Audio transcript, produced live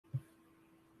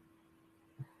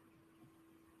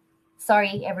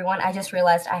Sorry, everyone. I just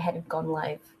realized I hadn't gone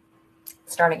live.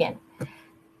 Start again.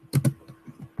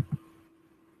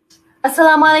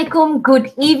 Assalamu alaikum. Good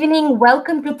evening.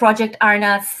 Welcome to Project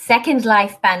Arna's second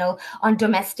live panel on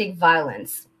domestic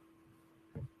violence.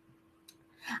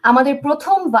 আমাদের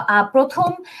প্রথম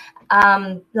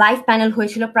live panel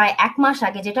হয়েছিল প্রায় 1 মাস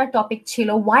আগে, যেটার topic ছিল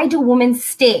why do women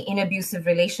stay in abusive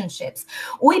relationships.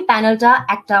 ওই প্যানেলটা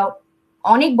একটা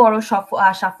অনেক বড়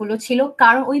সাফল্য ছিল,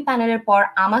 কারণ ওই প্যানেলের পর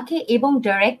আমাকে এবং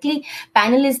ডাইরেক্টলি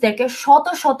প্যানেলিস্টদেরকে শত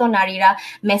শত নারীরা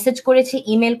মেসেজ করেছে,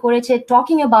 ইমেল করেছে,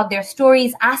 talking about their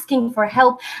stories, asking for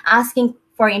help, asking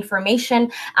for information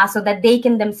so that they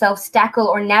can themselves tackle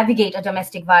or navigate a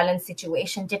domestic violence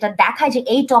situation, যেটা দেখায় যে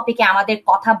এই টপিকে আমাদের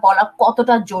কথা বলা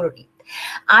কতটা জরুরি।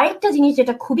 আরেকটা জিনিস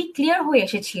যেটা খুবই ক্লিয়ার হয়ে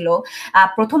এসেছিল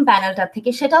প্রথম প্যানেলটা থেকে,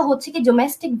 সেটা হচ্ছে কি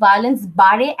ডোমেস্টিক ভায়োলেন্স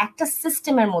বাড়ে একটা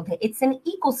সিস্টেমের মধ্যে। It's an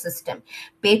ecosystem.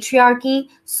 Patriarchy,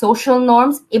 social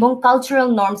norms এবং কালচারাল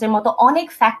নর্মস এর মতো অনেক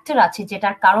ফ্যাক্টর আছে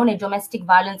যেটার কারণে ডোমেস্টিক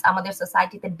ভায়োলেন্স আমাদের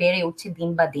সোসাইটিতে বেড়ে উঠছে দিন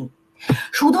বা দিন।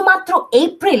 শুধুমাত্র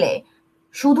এপ্রিলে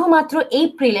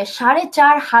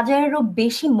 4,500-এরও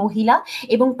বেশি মহিলা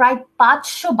এবং প্রায়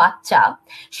 500 বাচ্চা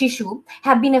শিশু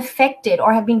have been affected or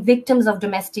have been victims of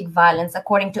domestic violence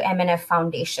according to MNF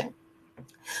Foundation.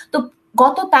 তো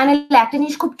গত প্যানেলে একটা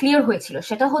জিনিস খুব ক্লিয়ার হয়েছিল,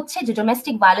 সেটা হচ্ছে যে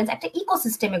ডোমেস্টিক ভায়োলেন্স একটা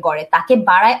ইকোসিস্টেমে গড়ে, তাকে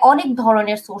বাড়ায় অনেক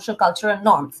ধরনের সোশ্যাল কালচারাল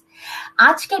নর্মস।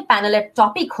 আজকের প্যানেলের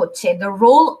টপিক হচ্ছে the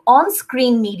role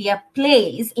on-screen media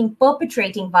plays in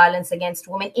perpetrating violence against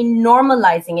women, in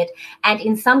normalizing it, and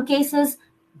in some cases,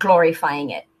 glorifying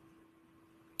it.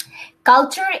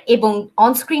 Culture এবং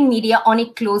on-screen media অনেক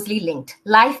closely linked.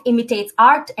 Life imitates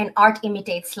art and art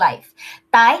imitates life.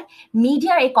 তাই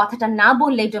মিডিয়ার এই কথাটা না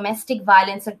বললে domestic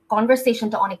ভায়োলেন্সের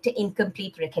কনভারসেশনটা অনেকটা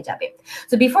incomplete রেখে যাবে।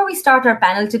 So before we start our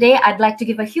panel today, I'd like to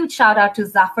give a huge shout out to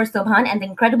Zaker and the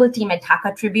incredible team at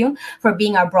Dhaka Tribune for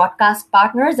being our broadcast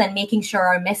partners and making sure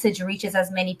our message reaches as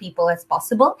many people as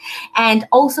possible. And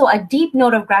also a deep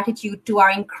note of gratitude to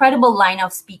our incredible line of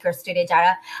speakers today,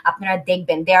 jara apnara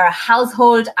dekhben. They are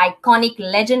household, iconic,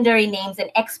 legendary names and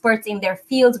experts in their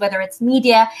fields, whether it's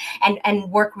media and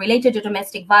work related to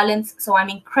domestic violence. So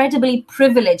I'm incredibly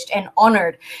privileged and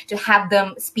honored to have them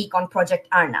speak on Project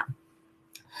Arna.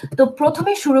 তো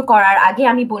প্রথমে শুরু করার আগে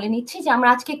আমি বলে নিচ্ছি যে আমরা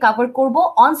আজকে কভার করব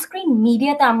অন স্ক্রিন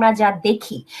মিডিয়াতে আমরা যা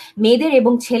দেখি, মেয়েদের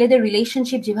এবং ছেলেদের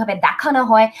রিলেশনশিপ যেভাবে দেখানো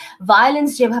হয়, ভায়োলেন্স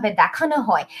যেভাবে দেখানো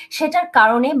হয়, সেটার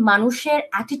কারণে মানুষের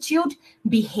অ্যাটিটিউড,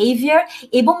 বিহেভিয়ার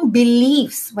এবং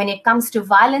believes when it comes to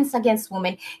violence against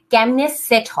women কেমনে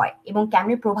সেট হয় এবং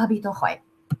কেমনে প্রভাবিত হয়।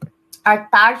 আর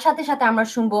তার সাথে সাথে আমরা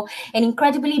শুনবো an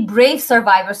incredibly brave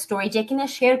survivor story, যে কিনা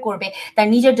শেয়ার করবে তার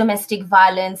নিজের ডোমেস্টিক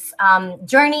ভায়োলেন্স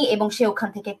জার্নি এবং সে ওখান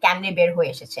থেকে কেমনে বের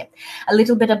হয়ে এসেছে। A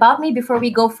little bit about me before we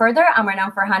go further. আমার নাম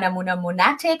ফারহানা মুনা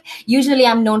মোনাটিক. Usually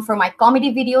I'm known for my comedy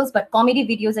videos, but comedy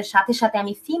videos এর সাথে সাথে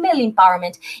আমি ফিমেল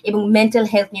এম্পাওয়ারমেন্ট এবং মেন্টাল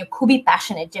হেলথ নিয়ে খুবই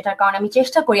প্যাশনেট, যেটার কারণে আমি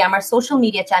চেষ্টা করি আমার সোশ্যাল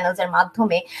মিডিয়া চ্যানেলস এর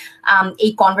মাধ্যমে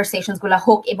এই কনভারসেশনস গুলো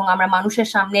হোক এবং আমরা মানুষের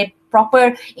সামনে proper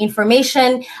information,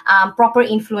 proper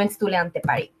influence তুলে আনতে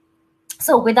পারি।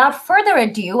 So without further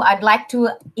ado, I'd like to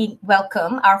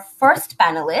welcome our first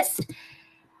panelist,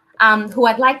 who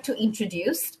I'd like to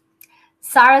introduce,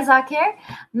 Sara Zaker.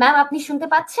 Ma'am, আপনি শুনতে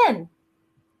পাচ্ছেন?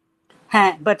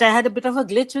 হ্যাঁ, but I had a bit of a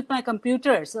glitch with my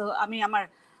computer, so আমি আমার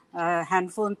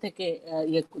handphone থেকে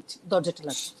দরজাটা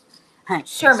লাগছে।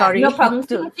 Sure, ma'am. No problem.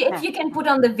 So if you can put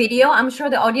on the video, I'm sure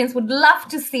the audience would love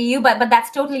to see you, but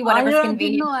that's totally whatever's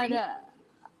convenient. No,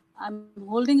 I'm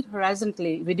holding it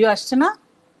horizontally. Video আসছে না?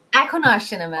 এখনো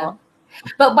আসছে না, ma'am.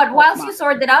 But whilst you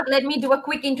sort that out, let me do a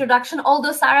quick introduction.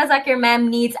 Although Sara Zaker ma'am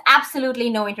needs absolutely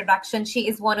no introduction, she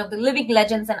is one of the living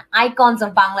legends and icons of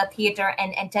Bangla theatre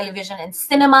and television and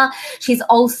cinema. She's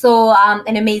also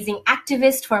an amazing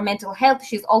activist for mental health.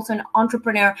 She's also an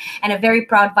entrepreneur and a very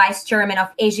proud vice chairman of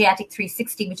Asiatic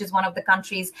 360, which is one of the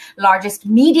country's largest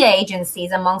media agencies,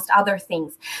 amongst other things.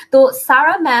 So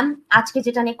Sara ma'am, আজকে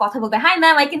যেটা নিয়ে কথা বলবে. Hi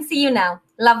ma'am, I can see you now.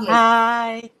 Lovely.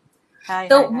 Hi.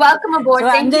 So welcome aboard.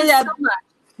 Thank you so much.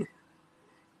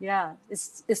 Yeah,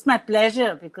 it's my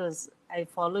pleasure because I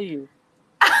follow you.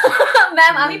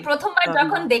 Ma'am, আমি প্রথমবার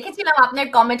যখন দেখেছিলাম আপনার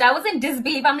comment, I was in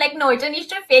disbelief. I'm like, no, এটা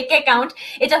নিশ্চয়ই fake account,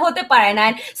 এটা হতে পারে না।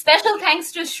 And special thanks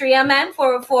to Shreya ma'am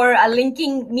for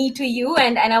linking me to you,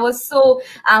 and I was so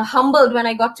humbled when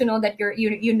I got to know that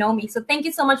you know me. So thank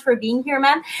you so much for being here,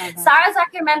 ma'am. Sara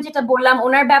Zaker ma'am, যেটা বললাম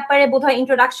ওনার ব্যাপারে বোধহয়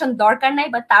introduction দরকার নাই,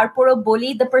 but তারপরও বলি,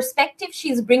 the perspective she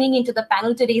is bringing into the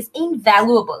panel today is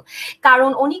invaluable.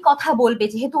 কারণ উনি কথা বলবে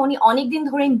যেহেতু উনি অনেকদিন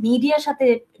ধরে মিডিয়ার সাথে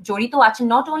জড়িত আছেন,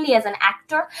 not only as an actor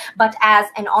actor, but as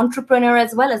an entrepreneur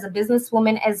as well, as a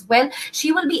businesswoman as well.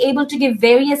 She will be able to give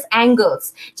various angles.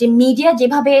 যে মিডিয়া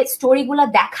যেভাবে স্টোরিগুলো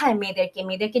দেখায়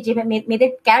মেয়েদেরকে যেভাবে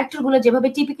মেয়েদের ক্যারেক্টারগুলো যেভাবে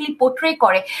টিপিক্যালি পোর্ট্রে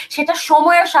করে, সেটা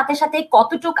সময়ের সাথে সাথে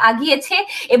কতটুক আগিয়েছে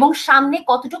এবং সামনে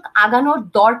কতটুক আগানোর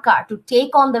দরকার to take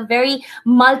on the very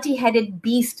multi-headed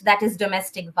beast that is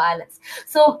domestic violence.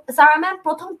 So Sara ma'am,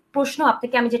 প্রথম প্রশ্ন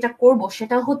আপনাকে আমি যেটা করব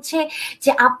সেটা হচ্ছে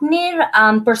যে আপনার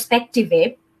পার্সপেক্টিভে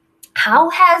how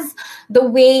has the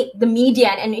way the media,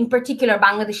 and in particular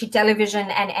Bangladeshi television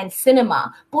and cinema,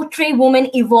 portray women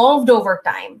evolved over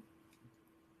time?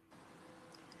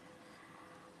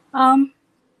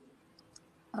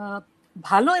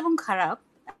 ভালো এবং খারাপ।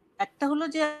 একটা হলো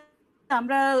যে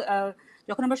আমরা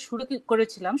যখন আমরা শুরু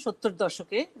করেছিলাম 70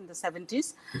 দশকে, in the 70s,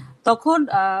 তখন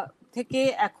থেকে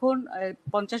এখন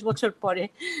 50 বছর পরে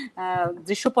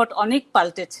দৃশ্যপট অনেক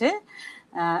পাল্টেছে।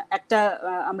 একটা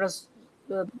আমরা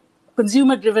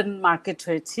কনজিউমার ড্রিভেন মার্কেট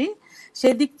হয়েছি।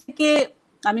 সেদিক থেকে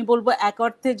আমি বলবো এক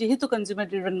অর্থে যেহেতু কনজিউমার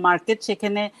ড্রিভেন মার্কেট,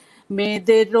 সেখানে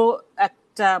মেয়েদেরও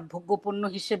একটা ভোগ্যপণ্য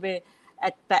হিসেবে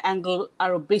একটা অ্যাঙ্গেল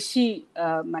আরো বেশি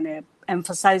মানে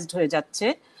এমফাসাইজড হয়ে যাচ্ছে।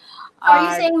 Are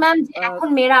you saying ma'am এখন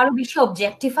মেয়েরা আরো বেশি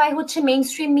অবজেক্টিফাই হচ্ছে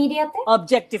মেইনস্ট্রিম মিডিয়াতে?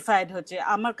 অবজেক্টিফাইড হচ্ছে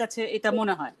আমার কাছে এটা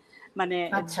মনে হয়, মানে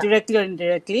directly or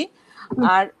indirectly.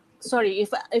 R sorry,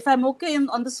 if I'm okay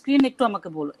on the screen, ekটু আমাকে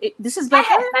বলো। This is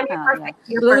better? Perfect.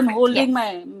 Because I'm holding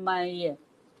my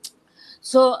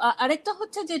so আরেকটা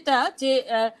হচ্ছে যেটা যে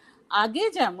আগে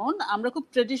যেমন আমরা খুব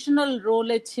ট্রেডিশনাল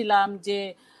রোলে ছিলাম, যে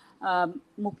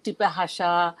মুখ টিপে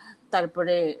হাসা,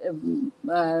 তারপরে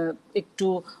একটু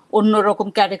অন্যরকম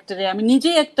ক্যারেক্টারে। আমি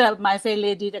নিজেই একটা মাই ফেয়ার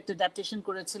লেডির একটা অ্যাডাপ্টেশন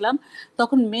করেছিলাম,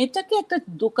 তখন মেয়েটাকে একটা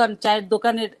দোকান, চায়ের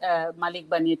দোকানের মালিক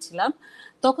বানিয়েছিলাম।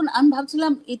 তখন আমি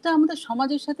ভাবছিলাম এটা আমাদের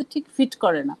সমাজের সাথে ঠিক ফিট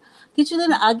করে না।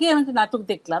 কিছুদিন আগে আমি একটা নাটক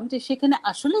দেখলাম যে সেখানে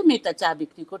আসলে মেয়েটা চা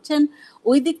বিক্রি করছেন।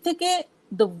 ওই দিক থেকে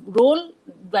the role,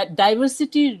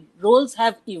 diversity roles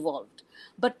have evolved,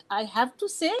 but I have to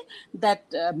say that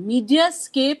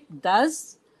mediascape does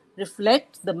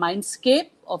reflect the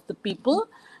mindscape of the people.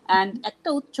 And একটা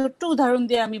ছোট্ট উদাহরণ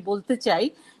দিয়ে আমি বলতে চাই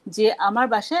যে আমার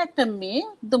বাসায় একটা মেয়ে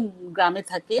একদম গ্রামে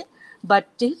থাকে, বাট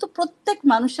যেহেতু প্রত্যেক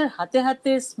মানুষের হাতে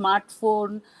হাতে স্মার্টফোন,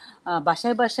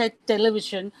 বাসায় বাসায়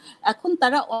টেলিভিশন, এখন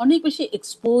তারা অনেক বেশি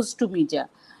এক্সপোজ টু মিডিয়া।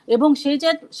 এবং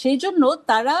সেই জন্য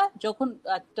তারা যখন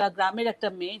একটা গ্রামের একটা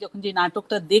মেয়ে যখন যে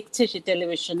নাটকটা দেখছে সে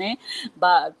টেলিভিশনে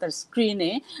বা তার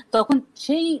স্ক্রিনে, তখন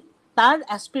সেই তার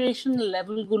অ্যাসপিরেশনাল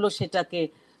লেভেলগুলো সেটাকে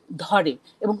ধরে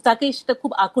এবং তাকে সেটা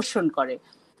খুব আকর্ষণ করে।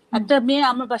 একটা মেয়ে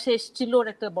আমার বাসায় এসেছিল, ওর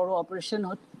একটা বড় অপারেশন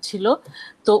হচ্ছিল,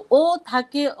 তো ও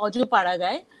থাকে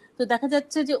অজপাড়াগায়। তো দেখা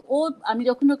যাচ্ছে যে আমি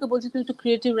যখন ওকে বলছি তুমি একটু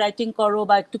ক্রিয়েটিভ রাইটিং করো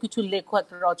বা একটু কিছু লেখো,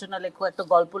 একটা রচনা লেখো, একটা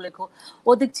গল্প লেখো,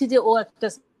 ও দেখছি যে ও একটা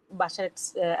বাসার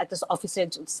একটা অফিসের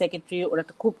সেক্রেটারি, ওর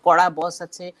একটা খুব কড়া বস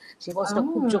আছে, সেই বসটা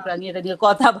খুব চোখ রাঙিয়ে রাঙিয়ে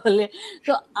কথা বলে।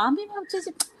 তো আমি ভাবছি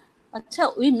যে আচ্ছা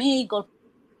ওই মেয়ে এই গল্প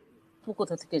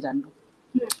কোথা থেকে জানলো?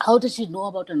 How does she know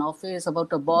about an office, about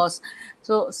a boss?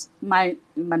 So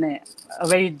a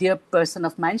very dear person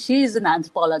of mine, she is an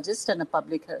anthropologist and a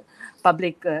public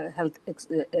health,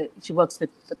 she works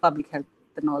with the public health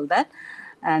and all that,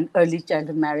 and early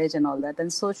childhood marriage and all that.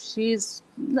 And so she's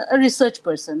a research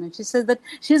person, and she says that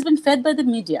she's been fed by the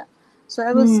media. So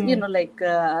I was,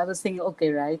 I was thinking,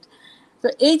 okay, right. তো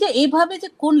এই যে এইভাবে যে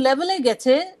কোন লেভেলে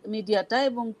গেছে মিডিয়াটা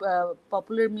এবং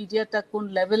পপুলার মিডিয়াটা কোন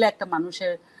লেভেলে একটা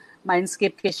মানুষের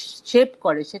মাইন্ডস্কেপকে শেপ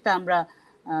করে, সেটা আমরা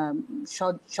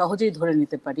সহজেই ধরে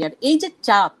নিতে পারি। আর এই যে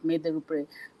চাপ মেয়েদের উপরে,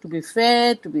 two B fair,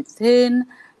 two be thin,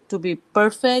 two be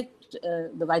perfect,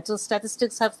 the vital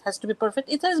statistics has to be perfect.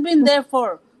 It has been there for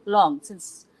long, since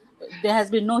there has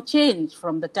been no change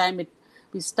from the time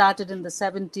we started in the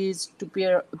 70s to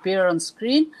appear on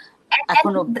screen.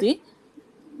 এখন অবধি।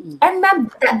 And ma'am,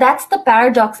 that's the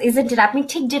paradox, isn't it? আপনি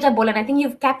ঠিক যেটা বলেন, I think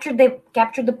you've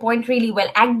captured the point really well.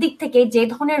 একদিক থেকে যে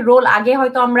ধরনের রোল আগে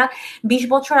হয়তো আমরা 20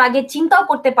 বছর আগে চিন্তাও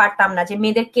করতে পারতাম না যে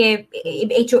মেয়েদেরকে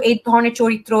এই ধরনের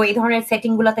চরিত্র, এই ধরনের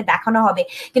সেটিং গুলোতে দেখানো হবে,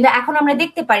 কিন্তু এখন আমরা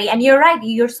দেখতে পারি। And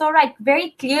you're so right, very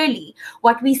clearly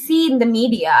what we see in the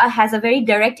media has a very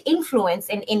direct influence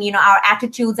in our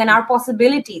attitudes and our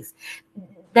possibilities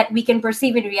that we can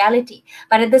perceive in reality.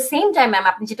 But at the same time, ma'am,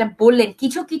 আপনি যেটা বললেন,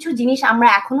 কিছু জিনিস আমরা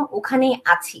এখনো ওখানে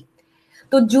আছি।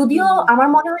 তো যদিও আমার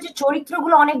মনে হয় যে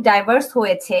চরিত্রগুলো অনেক ডাইভার্স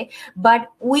হয়েছে, বাট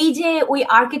ওই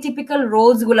আর্কেটিপিক্যাল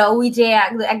রোলস গুলো, ওই যে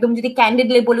একদম যদি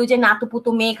ক্যান্ডিডলি বলি, ওই যে নাতুপুতু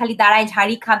মেয়ে খালি দাঁড়ায়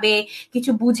ঝাড়ি খাবে,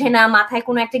 কিছু বুঝে না, মাথায়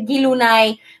কোনো একটা গিলু নাই,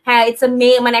 হ্যাঁ ইটস আ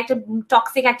মেয়ে, মানে একটা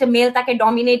টক্সিক একটা মেল তাকে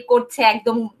ডমিনেট করছে,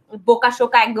 একদম বোকা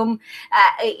শোকা, একদম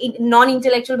নন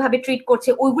ইন্টেলেকচুয়াল ভাবে ট্রিট করছে,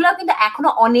 ওইগুলাও কিন্তু এখনো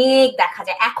অনেক দেখা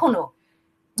যায় এখনো।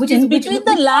 বিটুইন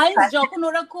দ্য লাইনস যখন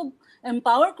ওরা খুব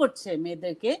এম্পাওয়ার করছে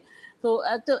মেয়েদেরকে, তো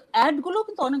অ্যাড গুলো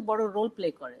কিন্তু অনেক বড় রোল প্লে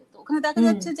করে। তো ওখানে দেখা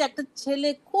যাচ্ছে যে একটা ছেলে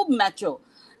খুব ম্যাচো,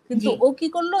 কিন্তু ও কি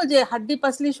করলো যে হাড্ডি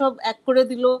পাসলি সব এক করে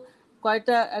দিল,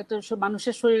 কয়টা একটা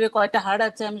মানুষের শরীরে কয়টা হাড়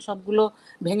আছে আমি সবগুলো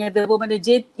ভেঙে দেবো, মানে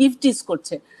যে ইভটিজ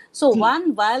করছে। So one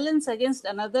violence against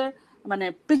another, মানে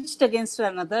pitched against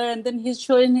another, and then he's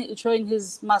showing his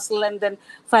muscle, and then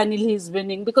finally he's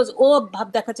winning because ও ভাব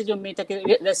দেখাচ্ছে যে মেয়েটাকে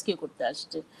রেস্কিউ করতে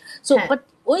আসছে। সো বাট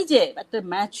ওই যে একটা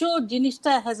ম্যাচো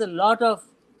জিনিসটা has a lot of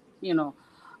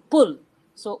pool.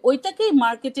 So ওইটাকেই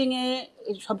marketing এ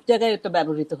সব জায়গায় এটা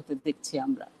ব্যবহৃত হতে দেখছি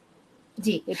আমরা।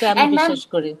 জি, এটা আমি বিশ্বাস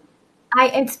করি।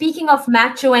 And speaking of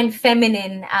macho and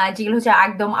feminine, যেগুলো হচ্ছে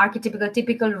একদম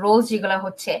টিপিক্যাল রোলস যেগুলো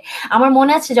হচ্ছে, আমার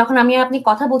মনে আছে যখন আমি আপনি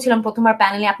কথা বলছিলাম প্রথমবার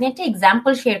প্যানেলে, আপনি একটা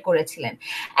এক্সাম্পল শেয়ার করেছিলেন,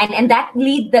 and that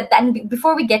lead that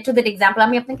before we get to that example,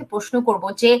 আমি আপনাকে প্রশ্ন করব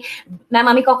যে ম্যাম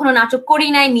আমি কখনো নাটক করি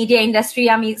নাই, মিডিয়া ইন্ডাস্ট্রি,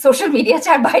 আমি সোশ্যাল মিডিয়া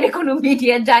ছাড়া বাইরে কোনো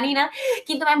মিডিয়া জানি না,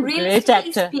 কিন্তু ম্যাম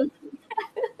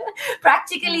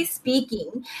practically speaking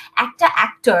একটা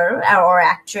অ্যাক্টর or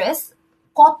actress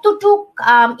কতটুক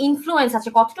ইনফ্লুয়েন্স আছে,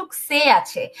 কতটুক সে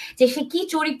আছে যে সে কি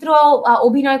চরিত্র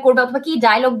অভিনয় করবে অথবা কি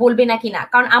ডায়লগ বলবে নাকি না।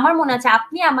 কারণ আমার মনে আছে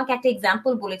আপনি আমাকে একটা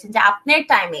এক্সাম্পল বলেছেন যে আপনার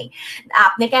টাইমে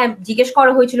আপনাকে জিজ্ঞেস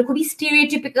করা হয়েছিল খুবই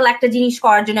স্টিরিওটিপিক্যাল একটা জিনিস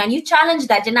করার জন্য, and you challenge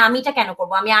that যে না আমি এটা কেন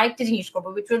করবো, আমি আরেকটা জিনিস করবো,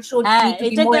 which will show me to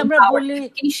be more empowered.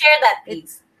 Can you share that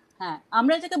please? হ্যাঁ,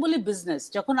 আমরা এটাকে বলি বিজনেস।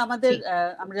 যখন আমরা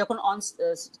যখন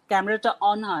ক্যামেরাটা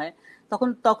অন হয়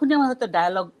তখনই আমার হয়তো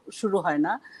ডায়ালগ শুরু হয়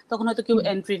না, তখন হয়তো কেউ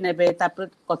এন্ট্রি নেবে, তারপর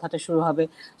কথাটা শুরু হবে।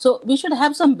 So we should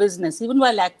have some business, even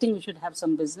while acting we should have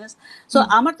some business. So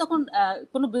আমার তখন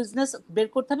কোনো বিজনেস বের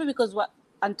করতে হবে, because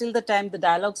until the time the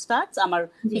dialogue starts আমার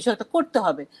কিছু একটা করতে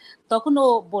হবে। তখন ও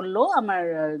বললো, আমার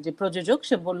যে প্রযোজক,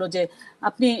 সে বললো যে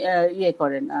আপনি ইয়ে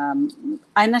করেন,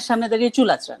 আয়নার সামনে দাঁড়িয়ে চুল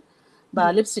আঁচড়ান বা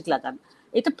লিপস্টিক লাগান।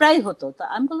 এটা প্রায় হতো। তো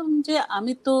আমি বললাম যে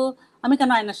আমি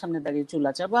কেন আয়নার সামনে দাঁড়িয়ে চুল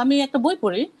আঁচড়াবো, আমি একটা বই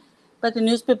পড়ি বা একটা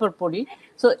নিউজ পেপার পড়ি।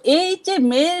 তো এই যে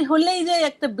মেয়ে হলেই যে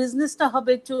একটা বিজনেসটা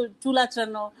হবে চুল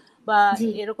আঁচড়ানো বা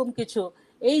এরকম কিছু,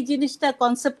 এই জিনিসটা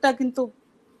কনসেপ্টটা কিন্তু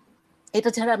এটা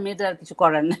ছাড়া মেয়েদের আর কিছু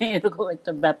করার নাই, এরকম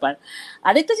একটা ব্যাপার।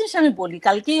 আরেকটা জিনিস আমি বলি,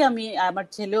 কালকেই আমার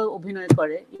ছেলেও অভিনয়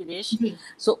করে, ইরেশ।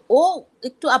 সো ও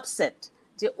একটু আপসেট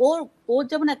যে ও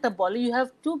যেমন একটা বলে, you have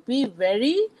to be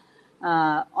very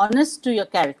honest to your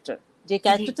character, যে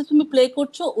ক্যারেক্টারটা তুমি প্লে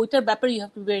করছো ওইটার ব্যাপারে you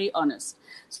have to very honest.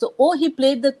 তো he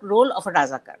played the role of a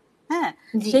রাজাকার। হ্যাঁ,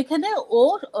 সেখানে ও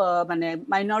মানে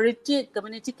মাইনরিটি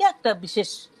কমিউনিটিকে একটা বিশেষ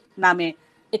নামে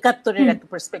 ৭১-এর একটা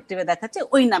পার্সপেক্টিভে দেখাচ্ছে,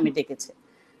 ওই নামে ডেকেছে।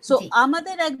 সো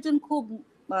আমাদের একজন খুব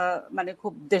মানে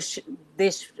খুব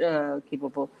দেশ কি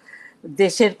বলবো,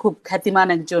 দেশের খুব খ্যাতিমান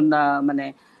একজন মানে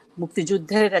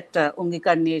মুক্তিযুদ্ধের একটা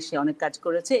অঙ্গীকার নিয়ে সে অনেক কাজ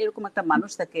করেছে, এরকম একটা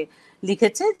মানুষ তাকে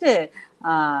লিখেছে যে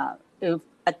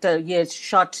একটা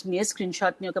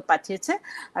স্ক্রিনশট নিয়ে ওকে পাঠিয়েছে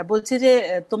আর বলছে যে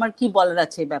তোমার কি বলার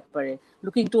আছে এই ব্যাপারে,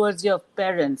 looking towards your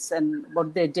parents and what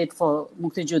they did for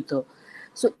মুক্তিযুদ্ধ।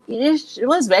 So it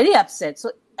was very upset. So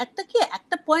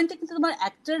একটা পয়েন্টে কিন্তু তোমার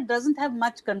actor doesn't have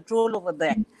much control over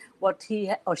that, what he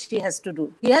or she has to do.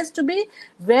 He has to be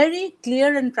very clear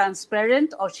and transparent,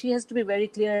 or she has to be very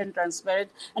clear and transparent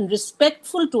and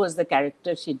respectful towards the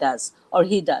character she does or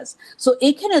he does. So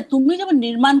এখানে তুমি যেমন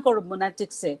নির্মাণ করো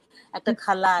মোনাটিক্সে একটা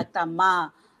খালা, একটা মা,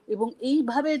 এবং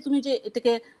এইভাবে তুমি যে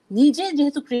এটাকে নিজে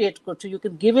যেহেতু ক্রিয়েট করছো, you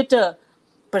can give it a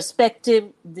perspective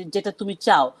যেটা তুমি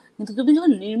চাও। কিন্তু তুমি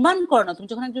যখন নির্মাণ করো না, তুমি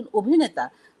যখন একজন অভিনেতা,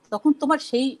 তখন তোমার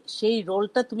সেই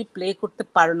রোলটা তুমি প্লে করতে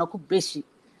পারো না খুব বেশি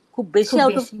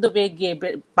আউট অফ দ্য ওয়ে গিয়ে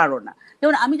পারো না।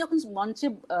 যেমন আমি যখন মঞ্চে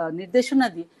নির্দেশনা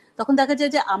দিই, তখন দেখা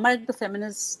যায় যে আমার একটা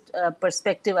ফেমিনিস্ট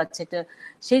পার্সপেক্টিভ আছে,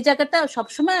 সেই জায়গাটা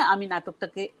সবসময় আমি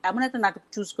নাটকটাকে এমন একটা নাটক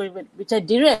চুজ করি which I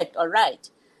direct or write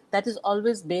that is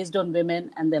always based on women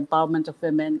and the empowerment of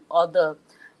women or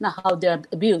how they are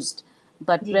abused.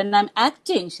 But when I'm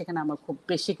acting, সেখানে আমার খুব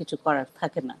বেশি কিছু করার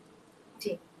থাকে না।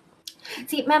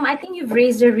 See, ma'am, I think you've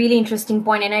raised a really interesting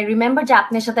point, and I remember যে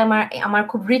আপনার সাথে আমার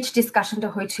খুব রিচ ডিসকাশনটা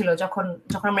হয়েছিল যখন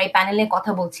আমরা এই প্যানেলে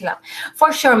কথা বলছিলাম। For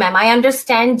sure, ma'am, I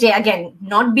understand যে again,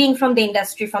 not being from the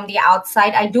industry, from the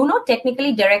outside, I do know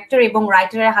technically director এবং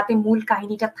রাইটারের হাতে মূল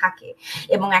কাহিনীটা থাকে,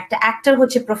 এবং একটা অ্যাক্টর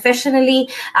হচ্ছে প্রফেশনালি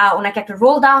ওনাকে একটা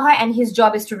রোল দেওয়া হয়, and his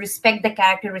job is to respect the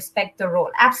character, respect the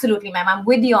role. Absolutely, ma'am, I'm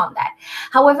with you on that.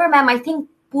 However, ma'am, I think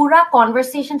পুরা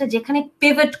কনভারসেশনটা যেখানে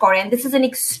পিভট করে, and this is an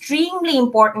extremely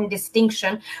important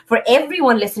distinction for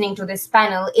everyone listening to this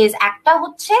panel, is একটা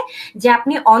হচ্ছে যে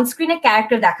আপনি on স্ক্রিনে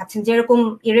character দেখাচ্ছেন, যেরকম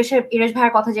ইরেশ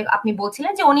ভাইয়ের কথা যে আপনি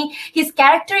বলছিলেন যে উনি his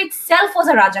character itself was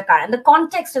a rajakar, and the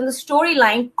context and the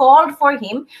storyline called for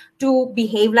him to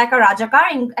behave like a rajakar,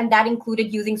 and that included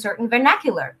using certain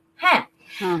vernacular. হ্যাঁ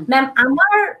ম্যাম,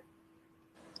 আমার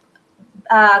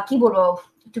কি বলবো,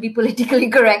 to be politically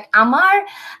correct, আমার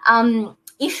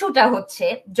ইস্যুটা হচ্ছে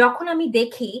যখন আমি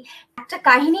দেখি একটা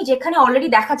কাহিনী যেখানে অলরেডি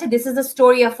দেখাচ্ছে this is a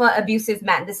story of a abusive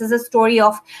man, this is a story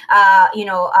of a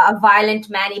violent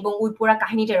man, এবং ওই পুরো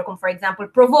কাহিনীটা এরকম, ফর এক্সাম্পল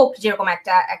প্রভোক যেরকম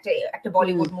একটা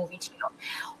বলিউড মুভি ছিল,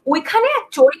 ওইখানে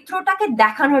চরিত্রটাকে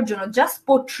দেখানোর জন্য just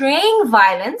পোর্ট্রেইং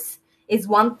violence is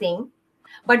one thing,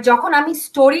 but যখন আমি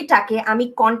স্টোরিটাকে, আমি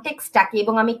কনটেক্সটটাকে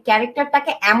এবং আমি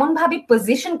ক্যারেক্টারটাকে এমন ভাবে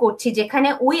পজিশন করছি যেখানে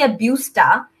ওই অ্যাবিউসটা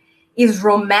is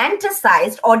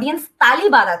romanticized, audience tali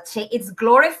badache, it's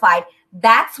glorified,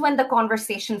 that's when the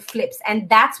conversation flips, and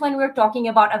that's when we're talking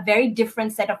about a very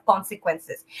different set of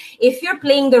consequences. If you're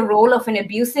playing the role of an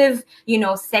abusive,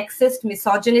 sexist,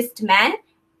 misogynist man,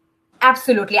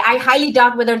 absolutely, I highly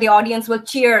doubt whether the audience will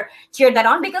cheer that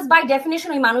on, because by definition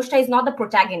oy manushta is not the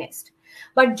protagonist.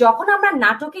 But যখন আমরা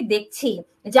নাটকে দেখছি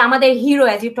যে আমাদের hero,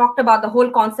 as you talked about the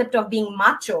whole concept of being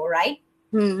macho, right?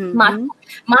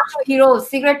 Macho hero,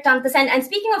 cigarette টানতেছেন, and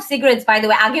speaking of cigarettes, by the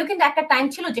way, আগেও কিন্তু একটা time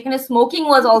ছিল যেখানে smoking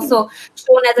was also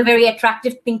shown as a very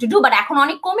attractive thing to do, but এখন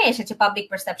অনেক কমে এসেছে public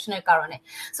পারসেপশনের কারণে।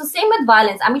 So same with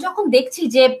violence, আমি যখন দেখছি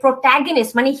যে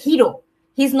protagonist মানে hero,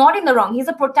 he's not in the wrong, he's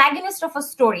a protagonist of a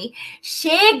story,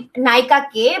 সে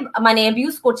নায়িকাকে মানে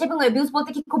অ্যাবিউজ করছে, এবং অ্যাবিউজ বলতে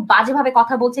কি খুব বাজেভাবে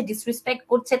কথা বলছে, ডিসরেসপেক্ট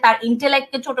করছে, তার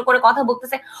ইন্টেলেক্টকে ছোট করে কথা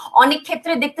বলতেছে, অনেক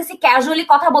ক্ষেত্রে দেখতেছি ক্যাজুয়ালি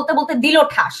কথা বলতে বলতে দিল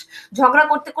ঠাস, ঝগড়া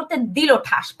করতে করতে দিল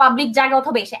ঠাস পাবলিক জায়গা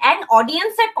অথবা এসে, এন্ড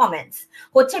অডিয়েন্সের কমেন্টস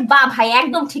হচ্ছে বা ভাই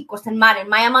একদম ঠিক করছেন, মারেন,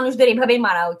 মায়া মানুষদের এভাবেই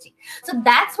মারা উচিত। So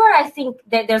that's where I think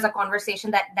that there's a conversation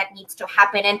that needs to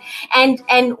happen,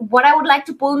 and what I would like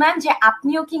to pull, ma'am, যে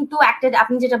আপনিও কিন্তু একটা,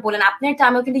 আপনি যেটা বলেন আপনার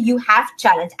টাইমেও কিন্তু you have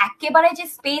challenge, একেবারে যে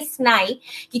স্পেস নাই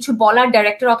কিছু বলার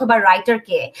ডাইরেক্টর অথবা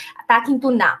রাইটারকে, তা কিন্তু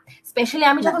না। স্পেশালি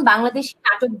আমি যখন বাংলাদেশি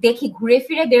নাটক দেখি ঘুরে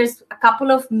ফিরে, there's a couple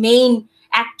of main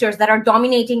actors that are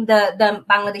dominating the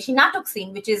Bangladeshi natok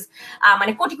scene, which is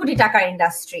মানে কোটি কোটি টাকার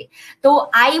ইন্ডাস্ট্রি। তো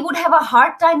I would have a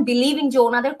hard time believing যে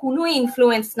ওনাদের কোনো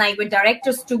ইনফ্লুয়েন্স নাই with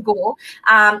directors to go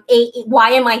why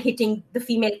am I hitting the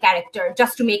female character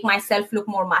just to make myself look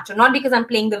more macho, not because I'm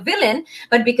playing the villain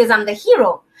but because I'm the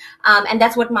hero, and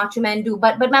that's what macho men do.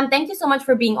 But ma'am, thank you so much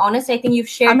for being honest. I think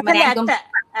you've shared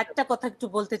একটা কথা একটু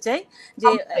বলতে চাই যে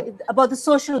about the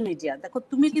social media, দেখো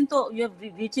তুমি কিন্তু you are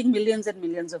reaching millions and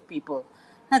millions of people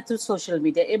through social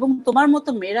media, এবং তোমার মতো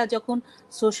মেয়েরা যখন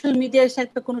সোশ্যাল মিডিয়ায় এসে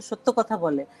একটা কোনো সত্য কথা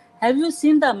বলে, have you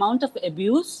seen the amount of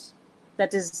abuse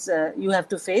that is you have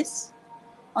to face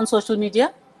on social media?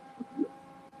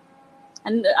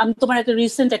 and আমি তোমার একটা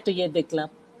রিসেন্ট একটা দেখলাম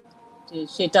যে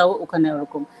সেটাও ওখানে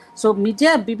ওরকম। সো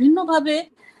মিডিয়া বিভিন্নভাবে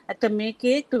একটা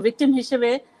মেয়েকে একটু ভিকটিম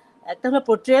হিসেবে একটা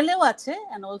পোর্ট্রেয়ালেও আছে,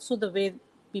 and also the way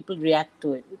people react to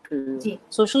it.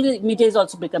 Social media is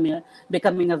also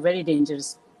becoming a very dangerous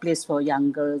place for young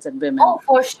girls and women. Oh,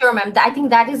 for sure, ma'am. I think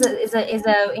that is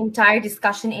a entire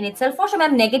discussion in itself. For sure,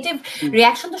 ma'am. Negative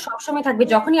reaction to সব সময় থাকবে,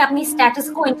 যখনই আপনি status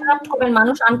কো interrupt করবেন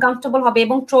মানুষ uncomfortable হবে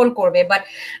এবং troll করবে,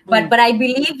 but I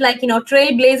believe like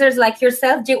trail blazers like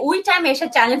yourself যে ওই টাইমে এসে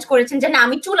চ্যালেঞ্জ করেছেন যে না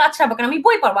আমি চুল আছড়াবো কেন, আমি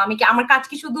বই পড়বো, আমি কি আমার কাজ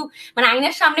কি শুধু মানে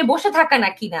আয়নার সামনে বসে থাকা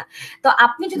নাকি না। তো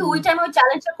আপনি যদি ওই টাইমে ওই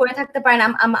চ্যালেঞ্জটা করে থাকতে পারেন,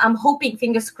 I'm hoping,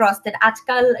 fingers crossed, that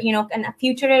আজকাল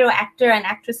ফিউচারের অ্যাক্টর এন্ড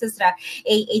অ্যাক্ট্রেসেসরা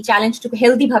এই চ্যালেঞ্জটুকু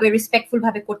হেলদি ভাবে respectful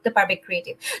ভাবে করতে পারবে,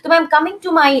 ক্রিয়েটিভ। তো ma'am, coming to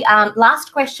my last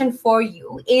question for you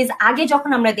is আগে যখন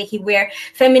আমরা দেখি where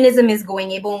feminism is going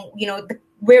এবং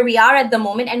where we are at the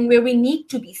moment and where we need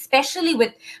to be, especially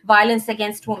with violence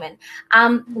against women,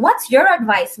 what's your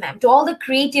advice, ma'am, to all the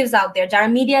creatives out there যারা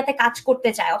মিডিয়াতে কাজ করতে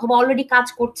চায় অথবা already কাজ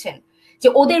করছেন, যে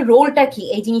ওদের রোলটা কি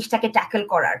এই জিনিসটাকে ট্যাকল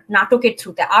করার নাটকের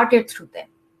থ্রুতে, আর্টের থ্রুতে?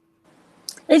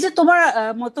 এই যে তোমার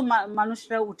মতো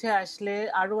মানুষরা উঠে আসলে,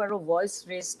 আরো ভয়েস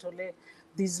রেজড হলে,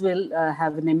 this will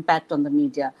have an impact on the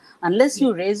media. Unless you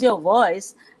raise your voice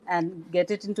and get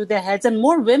it into their heads, and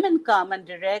more women come and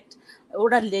direct,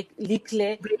 ওরা লিখলে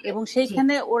এবং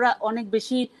সেইখানে ওরা অনেক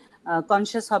বেশি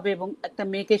কনসিয়াস হবে, এবং একটা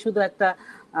মেয়েকে শুধু একটা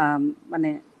মানে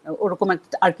ওরকম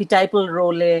একটা আর্কিটাইপাল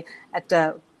রোলে একটা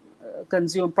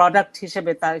কনজিউম প্রোডাক্ট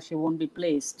হিসেবে তার she won't be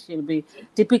placed, she'll be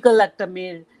typical একটা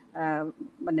মেয়ের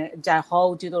মানে যা হওয়া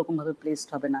উচিত ওরকম ভাবে প্লেসড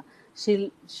হবে না,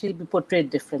 she'll be portrayed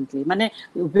differently. মানে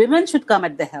women should come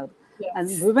at the help, and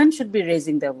women should be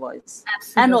raising their voice.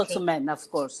 Absolutely. And also men, of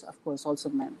course also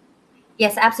men.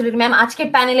 Yes, absolutely, ma'am. Ajker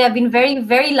panel, I've been very,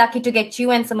 very lucky to get you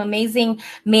and some amazing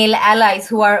male allies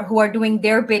who are doing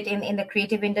their bit in the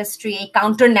creative industry, a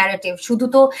counter narrative. শুধু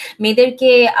তো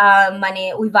মেয়েদেরকে মানে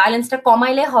ওই ভায়োলেন্সটা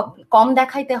কমাইলে কম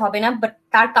দেখাইতে হবে না, but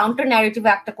তার counter narrative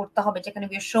একটা করতে হবে যেখানে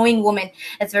we are showing women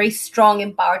as very strong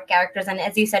empowered characters, and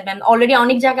as you said ma'am already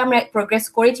অনেক জায়গায় আমরা progress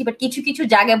করেছি, but কিছু কিছু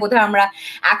জায়গায় বোধহয় আমরা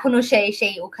এখনো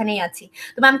সেই ওখানেই আছি।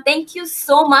 তো ma'am thank you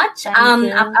so much.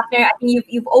 After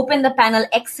you've opened the panel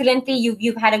excellently,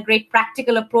 you've had a great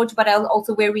practical approach, but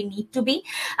also where we need to be.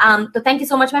 So thank you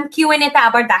so much ma'am. Q&A তে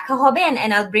আবার দেখা হবে, and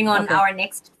I'll bring on our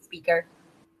next speaker.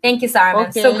 Thank you Sara ma'am.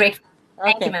 So grateful.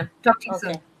 Thank you ma'am. Talk to you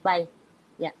soon. Bye.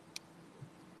 Yeah.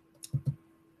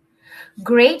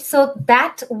 Great. So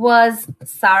that was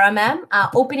Sara ma'am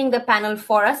opening the panel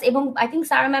for us. এবং I think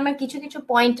Sara ma'am এর কিছু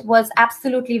point was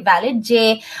absolutely valid, যে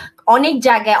অনেক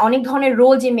জায়গায় অনেক ধরনের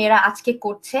role যে মেয়েরা আজকে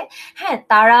করছে, হ্যাঁ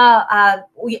তারা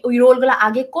ওই রোলগুলো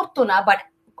আগে করতো না, বাট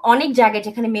অনেক জায়গায়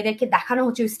যেখানে মেয়েদেরকে দেখানো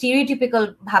হচ্ছে স্টিরিওটিপিক্যাল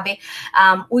ভাবে,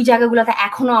 ওই জায়গাগুলোতে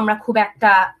এখনো আমরা খুব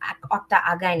একটা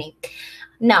আগাইনি।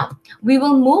 Now we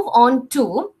will move on to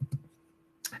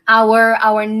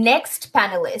our next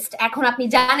panelist. এখন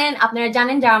আপনারা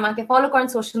জানেন যারা আমাকে ফলো করেন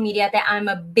সোশ্যাল মিডিয়াতে, I'm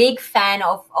a big fan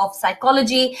of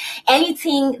psychology.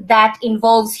 Anything that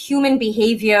involves human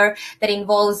behavior, that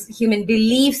involves human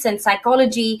beliefs and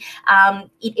psychology,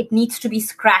 it needs to be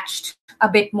scratched a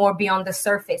bit more beyond the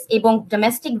surface. এবং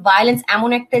domestic violence এমন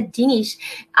একটা জিনিস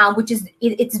which is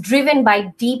it's driven by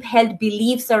deep held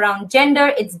beliefs around gender.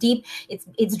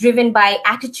 It's driven by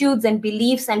attitudes and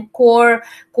beliefs and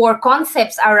core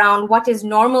concepts around what is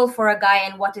normal for a guy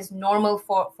and what is normal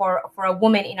for a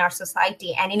woman in our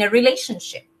society and in a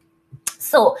relationship.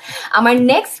 So, our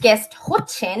next guest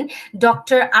হচ্ছেন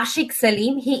Dr. Ashique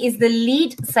Selim. He is the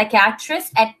lead psychiatrist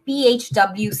at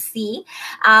PHWC.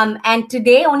 And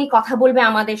today উনি কথা বলবে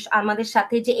আমাদের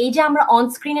সাথে যে এই যে আমরা অন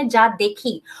স্ক্রিনে যা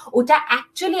দেখি ওটা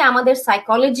অ্যাকচুয়ালি আমাদের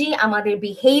সাইকোলজি, আমাদের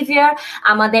বিহেভিয়ার,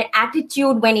 আমাদের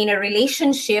attitude when in a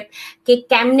relationship কে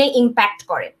কেমনে ইম্প্যাক্ট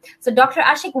করে। So Dr.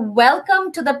 Ashique, welcome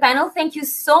to the panel. Thank you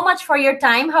so much for your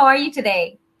time. How are you today?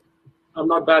 I'm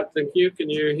not bad, thank you. Can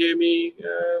you hear me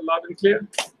loud and clear?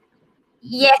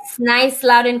 Yes, nice,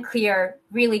 loud and clear.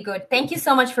 Really good. Thank you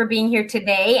so much for being here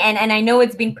today. And I know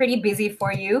it's been pretty busy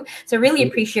for you, so really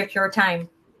appreciate your time.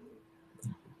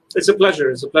 It's a pleasure.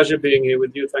 It's a pleasure being here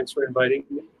with you. Thanks for inviting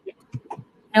me.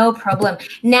 No problem.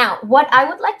 Now, what I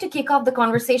would like to kick off the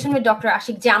conversation with Dr.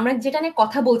 Ashique, যে আমরা যেটা নিয়ে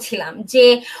কথা বলছিলাম, যে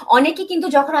অনেকে কিন্তু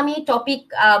যখন আমি এই টপিক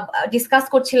ডিসকাস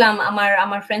করছিলাম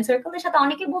আমার ফ্রেন্ড সার্কেলের সাথে,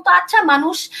 অনেকে বলতো আচ্ছা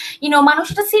মানুষ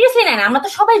এটা সিরিয়াসলি নেয় না, আমরা তো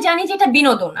সবাই জানি যে এটা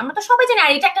বিনোদন, আমরা তো সবাই জানি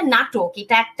আর এটা একটা নাটক,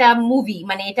 এটা একটা মুভি,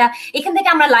 মানে এটা এখান থেকে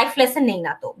আমরা লাইফ লেসন নেই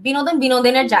না, তো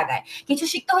বিনোদনের জায়গায় কিছু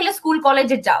শিখতে হলে স্কুল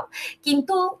কলেজে যাও।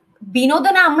 কিন্তু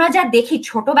বিনোদনে আমরা যা দেখি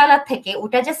ছোটবেলা থেকে,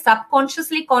 ওটা যে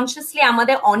কনসিয়াসলি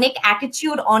আমাদের অনেক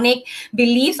অ্যাটিটিউড, অনেক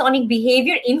বিলিভস, অনেক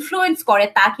বিহেভিয়ার ইনফ্লুয়েন্স করে,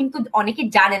 তা কিন্তু অনেকে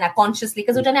জানে না কনসিয়াসলি,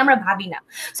 কারণ ওটা নিয়ে আমরা ভাবি না।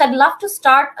 So I'd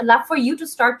love for you to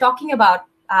start talking about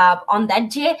on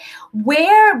that,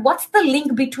 what's the link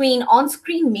between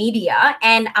on-screen media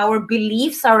and our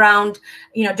beliefs around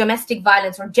domestic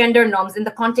violence or gender norms in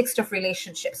the context of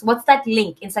relationships? What's that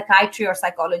link in psychiatry or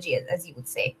psychology, as you would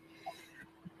say?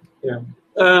 Yeah.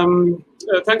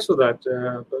 Thanks for that.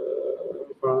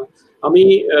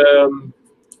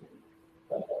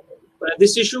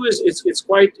 This issue it's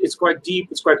quite deep,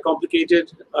 it's quite complicated,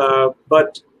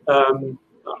 but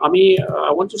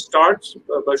I want to start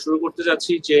by শুরু করতে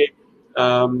যাচ্ছি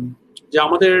যে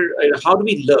আমাদের how do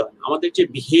we learn আমাদের যে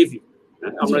behavior,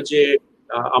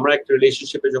 আমরা একটা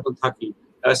রিলেশনশিপে যখন থাকি,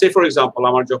 say for example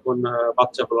আমার যখন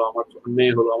বাচ্চা হলো, আমার যখন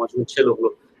মেয়ে হলো, আমার যখন ছেলে হলো,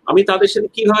 আমি তাদের সাথে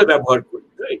কিভাবে ব্যবহার করি,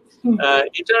 রাইট?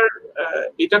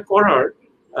 এটা করার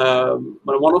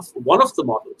মানে one of the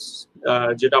models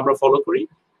যেটা আমরা ফলো করি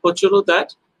হচ্ছে হলো that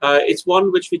it's one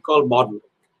which we call model.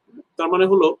 তার মানে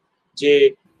হলো যে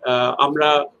আমরা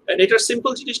এটার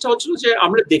সিম্পল জিনিসটা হচ্ছিল যে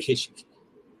আমরা দেখে শিখি।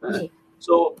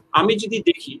 সো আমি যদি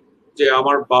দেখি যে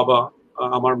আমার বাবা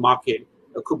আমার মাকে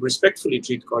খুব রেসপেক্টফুলি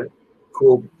ট্রিট করে,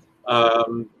 খুব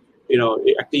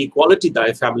একটা ইকুয়ালিটি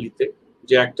দেয় ফ্যামিলিতে,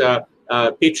 যে একটা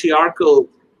পেট্রিয়ার্কাল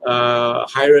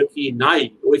হায়ারার্কি নাই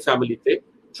ওই ফ্যামিলিতে,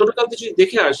 ছোটকাল থেকে যদি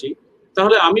দেখে আসি,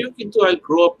 তাহলে আমিও কিন্তু I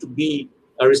grow up to be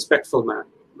a respectful man,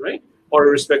 right, or a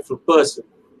respectful person.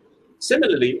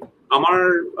 Similarly আমার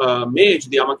মেয়ে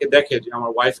যদি আমাকে দেখে যে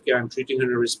আমার ওয়াইফকে I am treating her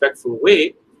in a respectful way,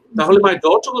 তাহলে my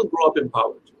daughter will grow up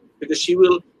empowered because she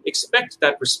will expect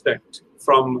that respect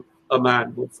from a man,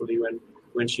 hopefully,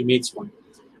 when she meets one.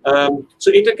 So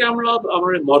এটাকে আমরা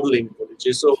মডেলিং করি,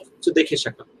 so দেখে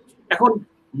শেখা। এখন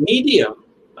media,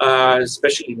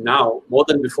 especially now more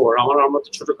than before, আমরা তো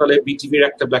ছোটকালে বিটিভির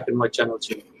একটা ব্ল্যাক এন্ড হোয়াইট চ্যানেল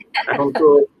ছিল, এখন তো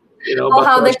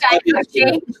how the times have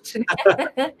changed.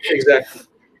 Exactly.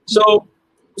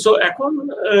 So এখন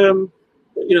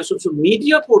so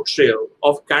media portrayal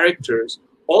of characters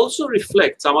also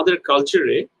reflects আমাদের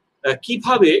কালচারে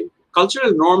কিভাবে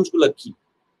কালচারাল নর্মস গুলো কি,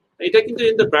 এটা কিন্তু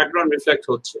ইন দ্য ব্যাকগ্রাউন্ড রিফ্লেক্ট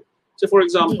হচ্ছে। So for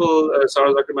example, Sara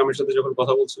Zaker ম্যামের সাথে যখন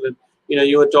কথা বলছিলেন,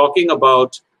 you were talking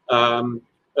about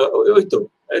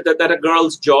that a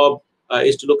girl's job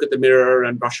is to look at the mirror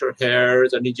and brush her hairs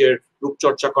and নিজের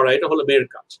রূপচর্চা করা, এটা হলো মেয়ের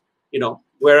কাজ,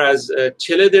 whereas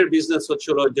ছেলেদের বিজনেস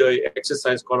হচ্ছিল যে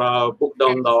এক্সারসাইজ করা, বুক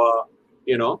ডাউন দেওয়া,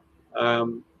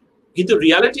 কিন্তু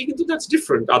রিয়ালিটি কিন্তু that's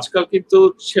different. আজকাল কিন্তু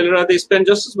ছেলেরা they spend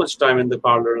just as much time in the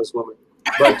parlor as women,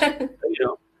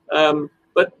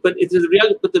 but but it is real,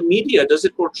 but the media does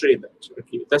it portray that.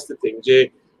 Okay, that's the thing. যে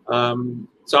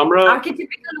so আমরা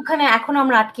আর্কিটাইপিক্যাল ওখানে এখন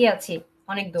আমরা আটকে আছি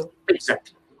অনেক দূর।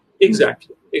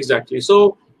 Exactly. So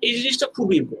এই জিনিসটা খুব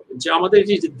ইম্পর্টেন্ট যে আমাদের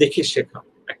যে দেখে শেখা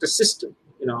একটা system.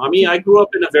 I grew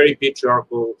up in a very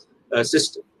patriarchal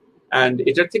system, and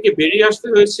এটার থেকে বেরিয়ে আসতে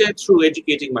হয়েছে through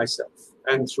educating myself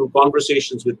and through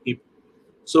conversations with people.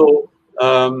 So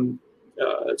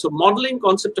modeling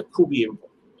কনসেপ্টটা খুবই ইম্পর্টেন্ট।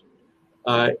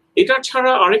 এটা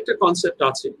ছাড়া আরেকটা কনসেপ্ট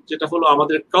আছে যেটা হলো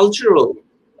আমাদের কালচারাল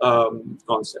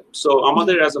concept. So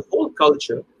আমাদের as a whole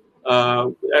culture,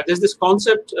 there's this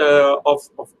concept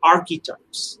of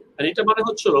archetypes, and এটা মানে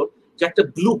হচ্ছিল যে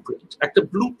একটা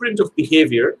blueprint of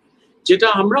behavior যেটা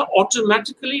আমরা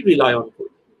automatically rely on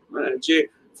করি। যে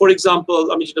for example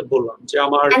আমি যেটা বললাম যে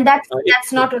আমার, and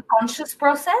that's not a conscious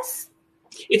process.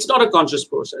 It's not a conscious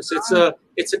process.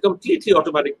 It's a completely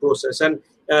automatic process. And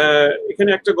এখানে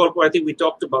একটা গল্প I think we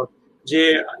talked about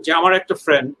যে আমার একটা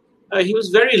friend, he was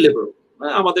very liberal.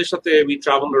 আমাদের সাথে we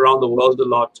traveled around the world a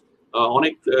lot.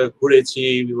 অনেক ঘুরেছি,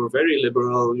 we were very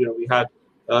liberal, we had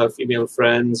female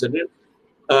friends, and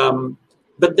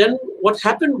but then what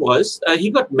happened was he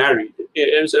got married.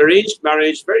 It was arranged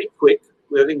marriage, very quick.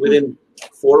 I think within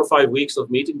 4 or 5 weeks of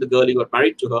meeting the girl, he got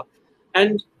married to her,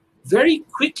 and very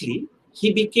quickly he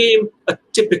became a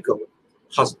typical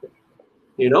husband.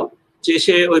 যে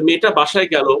সে ওই মেয়েটা বাসায়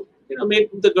গেল,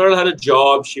 the girl had a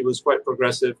job, she was quite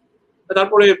progressive.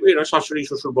 তারপরে শাশুড়ি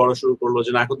শ্বশুর বড় শুরু করলো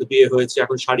যে না এখন তো বিয়ে হয়েছে,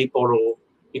 এখন শাড়ি পরো,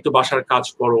 একটু বাসার কাজ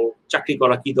করো, চাকরি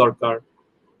করা কি দরকার,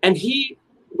 and he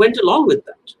went along with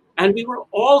that, and we were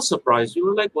all surprised. We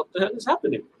were like, what the hell is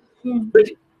happening? But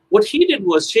what he did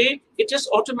was it just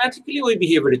automatically ওই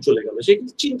বিহেভিয়ারে চলে গেল, সে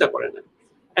কিন্তু চিন্তা করে না,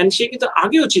 and সে কিন্তু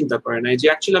আগেও চিন্তা করে না যে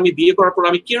অ্যাকচুয়ালি আমি বিয়ে করার পর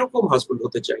আমি কিরকম হাজবেন্ড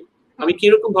হতে চাই, আমি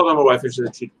কিরকম ভাবে আমার ওয়াইফের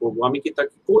সাথে ট্রিট করবো, আমি কি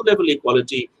তাকে কোন লেভেল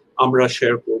ইকুয়ালিটি আমরা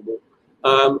শেয়ার করবো।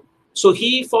 So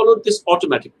he followed this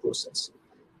automatic process.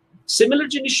 Similar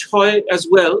জিনিস হয় as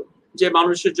well যে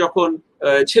মানুষের যখন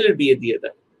ছেলের বিয়ে দিয়ে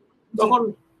দেয়, তখন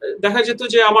দেখা যেত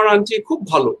যে আমার আন্টি খুব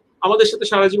ভালো, আমাদের সাথে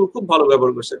সারা জীবন খুব ভালো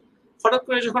ব্যবহার করছে, হঠাৎ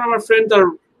করে যখন আমার ফ্রেন্ড তার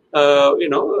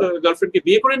গার্লফ্রেন্ডকে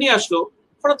বিয়ে করে নিয়ে আসলো,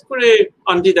 হঠাৎ করে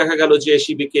আন্টি দেখা গেল যে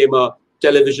she became a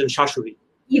television শাশুড়ি,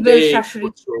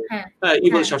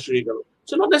 evil শাশুড়ি গেল।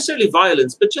 So not necessarily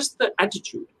violence, but just the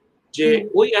attitude, যে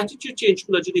ওই attitude চেঞ্জ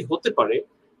গুলো যদি হতে পারে,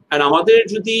 and আমাদের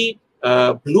যদি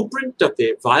ব্লুপ্রিন্টটাতে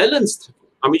ভায়োলেন্স থাকে,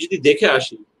 আমি যদি দেখে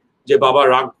আসি যে বাবা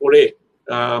রাগ করে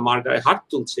মার গায়ে হাত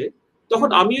তুলছে, তখন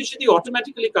আমিও যদি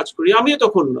অটোমেটিক্যালি কাজ করি, আমিও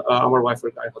তখন আমার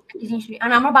ওয়াইফের গায়ে হাত তুলি,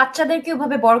 আর আমার বাচ্চাদেরকে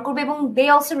ওভাবে বড় করবে, এবং they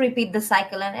also repeat the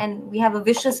cycle, and we have a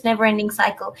vicious never ending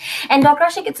cycle. And Dr.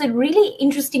 Ashique, it's a really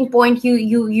interesting point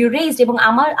you raised, এবং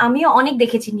আমিও অনেক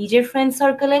দেখেছি নিজের ফ্রেন্ড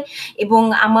সার্কেলে এবং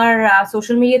আমার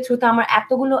সোশ্যাল মিডিয়া থ্রুতে আমার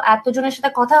এতজনের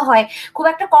সাথে কথা হয়, খুব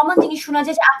একটা কমন জিনিস শোনা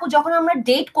যায় যে আপু যখন আমরা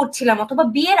ডেট করছিলাম অথবা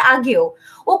বিয়ের আগেও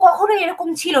ও কখনো এরকম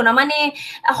ছিল না, মানে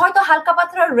হয়তো হালকা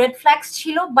পাতলা রেড ফ্ল্যাগস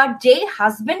ছিল, বাট যেই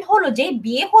হাজবেন্ড হলো, যেই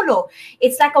বিয়ে হলো,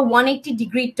 it's like a 180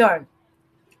 degree turn.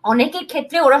 অনেকের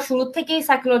ক্ষেত্রে ওরা শুরু থেকেই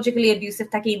সাইকোলজিক্যালি অ্যাবিউসিভ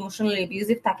থাকে, ইমোশনালি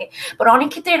অ্যাবিউসিভ থাকে, বাট অনেক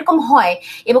ক্ষেত্রে এরকম হয়।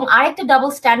 এবং আরেকটা ডাবল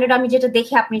স্ট্যান্ডার্ড আমি যেটা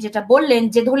দেখি, আপনি যেটা বললেন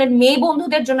যে ধরলেন মেয়ে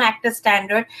বন্ধুদের জন্য একটা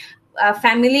স্ট্যান্ডার্ড,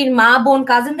 ফ্যামিলির মা বোন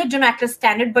কাজিনদের জন্য একটা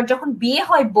স্ট্যান্ডার্ড, বাট যখন বিয়ে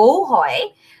হয় বউ হয়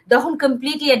তখন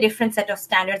completely a different set of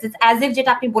standards. It's as if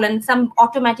যেটা আপনি বলেন some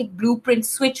automatic blueprint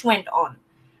switch went on.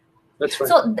 That's right.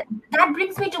 So that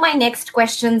brings me to my next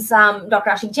questions, Dr.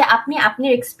 Ashique, যে আপনি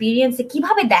আপনার এক্সপেরিয়েন্সে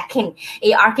কিভাবে দেখেন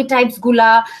এই আর্কিটাইপস গুলা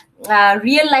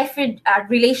রিয়েল লাইফের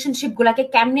রিলেশনশিপ গুলাকে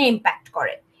কেমনে ইম্প্যাক্ট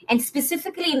করে, and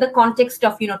specifically in the context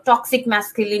of toxic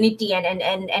masculinity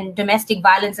and domestic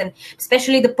violence, and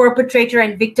especially the perpetrator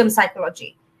and victim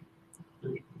psychology.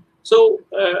 So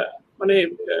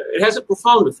it has a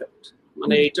profound effect.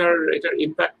 এটার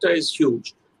ইম্প্যাক্টটা is huge,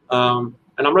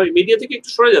 and আমরা মিডিয়া থেকে একটু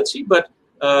সরে যাচ্ছি, but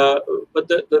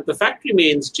the fact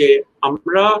remains যে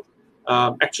আমরা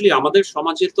actually আমাদের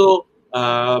সমাজে তো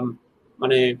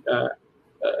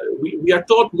we are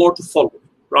taught more to follow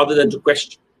rather than to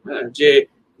question,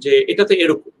 যে এটাতে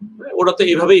এরকম, ওরা তো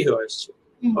এভাবেই হয়ে আসছে,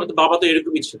 ওর তো বাবা তো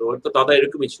এরকমই ছিল, ওর তো দাদা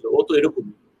এরকমই ছিল, ও তো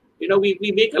এরকমই, we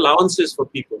make allowances for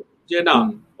people যে না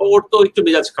ওর তো একটু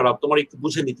মেজাজ খারাপ, তোমার একটু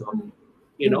বুঝে নিতে হবে,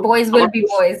 boys will be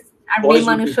boys আর মেয়ে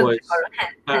মানুষ সহ্য করো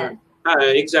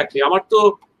এক্স্যাক্টলি আমার তো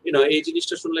এই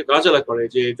জিনিসটা শুনলে গাজালা করে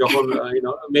যে যখন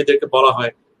মেয়েদেরকে বলা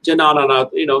হয় যে না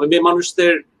মেয়ে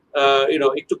মানুষদের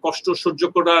একটু কষ্ট সহ্য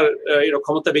করার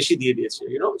ক্ষমতা বেশি দিয়ে দিয়েছে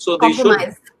so they should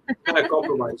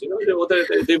compromise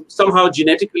they somehow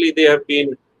genetically they have been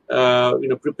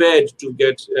prepared to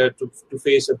get to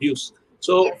face abuse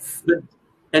so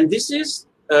and this is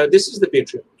the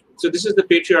patriarchy so this is the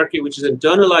patriarchy which is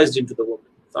internalized into the woman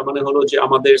তার মানে হলো যে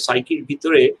আমাদের সাইকির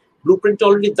ভিতরে blueprint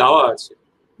already দেওয়া আছে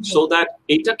so that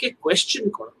এটাকে question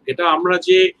করা এটা আমরা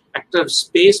যে একটা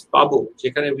স্পেস পাবো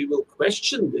যেখানে we will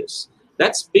question this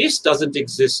that space doesn't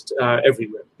exist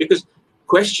everywhere because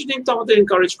questioning তো আমাদের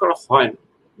এনকারেজ করা হয় না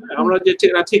আমরা যে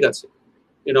ঠিক আছে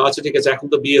আচ্ছা ঠিক আছে এখন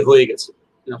তো বিয়ে হয়ে গেছে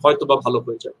হয়তো বা ভালো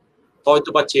হয়ে যাবে হয়তো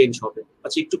বা চেঞ্জ হবে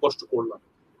আচ্ছা একটু কষ্ট করলাম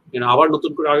আবার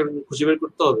নতুন করে আগে খুঁজে বের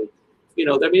করতে হবে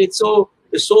I mean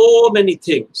there's so many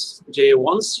things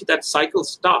once that cycle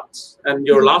starts and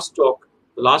your last talk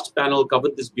the last panel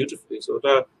covered this beautifully so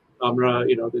amra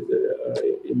in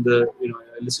the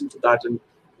I listened to that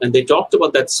and they talked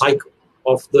about that cycle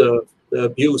of the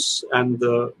abuse and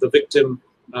the victim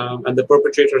and the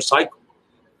perpetrator cycle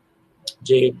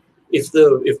if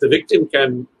the victim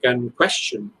can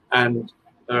question and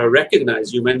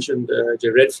recognize you mentioned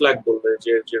red flag bolbe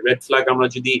red flag amra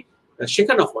jodi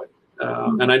shekhano hoy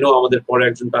and I know আমাদের পরে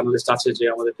একজন panelist আছে যে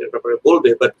আমাদের এর ব্যাপারে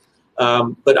বলবে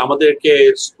but আমাদেরকে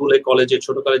স্কুলে কলেজে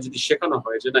ছোটকালে যদি শেখানো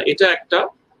হয় যে না এটা একটা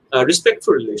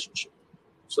রেসপেক্টফুল রিলেশনশিপ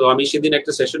সো আমি সেদিন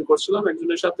একটা সেশন করছিলাম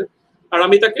একজনের সাথে আর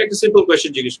আমি তাকে একটা সিম্পল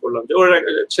কোয়েশ্চেন জিজ্ঞেস করলাম যে ওর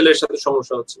ছেলের সাথে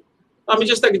সমস্যা হচ্ছে আমি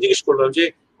জাস্ট তাকে জিজ্ঞেস করলাম যে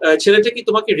ছেলেটা কি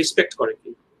তোমাকে রেসপেক্ট করে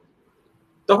কি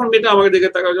তখন মেয়েটা আমাকে দেখে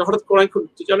তাকায় হঠাৎ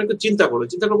অনেক চিন্তা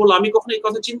করলো আমি কখনো এই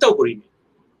কথা চিন্তাও করিনি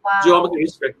যে আমাকে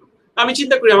রেসপেক্ট করে আমি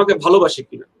চিন্তা করি আমাকে ভালোবাসে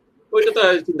কিনা ওইটা তো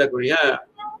চিন্তা করি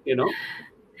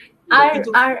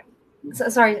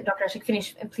sorry Dr. Ashique finish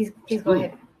please go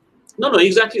ahead no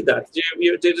exactly that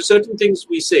there are certain things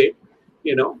we say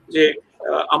যে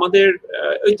আমাদের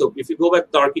ওই তো if you go back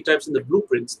to the archetypes and the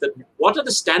blueprints that what are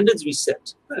the standards we set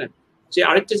যে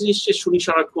আরেকটা জিনিস শুনি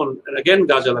সারাক্ষণ again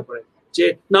Ghazala করে যে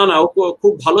না ও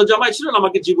খুব ভালো জামাই ছিল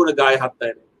আমাকে জীবনে গায়ে হাত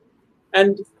দেয় না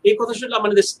and এই কথা শুনলে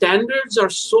মানে the standards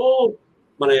are so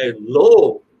মানে low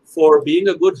for being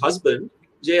a good husband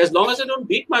as long as I don't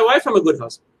beat my wife I'm a good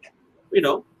husband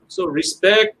so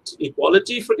respect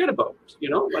equality forget about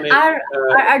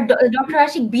Dr.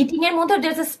 Ashique beating এর মধ্যে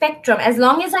there's a spectrum as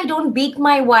long as I don't beat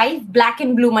my wife black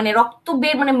and blue মানে রক্ত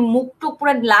বের মানে মুখটা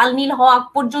পুরো লাল নীল হওয়া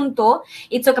পর্যন্ত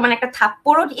it's okay মানে একটা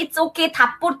থাপ্পড় it's okay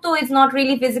থাপ্পড় তো is not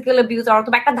really physical abuse or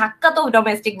অথবা একটা ধাক্কা তো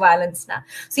domestic violence না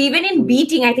so even in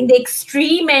beating I think the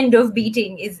extreme end of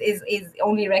beating is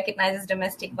only recognized as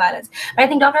domestic violence but I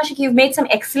think Dr. Ashique you've made some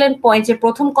excellent points যে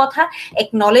প্রথম কথা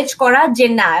acknowledge করা যে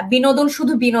না বিনোদন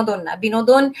শুধু বিনোদন না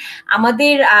বিনোদন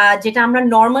আমাদের যেটা আমরা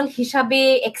নরমাল হিসাবে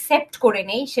অ্যাকসেপ্ট করে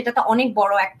নেই সেটা তো অনেক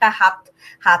বড় একটা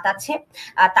হাত আছে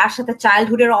তার সাথে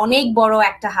চাইল্ডহুডের অনেক বড়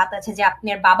একটা হাত আছে যে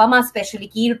আপনার বাবা মা স্পেশালি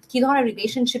কি ধরনের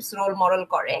রিলেশনশিপস রোল মডেল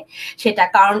করে সেটা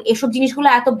কারণ এসব জিনিসগুলো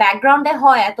এত ব্যাকগ্রাউন্ডে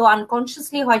হয় এত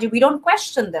আনকনসিয়াসলি হয় যে we don't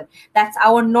question them that's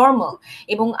our normal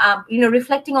এবং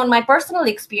reflecting on my personal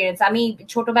experience আমি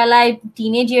ছোটবেলায়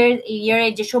টিনেজ ইয়ারে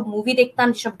যেসব মুভি দেখতাম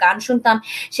যেসব গান শুনতাম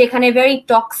সেখানে ভেরি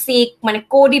টক্সিক মানে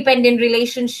কোডিপেন্ডেন্ট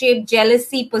রিলেশনশিপ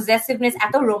জেলাসি পজেসিভনেস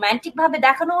এত রোমান্টিক ভাবে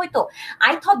দেখানো হইতো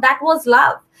I thought that was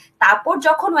love তারপর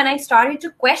যখন when I started to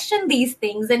question these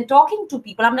things and talking to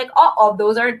people I'm like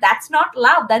that's not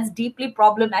love that's deeply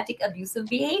problematic abusive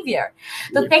behavior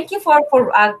so thank you for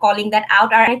calling that out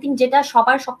and I think যেটা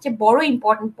সবার সবচেয়ে বড়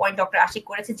important point Dr. Ashique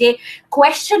করেছে যে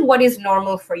question what is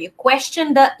normal for you question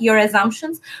your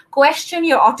assumptions question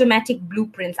your automatic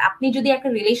blueprints আপনি যদি একটা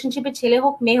রিলেশনশিপে ছেলে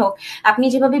হোক মেয়ে হোক আপনি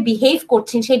যেভাবে বিহেভ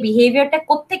করছেন সেই বিহেভিয়ারটা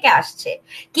কোত্থেকে আসছে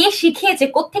কে শিখিয়েছে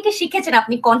কোত্থেকে শিখেছেন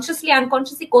আপনি কনসিয়াসলি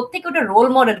আনকনসিয়াসলি কোত্থেকে ওটা রোল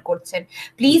মডেল করছেন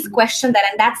please question that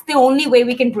and that's the only way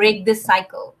we can break this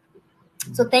cycle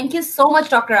so thank you so much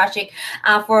Dr. Ashique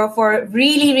for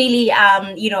really an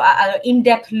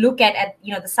in-depth look at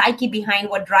the psyche behind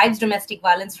what drives domestic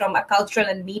violence from a cultural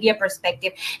and media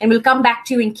perspective and we'll come back to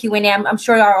you in Q&A I'm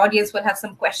sure our audience will have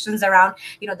some questions around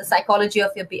the psychology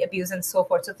of abuse and so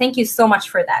forth so thank you so much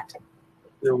for that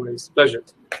no worries pleasure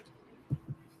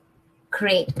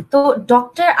great. তো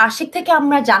doctor Ashiq থেকে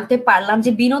আমরা জানতে পারলাম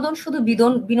যে বিনোদন শুধু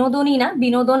বিনোদনই না,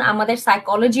 বিনোদন আমাদের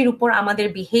সাইকোলজির উপর, আমাদের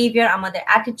বিহেভিয়ার, আমাদের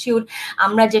অ্যাটিটিউড,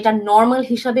 আমরা যেটা নর্মাল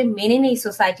হিসাবে মেনে নেই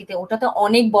সোসাইটিতে, ওটাতে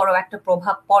অনেক বড় একটা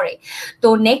প্রভাব পড়ে। তো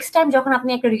নেক্সট টাইম যখন আপনি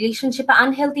একটা রিলেশনশিপে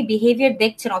আনহেলদি বিহেভিয়ার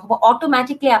দেখছেন অথবা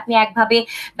অটোমেটিকলি আপনি একভাবে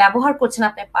ব্যবহার করছেন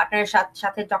আপনার পার্টনারের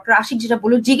সাথে, ডক্টর আশিক যেটা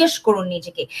বলল, জিজ্ঞেস করুন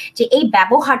নিজেকে যে এই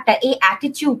ব্যবহারটা, এই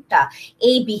অ্যাটিটিউডটা,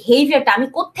 এই বিহেভিয়ারটা আমি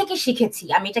কোত্থেকে শিখেছি?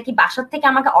 আমি এটা কি বাসার থেকে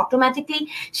আমাকে অটোমেটিকলি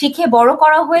শিখে বড়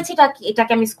করা হয়েছে,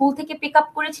 এটাকে আমি স্কুল থেকে পিক আপ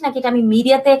করেছি, নাকি এটা আমি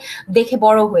মিডিয়াতে দেখে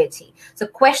বড় হয়েছি? So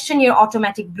question your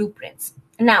automatic blueprints.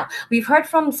 Now, we've heard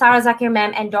from Sara, Zaker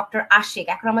ma'am and Dr. Ashique.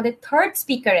 এখন আমাদের থার্ড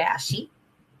স্পিকারে আসি।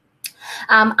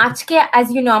 আজকে as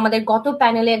you know আমাদের গত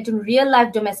প্যানেলে একজন রিয়েল লাইফ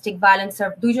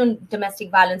দুইজন ডোমেস্টিক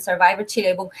ভায়োলেন্স সার্ভাইভার ছিল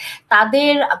এবং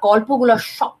তাদের গল্পগুলো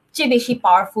সবচেয়ে বেশি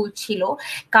পাওয়ারফুল ছিল,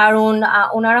 কারণ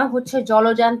ওনারা হচ্ছে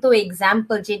জলজান্ত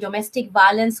এক্সাম্পল যে ডোমেস্টিক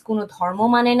ভায়োলেন্স কোনো ধর্ম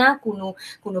মানে না,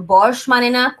 কোনো বয়স মানে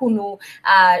না, কোনো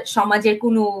সমাজের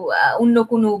কোনো অন্য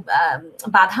কোনো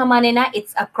বাধা মানে না,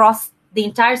 it's across the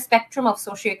entire spectrum of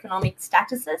socioeconomic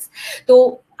statuses. তো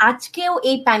আজকেও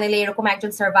এই প্যানেলে এরকম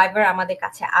একজন সার্ভাইভার আমাদের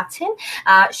কাছে আছেন।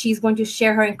 She is going to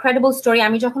share her incredible story.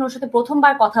 আমি যখন ওর সাথে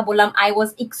প্রথমবার কথা বললাম, I was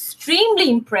extremely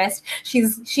impressed.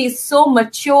 She is so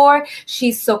mature, she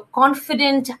is so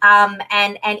confident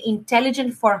and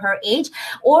intelligent for her age.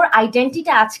 Or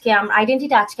identity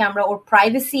আজকে আমরা ওর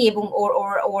প্রাইভেসি এবং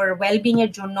ওর ওয়েলবিং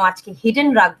এর জন্য আজকে হিডেন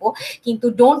রাখবো, কিন্তু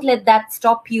don't let that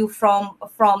stop you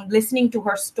from listening to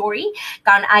her story,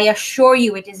 কারণ I assure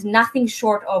you it is nothing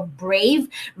short of brave,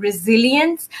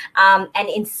 resilience, and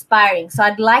inspiring. So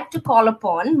I'd like to call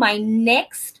upon my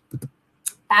next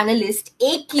panelist,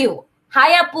 AQ. Hi,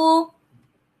 Apu.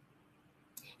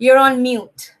 You're on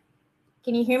mute.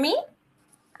 Can you hear me?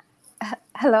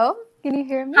 Hello, can you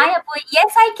hear me? Hi, Apu.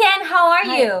 Yes, I can. How are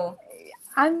Hi. you?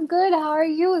 I'm good. How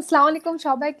are you? Assalamu alaikum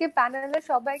সবাইকে, প্যানেলের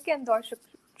সবাইকে and দর্শক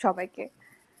সবাইকে।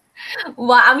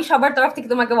 আমি সবার তরফ থেকে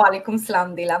তোমাকে ওয়ালাইকুম সালাম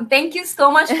দিলাম। Thank you so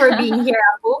much for being here,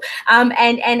 Apu.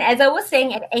 And as I was saying,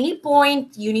 at any point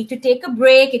you need to take a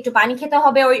break, একটু পানি খেতে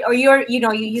হবে, or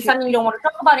you suddenly don't want to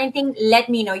talk about anything, let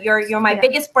me know. You're my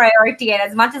biggest priority, and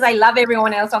as much as I love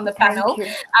everyone else on the panel,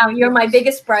 you're my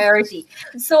biggest priority.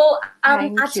 So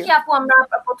আজকে আপু আমরা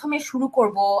প্রথমে শুরু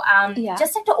করব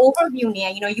just একটা overview নিয়ে।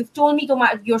 You've told me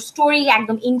your story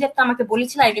একদম in depth আমাকে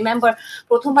বলেছিলে। I remember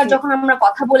প্রথমবার যখন আমরা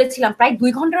কথা বলেছিলাম প্রায়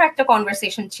 2 ঘন্টার একটা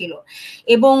কনভারসেশন ছিল,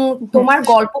 এবং তোমার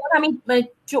গল্পটা আমি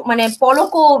মানে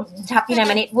পলকও ঝাঁপি না,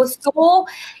 মানে it was so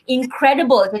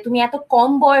incredible যে তুমি এত কম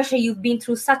বয়সে you've been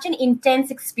through such an intense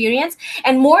experience,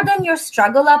 and more than your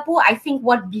struggle, Apu, I think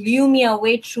what blew me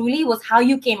away truly was how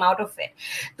you came out of it.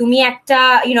 তুমি একটা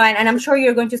and I'm sure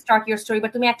you're going to start your story,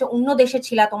 but তুমি একটা অন্য দেশে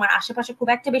ছিলা, তোমার আশেপাশে খুব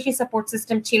একটা বেশি সাপোর্ট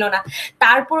সিস্টেম ছিল না,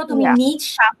 তারপরও তুমি নিজ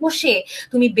সাহসে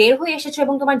তুমি বের হয়ে এসেছো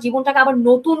এবং তোমার জীবনটাকে আবার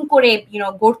নতুন করে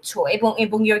গড়ছো,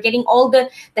 এবং you're getting all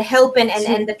the help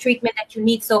and the treatment that you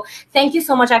need. So thank you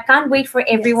so much. I can't wait for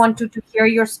everyone to hear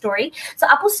your story. So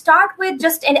Apu, start with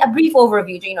just a brief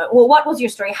overview. What was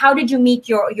your story? How did you meet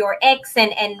your ex,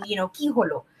 and ki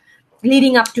holo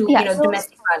leading up to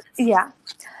domestic violence? Yeah.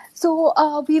 So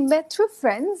we met through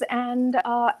friends, and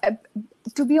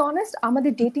to be honest,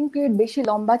 আমাদের dating period বেশি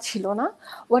লম্বা ছিল না.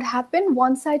 What happened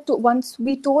once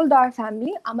we told our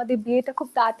family, আমাদের বিয়েটা খুব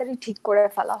তাড়াতাড়ি ঠিক করে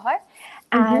ফেলা হয়.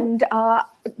 And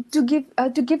to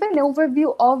give an overview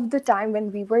of the time when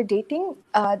we were dating,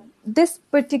 this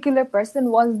particular person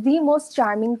was the most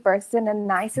charming person and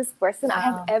nicest person I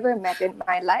have ever met in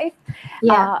my life.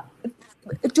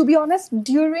 To be honest,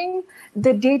 during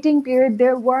the dating period,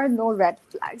 there were no red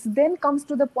flags. Then comes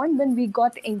to the point when we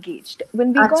got engaged. When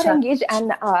we got engaged, and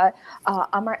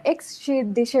our ex she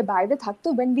deshe baire thakto.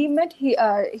 When we met,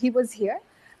 he was here.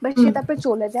 But সে তারপরে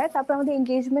চলে যায়, তারপর আমাদের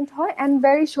engagement হয়, and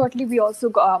very shortly we also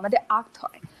আমাদের act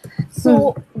হয়.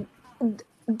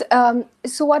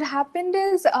 So what happened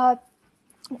is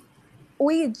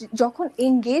ওই যখন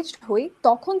এনগেজড হই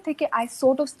তখন থেকে I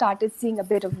sort of started seeing a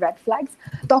bit of red flags.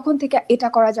 তখন থেকে এটা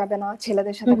করা যাবে না,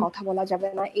 ছেলেদের সাথে কথা বলা যাবে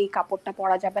না, এই কাপড়টা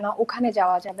পরা যাবে না, ওখানে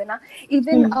যাওয়া যাবে না।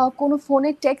 ইভেন কোনো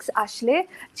ফোনে টেক্সট আসলে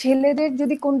ছেলেদের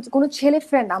যদি কোনো ছেলে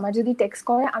ফ্রেন্ড আমার যদি টেক্সট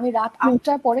করে, আমি রাত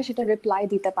 8টার পরে সেটা রিপ্লাই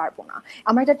দিতে পারবো না।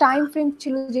 আমার একটা টাইম ফ্রেম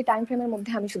ছিল, যে টাইম ফ্রেমের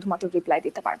মধ্যে আমি শুধুমাত্র রিপ্লাই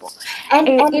দিতে পারবো।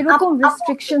 এরকম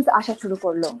রেস্ট্রিকশনস আসা শুরু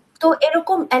করলো। তো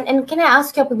এরকম, and can I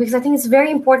ask you, because I think it's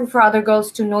very important for other girls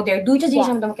to know, there দুইটা জিনিস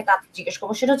আমি তোমাকে তাতে জিজ্ঞেস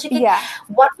করবো, সেটা হচ্ছে কি,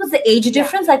 what was the age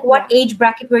difference, like what age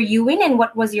bracket were you in and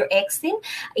what was your ex in?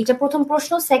 এটা প্রথম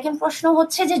প্রশ্ন। সেকেন্ড প্রশ্ন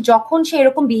হচ্ছে যে যখন সে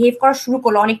এরকম বিহেভ করা শুরু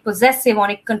করলো, অনেক পজেসিভ,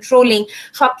 অনেক কন্ট্রোলিং,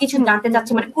 সবকিছু জানতে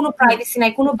চাচ্ছে, মানে কোনো প্রাইভেসি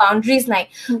নাই, কোনো বাউন্ডারিজ নাই,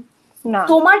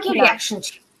 তোমার কি রিঅ্যাকশন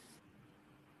ছিল?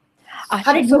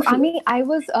 So I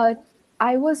was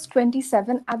I was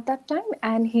 27 at that time,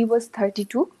 and he was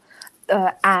 32,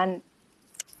 and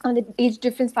on the age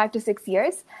difference 5 to 6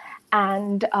 years.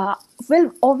 And well,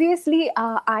 obviously,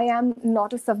 I am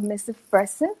not a submissive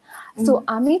person. So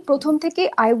আমি প্রথম থেকে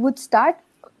I would start,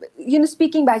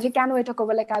 speaking by যে কেন এটা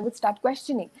করবো, like I would start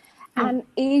questioning. And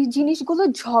এই জিনিসগুলো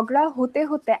ঝগড়া হতে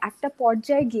হতে একটা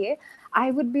পর্যায়ে গিয়ে I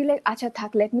would be like, আচ্ছা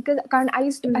থাক, let me, কারণ I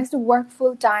used to work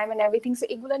full time and everything, so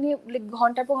এগুলো নিয়ে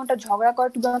ঘন্টার পর ঘন্টা ঝগড়া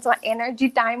করার আমার এনার্জি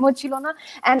টাইমও ছিল না।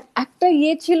 and একটা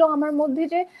ছিল আমার মধ্যে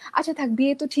যে আচ্ছা থাক,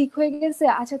 বিয়ে তো ঠিক হয়ে গেছে,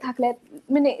 আচ্ছা থাকলে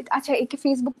মানে আচ্ছা একে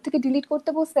ফেসবুক থেকে ডিলিট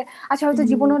করতে বসছে, আচ্ছা হয়তো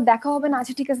জীবনে দেখা হবে না,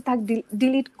 আচ্ছা ঠিক আছে থাক,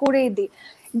 ডিলিট করে দিই।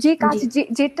 যে কাজ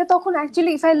যেটা তখন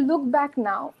actually if I look back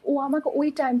নাও, ও আমাকে ওই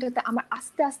টাইমটাতে আমার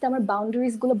আস্তে আস্তে আমার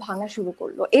বাউন্ডারিজ গুলো ভাঙা শুরু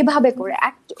করলো এভাবে করে,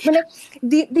 মানে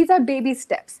this R baby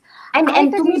steps. and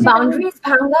তুমি বাউন্ডারিজ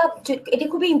ভাঙা, এটা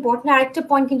খুবই ইম্পর্টেন্ট। আরেকটা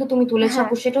পয়েন্ট কিন্তু তুমি তুলেছো,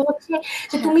 সেটা হচ্ছে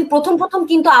যে তুমি প্রথম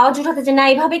কিন্তু আওয়াজ উঠাতে যে না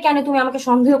এভাবে কেন তুমি আমাকে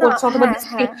সন্দেহ করছো, অথবা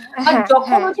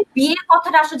যখন হচ্ছে বিয়ের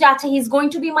কথাটা আসলে যে আচ্ছা he is going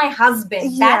to B my husband,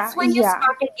 that's when you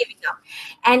started giving up,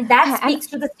 and that speaks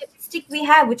to the statistic we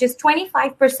have, which is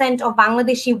 25% of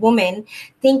Bangladeshi women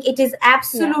think it is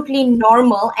absolutely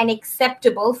normal and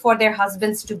acceptable for their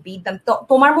husbands to beat them. তো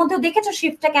তোমার মধ্যে দেখেছো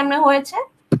শিফটটা কেমন হয়েছে?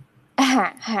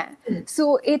 হ্যাঁ, so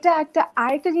এটা একটা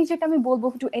আরেকটা জিনিস যেটা আমি বলবো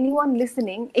টু এনিওয়ান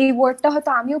লিসেনিং, এই ওয়ার্ডটা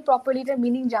হয়তো আমিও প্রপারলি এটার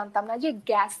মিনিং জানতাম না, যে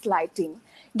গ্যাস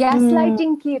লাইটিং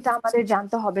কি এটা আমাদের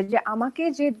জানতে হবে, যে আমাকে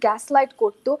যে গ্যাস লাইট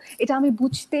করতো এটা আমি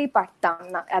বুঝতেই পারতাম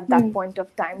না at that point of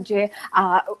time. যে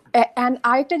এন্ড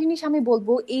আরেকটা জিনিস আমি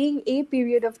বলবো, এই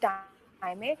পিরিয়ড অফ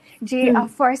টাইমে যে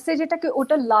ফার্স্টে যেটাকে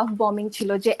ওটা লাভ বমিং ছিল,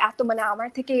 যে এত মানে আমার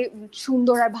থেকে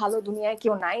সুন্দর আর ভালো দুনিয়ায়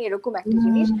কেউ নাই, এরকম একটা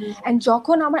জিনিস। এন্ড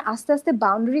যখন আমার আস্তে আস্তে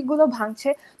বাউন্ডারি গুলো ভাঙছে,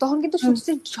 তখন কিন্তু শুধু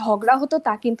ঝগড়া হতো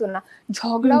তা কিন্তু না,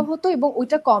 ঝগড়া হতো এবং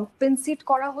ওইটা কম্পেনসেট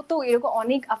করা হতো এরকম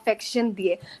অনেক অ্যাফেকশন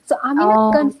দিয়ে। সো আমি না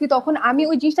কনফিউজ, তখন আমি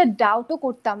ওই জিনিসটা ডাউটও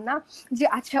করতাম না যে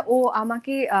আচ্ছা ও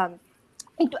আমাকে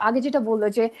একটু আগে যেটা বললো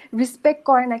যে রেসপেক্ট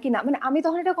করে নাকি না, মানে আমি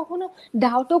তখন এটা কখনো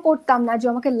ডাউটও করতাম না যে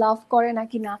আমাকে লাভ করে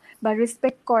নাকি না বা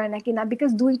রেসপেক্ট করে নাকি না, বিকজ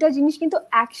দুইটা জিনিস কিন্তু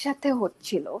একসাথে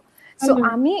হচ্ছিল। সো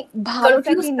আমি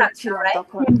ভালোটাকে নিচ্ছিলাম,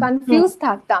 তখন কনফিউজ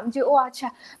থাকতাম যে ও আচ্ছা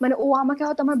মানে ও আমাকে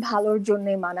হয়তো আমার ভালোর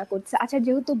জন্যই মানা করছে, আচ্ছা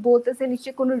যেহেতু বলতেছে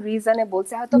নিশ্চয়ই কোনো রিজনে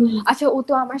বলছে, হয়তো আচ্ছা ও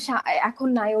তো আমার এখন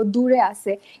নাই, ও দূরে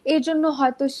আছে, এর জন্য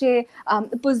হয়তো সে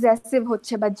পজেসিভ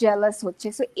হচ্ছে বা জেলাস হচ্ছে।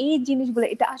 সো এই জিনিসগুলো,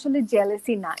 এটা আসলে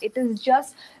জেলাসি না,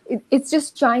 it's just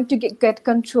trying to get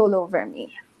control over me.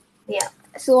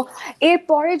 So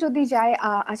এরপরে যদি যাই,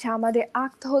 আচ্ছা আমাদের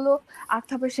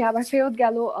আক্তার সে আবার ফেরত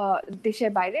গেল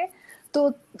দেশের বাইরে। তো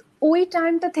ওই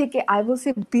টাইমটা থেকে আই উইল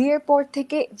সে বিয়ের পর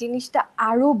থেকে জিনিসটা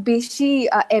আরো বেশি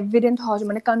এভিডেন্ট হওয়া,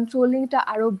 মানে কন্ট্রোলিংটা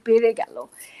আরো বেড়ে গেল।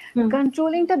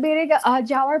 কন্ট্রোলিংটা বেড়ে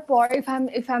যাওয়ার পর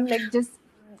if I'm like just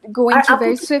going to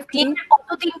very swiftly,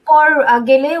 কতদিন পর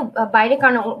গেলে বাইরে,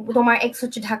 কারণ তোমার এক্স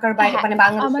হচ্ছে ঢাকার বাইরে, মানে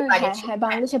বাংলাদেশের বাইরে? হ্যাঁ,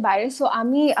 বাংলাদেশের বাইরে। সো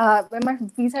আমি আমার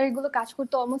ভিসার এগুলো কাজ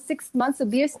করতে অলমোস্ট 6 মান্থস,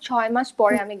 বিয়ের 6 মাস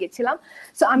পরে আমি গেছিলাম।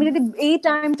 সো আমি যদি এই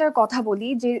টাইমটার কথা বলি,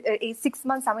 যে এই 6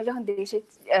 মান্থস আমি যখন দেশে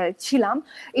ছিলাম,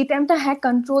 এই টাইমটা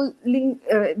কন্ট্রোলিং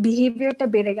বিহেভিয়ারটা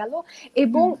বেড়ে গেল।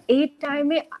 এবং এই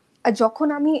টাইমে যখন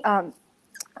আমি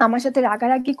আমার সাথে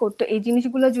রাগারাগি করতো, এই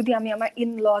জিনিসগুলো যদি আমি আমার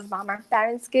ইন-লস বা আমার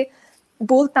প্যারেন্টসকে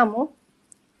বলতামও,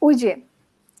 ওই যে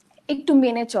একটু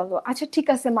মেনে চলো, আচ্ছা ঠিক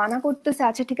আছে মানা করতেছে,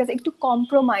 আচ্ছা ঠিক আছে একটু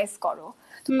কম্প্রোমাইজ করো।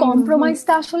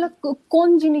 কম্প্রোমাইজটা আসলে কোন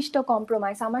জিনিসটা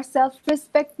কম্প্রোমাইজ? আমার সেলফ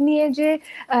রেসপেক্ট নিয়ে যে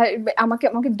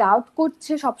আমাকে ডাউট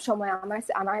করছে সবসময়,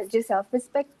 আমার যে সেলফ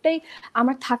রেসপেক্টটাই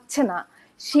আমার থাকছে না,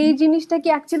 সেই জিনিসটা কি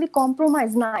অ্যাকচুয়ালি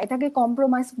কম্প্রোমাইজ? না, এটাকে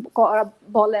কম্প্রোমাইজ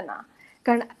বলে না,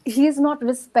 কারণ he is not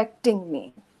respecting me.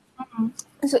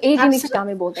 So এই জিনিসটা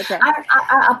আমি বলতে চাই।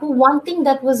 আপু, one thing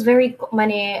that was very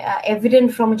মানে evident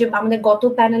from যে আমাদের গত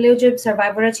প্যানেলেও যে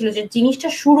সার্ভাইভাররা ছিল, যে জিনিসটা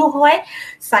শুরু হয়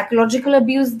সাইকোলজিক্যাল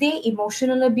অ্যাবিউজ দিয়ে,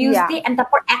 ইমোশনাল অ্যাবিউজ দিয়ে, এন্ড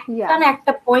তারপর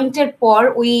একটা পয়েন্টের পর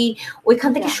ওইখান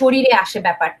থেকে শরীরে আসে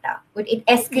ব্যাপারটা, it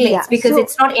escalates because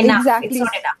it's not enough.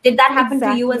 Did that happen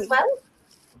to you as well?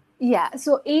 Yeah,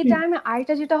 so এই টাইমে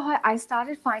আরেকটা যেটা হয়, I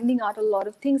started finding out a lot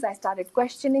of things, I started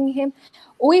questioning him.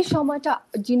 ওই সময়টা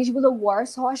জিনিসগুলো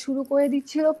ওয়ার্স হওয়া শুরু করে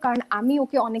দিচ্ছিল, কারণ আমি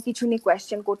ওকে অনেক কিছু নিয়ে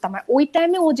কোয়েশ্চেন করতাম। আর ওই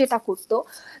টাইমে ও যেটা করতো,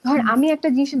 ধর আমি একটা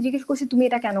জিনিস জিজ্ঞেস করছি তুমি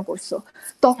এটা কেন করছো,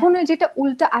 তখন যেটা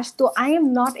উল্টা আসতো, I am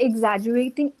not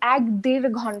exaggerating, 1-1.5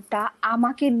 ঘন্টা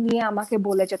আমাকে নিয়ে আমাকে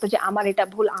বলে যেত যে আমার এটা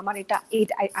ভুল, আমার এটা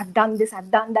I've done this,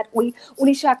 I've done that, ওই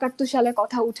 1971 সালের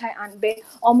কথা উঠায় আনবে,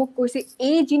 অমুক করছে,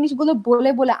 এই জিনিসগুলো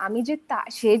বলে বলে আমি যে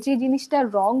সে যে জিনিসটা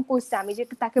রং করছে আমি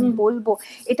যেটা তাকে বলবো,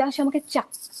 এটা আসলে আমাকে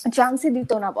চান্সই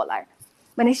দিত না বলার।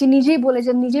 মানে সে নিজেই বলে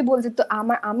যে তো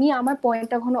আমি আমার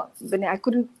পয়েন্টটা এখনো মানে I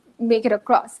couldn't make it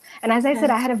across. And as I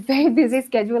said, I had a very busy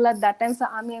schedule at that time, so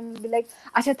আমি be like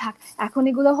আচ্ছা থাক এখন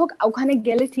এগুলো হোক, ওখানে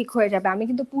গেলে ঠিক হয়ে যাবে। আমি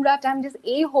কিন্তু পুরা টাইম জাস্ট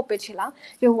এই হোপে ছিলাম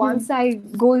যে once I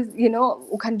go,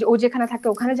 ওখানে ও যেখানে থাকে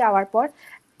ওখানে যাওয়ার পর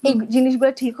এই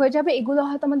জিনিসগুলো ঠিক হয়ে যাবে। এগুলো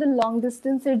হয়তো আমাদের লং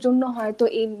ডিস্টেন্সের জন্য হয়তো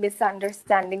এই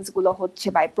মিসআন্ডারস্ট্যান্ডিংস গুলো হচ্ছে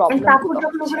বা প্রবলেম তারপর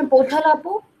যখন ওখানে পৌঁছালো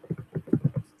আপু,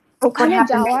 ওখানে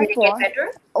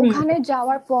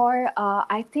যাওয়ার পর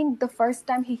I think the first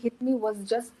time he hit me was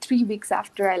just 3 weeks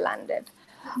after I landed.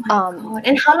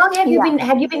 And how long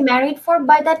have you been married for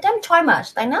by that time? 6 মাস,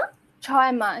 তাই না? 6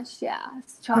 মাস,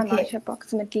 6 মাস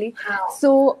approximately. So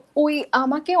ওই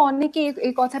আমাকে অনেকে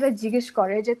এই কথাটা জিজ্ঞেস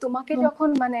করে যে তোমাকে যখন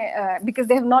মানে because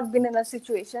they have not been in a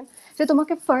situation, যে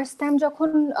তোমাকে ফার্স্ট টাইম যখন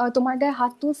তোমার গায়ে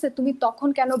হাত তুলছে তুমি তখন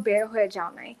কেন বের হয়ে যাও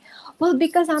নাই? Well,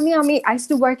 because আমি I used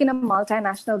to work in a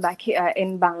multinational back in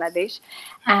Bangladesh,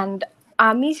 and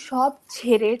আমি সব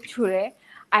ছেড়ে ছুড়ে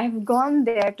I have gone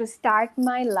there to start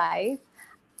my life.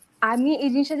 আমি এই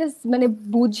জিনিসটা মানে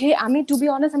বুঝে, আমি টু বি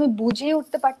অনেস্ট আমি বুঝে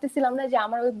উঠতে পারতেছিলাম না যে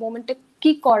আমার ওই মোমেন্টে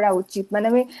কি করা উচিত, মানে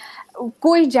আমি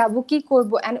কই যাব কি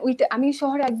করব। এন্ড ওইটা আমি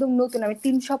শহরে একদম নতুন, আমি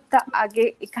 3 সপ্তাহ আগে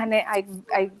এখানে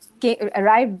I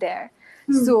arrived there.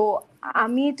 So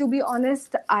আমি টু বি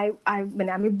অনেস্ট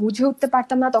মানে আমি বুঝে উঠতে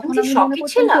পারতাম না তখন। আমি মনে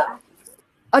করছিলাম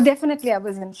Oh, definitely I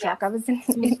was in shock. I was in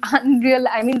unreal.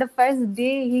 I mean, the first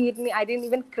day he hit me, I didn't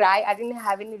even cry. I didn't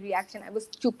have any reaction. I was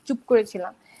chup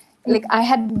করেছিলাম. Like I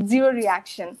had zero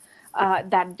reaction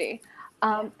that day.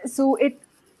 So it,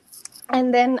 and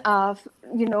then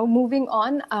moving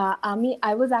on,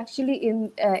 I was actually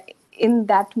in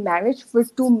that marriage for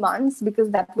 2 months because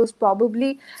that was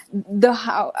probably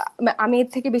আমি এর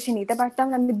থেকে বেশি নিতে পারতাম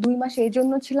না। আমি 2 মাস এই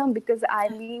জন্য ছিলাম because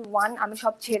আমি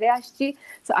সব ছেড়ে আসছি,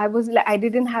 so I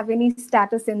didn't have any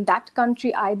status in that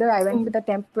country either. I went with a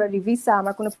temporary visa,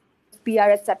 আমার কোনো PR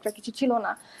etc কিছু ছিল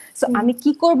না। So আমি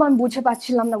কি করব আমি বুঝে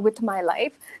পাচ্ছিলাম না with my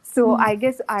life. So I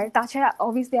guess আর তাছাড়া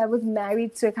obviously I was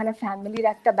married, so এখানে ফ্যামিলির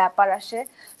একটা ব্যাপার আসে।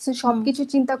 So সবকিছু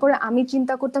চিন্তা করে আমি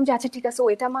চিন্তা করতাম যে আচ্ছা ঠিক আছে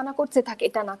ওটা মানা করছে থাক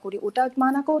এটা না করি, ওটা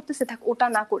মানা করতেছে থাক ওটা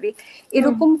না করি।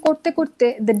 এরকম করতে করতে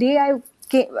the day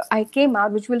I came out,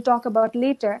 which we'll talk about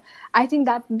later, I think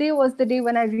that day was the day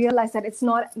when I realized that it's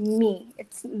not me.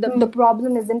 It's the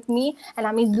problem isn't me, and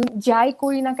I mean jai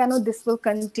kori na keno this will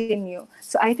continue.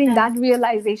 So I think that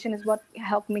realization is what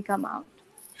helped me come out.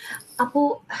 Apu,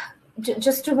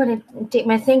 just to take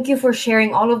my thank you for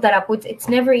sharing all of that, Apu. It's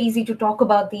never easy to talk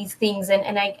about these things,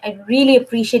 and I really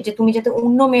appreciate যে তুমি যাতে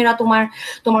অন্য মেয়েরা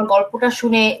তোমার গল্পটা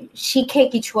শুনে শিখে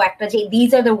কিছু একটা, যে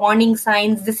these are the warning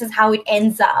signs, this is how it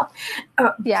ends up.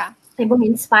 এবং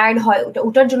ইন্সপায়ার্ড হয়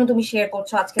ওটার জন্য তুমি শেয়ার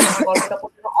করছো আজকে তোমার গল্পটা।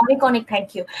 অনেক অনেক thank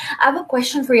you. I have a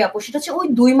question for you, আপু। সেটা হচ্ছে ওই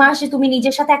 2 মাসে তুমি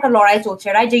নিজের সাথে একটা লড়াই চলছে,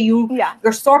 রাইট? যে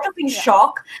you're sort of in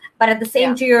shock, but at the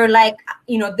same time you're like,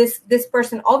 this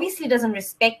person obviously doesn't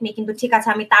respect me, কিন্তু ঠিক আছে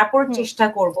আমি তারপর চেষ্টা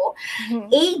করব।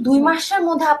 এই 2 মাসের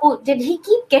মধ্যে আপু, did he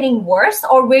keep getting worse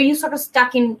or were you sort of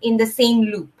stuck in the same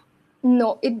loop? No,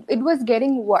 it was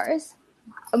getting worse.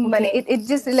 It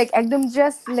just like ekdom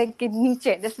just like niche,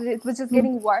 it was just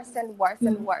getting worse and worse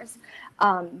and worse.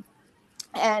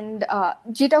 And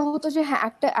যেটা হতো যে হ্যাঁ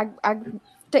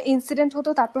একটা incident হতো,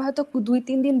 তারপর হয়তো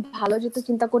 2-3 দিন ভালো যেত,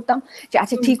 চিন্তা করতাম যে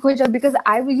আচ্ছা ঠিক হয়ে যাবে, because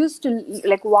I used to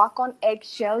like walk on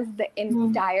eggshells the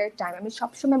entire time. আমি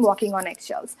সবসময় walking on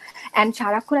eggshells, and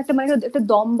সারাক্ষণ একটা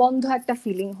দম বন্ধ একটা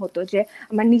ফিলিং হতো যে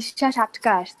আমার নিঃশ্বাস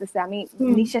আটকা আসতেছে, আমি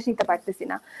নিঃশ্বাস নিতে পারতেছি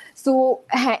না। সো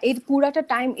হ্যাঁ, এর পুরাটা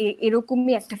টাইম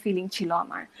এরকমই একটা ফিলিং ছিল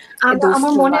আমার।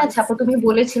 আমার মনে আছে আপু তুমি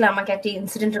বলেছিলে আমাকে একটা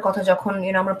ইনসিডেন্টের কথা, যখন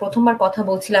আমরা প্রথমবার কথা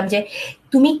বলছিলাম, যে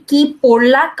তুমি কি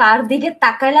পড়লা, কার দিকে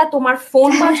তাকাইলা, তোমার ফোন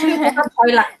বাজলে তোমার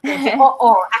ভয় লাগতো যে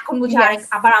এখন বুঝি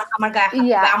আবার আমার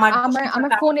গায়ে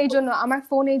আমার ফোন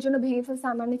এই জন্য ভেঙে ফেলছে।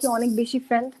 আমার নাকি অনেক বেশি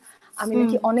ফ্রেন্ড,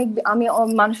 আমি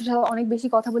মানুষের সাথে অনেক বেশি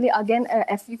কথা বলি। again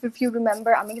if you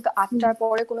remember, আমি কিন্তু 8টার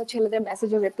পরে কোনো ছেলেদের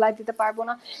মেসেজে রিপ্লাই দিতে পারবো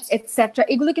না এটসেট্রা।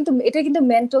 এটা কিন্তু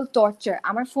মেন্টাল টর্চার।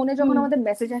 আমার ফোনে যখন আমাদের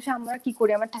মেসেজ আসে আমরা কি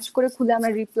করি, আমরা ঠাস করে খুলে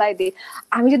আমরা রিপ্লাই দিই।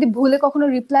 আমি যদি ভুলে কখনো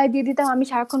রিপ্লাই দিয়ে দিতাম, আমি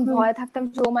সারাক্ষণ ভয়ে থাকতাম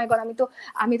যে ও মাই গড,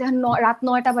 আমি তখন রাত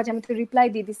 9টা বাজে আমি তো রিপ্লাই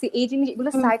দিয়ে দিছি। এই জিনিস এগুলো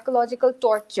psychological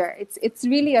torture, it's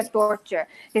really a torture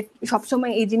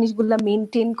সবসময় এই জিনিসগুলো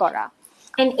মেনটেন করা।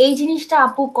 এন্ড এই জিনিসটা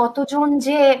আপু কতজন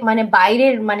যে মানে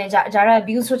বাইরের মানে যারা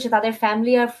অ্যাবিউজ হচ্ছে তাদের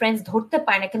ফ্যামিলি আর ফ্রেন্ডস ধরতে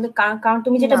পারে না, কিন্তু কারণ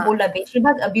তুমি যেটা বললা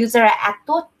বেশিরভাগ অ্যাবিউজাররা এত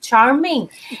চার্মিং,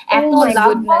 এত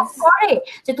লাভ করে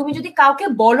যে তুমি যদি কাউকে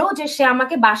বলো যে সে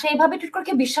আমাকে বাসায় এভাবে ট্রিট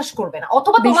করে, বিশ্বাস করবে না,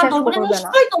 অথবা তোমার দোষ বলে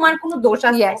নিশ্চয়ই তোমার কোনো দোষ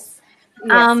আছে।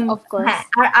 Yes, of course. হ্যাঁ,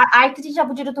 আর আরেকটা জিনিস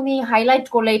আপু যেটা তুমি হাইলাইট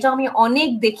করলে, এটা আমি অনেক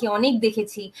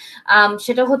দেখেছি,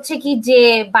 সেটা হচ্ছে কি যে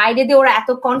বাইরে দিয়ে ওরা এত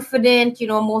confident,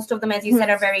 most of them, as you said,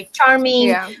 are very charming,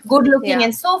 good looking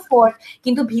and so fourth,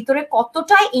 কিন্তু ভিতরে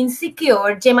কতটা ইনসিকিউর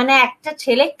যে মানে একটা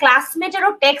ছেলে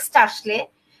ক্লাসমেটেরও টেক্সট আসলে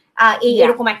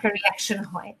এরকম একটা রিয়াকশন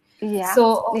হয়। So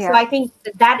I think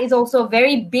that is also a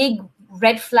very big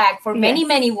red flag for many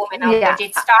women out there.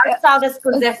 It starts out as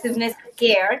possessiveness,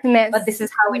 care, but this is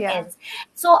how it ends.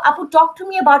 So Apu, talk to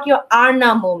me about your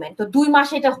Arna moment. So 2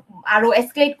 মাসে এটা আরো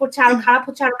escalate করছে, আরো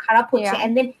খারাপ হচ্ছে,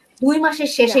 and then 2 মাসের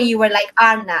শেষে you were like,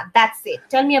 Arna, that's it.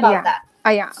 Tell me about that.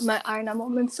 Yeah, my Arna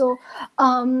moment. So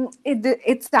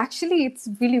it's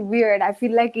really weird. I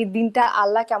feel like এই দিনটা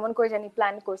আল্লাহ কেমন করে জানি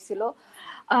প্ল্যান করছিল।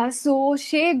 সো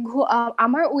সে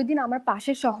আমার ওই দিন আমার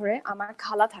পাশের শহরে আমার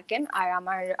খালা থাকেন, আর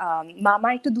আমার মামা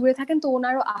একটু দূরে থাকেন, তো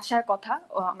ওনারও আসার কথা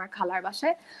আমার খালার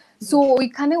বাসায়। সো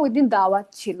ওইখানে ওই দিন দাওয়াত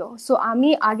ছিল। সো আমি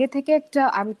আগে থেকে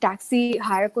আমি ট্যাক্সি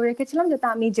হায়ার করে রেখেছিলাম যাতে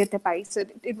আমি যেতে পারি। So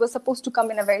it was suppose to come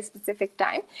in a very specific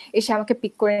time, এসে আমাকে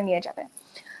পিক করে নিয়ে যাবে।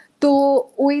 তো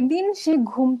ওই দিন সে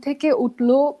ঘুম থেকে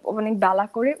উঠলো অনেক বেলা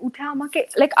করে, উঠে আমাকে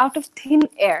like out of thin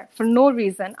air for no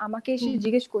reason আমাকে এসে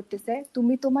জিজ্ঞেস করতেছে,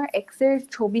 তুমি তোমার এক্সের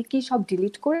ছবি কি সব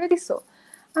ডিলিট করে দিছো?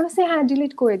 আমি বলছি হ্যাঁ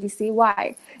ডিলিট করে দিছি। ওয়াই?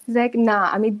 লাইক না,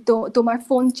 আমি তোমার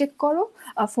ফোন চেক করো,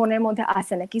 ফোনের মধ্যে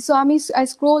আছে নাকি। So I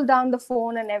scrolled down the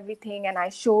phone and everything and I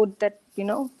showed that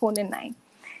ফোনে নাই।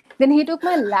 Then he took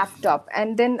my laptop and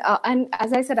then and as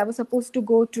I said I was supposed to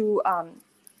go to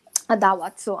a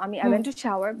dawat. So I went to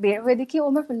shower, বের হয়ে দেখি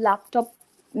আমার laptop,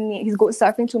 he's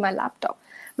surfing through my laptop,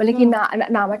 বলে কি না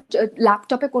আমার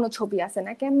ল্যাপটপে কোনো ছবি আছে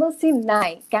না। কেন বলছি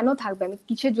নাই, কেন থাকবে, আমি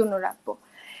কিসের জন্য রাখবো।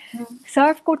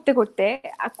 সার্ভ করতে করতে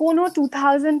কোনো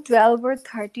 2012 or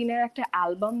 13 এর একটা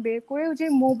অ্যালবাম বের করে, যে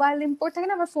মোবাইল ইম্পোর্ট থাকে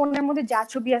না, আমার ফোনের মধ্যে যা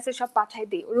ছবি আছে সব পাঠাই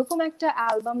দিই, ওরকম একটা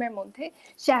অ্যালবামের মধ্যে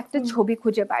সে একটা ছবি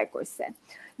খুঁজে বের করছে।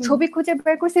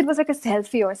 ইট was like a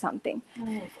selfie or something.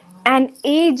 And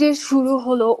এই যে শুরু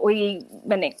হলো ওই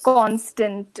মানে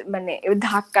কনস্ট্যান্ট মানে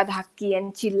ধাক্কা ধাক্কি এন্ড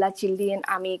চিল্লা চিল্লি,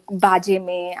 আমি বাজে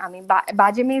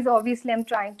মেয়ে is obviously I am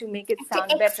trying to make it sound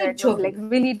better, it was like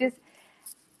really this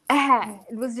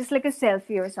it was just like a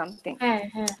selfie or something.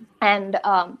 And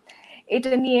এটা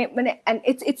নিয়ে মানে, and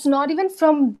it's not even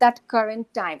from that current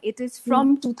time, it is from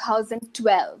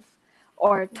 2012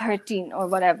 or 13 or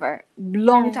whatever,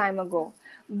 long time ago,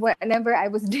 whenever I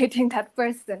was dating that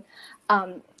person.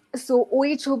 So ওই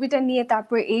ছবিটা নিয়ে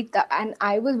তারপর এইটা, and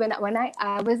I was when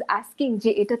I was asking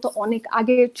যে এটা তো অনেক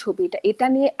আগের ছবিটা, এটা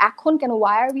নিয়ে এখন কেন,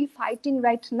 why are we fighting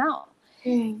right now?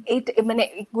 মানে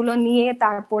এগুলো নিয়ে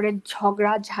তারপরে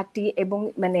ঝগড়া ঝাঁটি এবং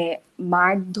মানে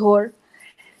মারধর।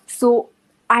 So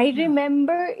I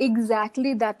remember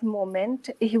exactly that moment.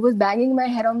 He was banging my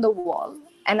head on the wall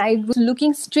and I was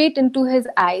looking straight into his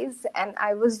eyes and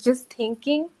I was just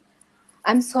thinking,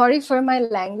 I'm sorry for my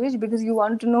language because you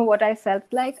want to know what I felt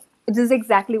like. This is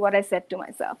exactly what I said to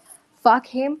myself. Fuck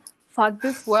him, fuck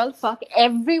this world, fuck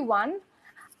everyone.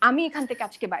 আমি এখান থেকে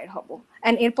আজকে বাইর হব,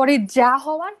 and এরপরে যা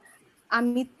হওয়ার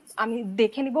আমি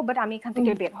দেখে নিব, বাট আমি এখান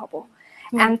থেকে বের হব।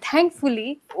 and thankfully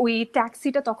ওই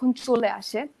ট্যাক্সিটা তখন চলে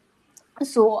আসে।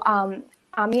 so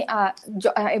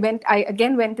I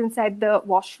again went inside the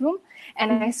washroom and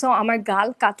I saw আমার গাল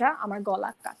কাটা, আমার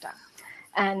গলা কাটা।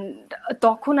 and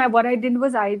তখন what I did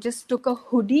was I just took a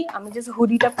hoodie, আমি just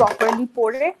hoodieটা properly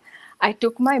পরে, I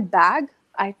took my bag,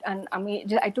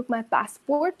 I took my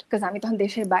passport because আমি তখন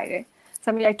দেশের বাইরে। so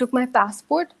I took my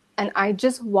passport and I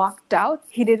just walked out.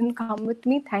 He didn't come with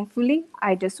me, thankfully.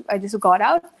 I just got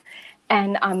out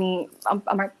and আমি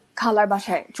আমার খালার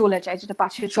বাসায় চলে যাই, যেটা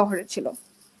পাশের শহরে ছিল।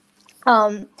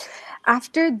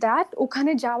 After that,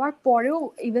 ওখানে যাওয়ার পরেও,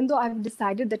 even though I've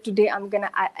decided that today I'm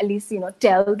gonna at least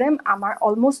tell them, আমার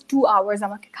almost 2 hours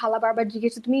আমাকে খালা বারবার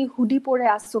জিজ্ঞেস, তুমি হুডি পরে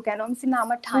আসছো কেন? আমি বলছি না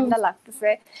আমার ঠান্ডা লাগতেছে।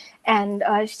 and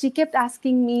she kept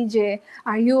asking me যে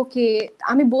are you okay?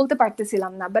 আমি বলতে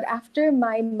পারতেছিলাম না, but after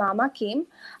my mama came,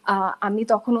 আমি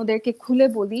তখন ওদেরকে খুলে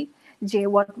বলি যে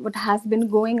what has been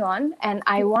going on, and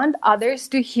I want others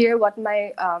to hear what my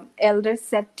elders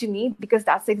said to me, because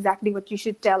that's exactly what you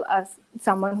should tell us,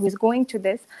 someone who is going to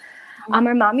this.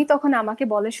 আমার মামি তখন আমাকে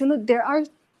বলে, শুনো, there are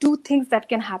 2 things that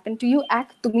can happen to you. এক,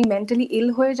 তুমি mentally ill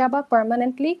হয়ে যাবা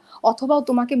permanently, অথবা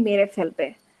তোমাকে মেরে ফেলবে।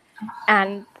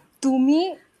 and তুমি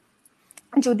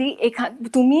যদি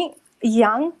তুমি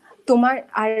ইয়াং,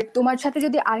 তোমার সাথে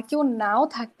যদি আর কেউ নাও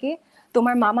থাকে,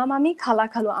 তোমার মামা মামি খালা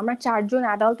খালু, আমরা 4 জন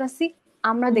অ্যাডাল্ট আছি,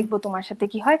 আমরা দেখবো তোমার সাথে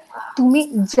কি হয়, তুমি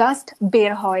জাস্ট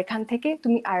বের হও এখান থেকে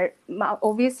তুমি। আর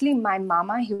obviously my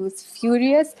mama, he was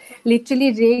furious, literally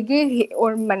রেগে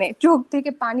ওর মানে চোখ থেকে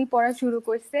পানি পড়া শুরু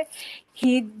করছে।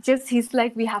 he's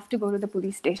like, we have to go to the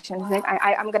police station. He's like,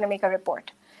 I'm gonna make a report.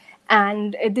 And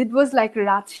it was like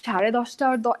রাত 10:30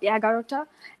 or 11টা।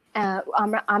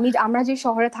 আমরা যে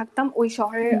শহরে থাকতাম ওই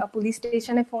শহরের পুলিশ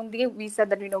স্টেশনে ফোন দিয়ে we said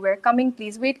that we're coming,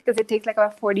 please wait, because it takes like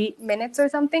about 40 minutes or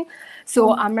something. So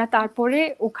আমরা তারপরে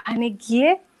ওখানে গিয়ে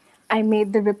I made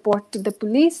the report to the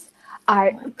police.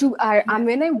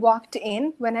 when I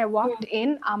walked in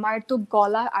আমার তো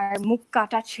গলা আর মুখ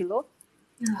কাটা ছিল।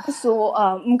 So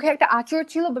মুখে একটা আঁচড়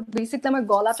ছিল, but basically আমার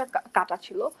গলাটা কাটা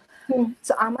ছিল।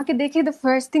 So আমাকে দেখে the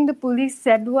first thing the police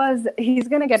said was, he's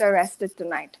gonna get arrested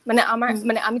tonight.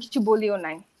 মানে আমি কিছু বলিও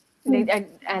নাই,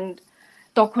 and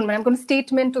তখন আমি কোনো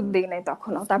স্টেটমেন্টও দেই নাই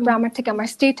তখনও। তারপর আমার থেকে আমার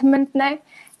স্টেটমেন্ট নেয়,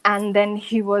 and then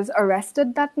he was arrested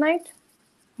that night.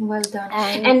 Well done.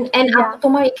 And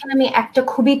তোমার এখানে আমি একটা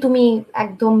খুবই তুমি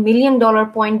একদম $1 million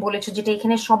পয়েন্ট বলেছো, যেটা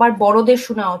এখানে সবার বড়দের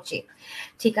শোনা উচিত।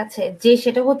 ঠিক আছে, যে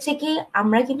সেটা হচ্ছে কি,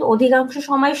 আমরা কিন্তু অধিকাংশ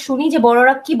সময় শুনি যে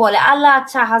বড়রা কি বলে, আল্লাহ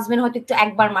আচ্ছা হাজবেন্ড হয়তো একটু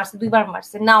একবার মারছে, 2বার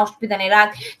মারছে, না অসুবিধা নেই, রাগ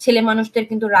ছেলে মানুষদের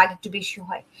কিন্তু রাগ একটু বেশি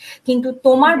হয়। কিন্তু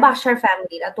তোমার বাসার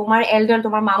ফ্যামিলিরা, তোমার এল্ডার,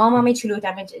 তোমার মামা মামি ছিল ওই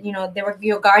টাইমে, they were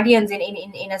your guardians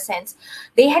in a sense,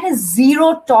 they had a zero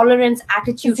tolerance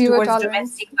attitude towards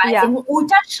domestic violence, এবং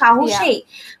ওইটার সাহসে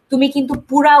তুমি কিন্তু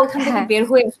পুরা ওখান থেকে বের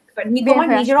হয়ে আসতে পারো। তোমার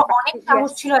নিজেরও অনেক সাহস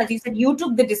ছিল, as you said, you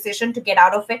took the decision to get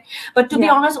out of it, but to be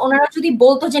honest, ওনারা যদি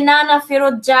বলতো যে না না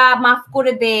ফেরত যা, মাফ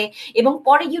করে দে, এবং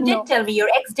পরে you did tell me your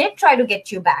ex did try to get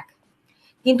you back,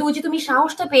 কিন্তু ওই যে তুমি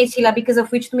সাহসটা পেয়েছিলা, because of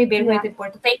which তুমি বের হয়ে যেতে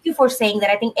পারতো। Thank you for saying that.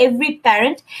 I think every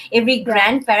parent, every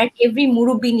grandparent, every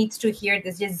মুরব্বি needs to hear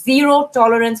this, যে zero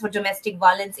tolerance for domestic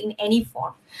violence in any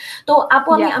form. তো আপু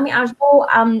আমি আসবো,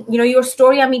 your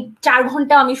story আমি 4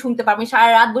 ঘন্টা আমি শুনতে পারবো, সারা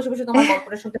রাত বসে বসে তোমার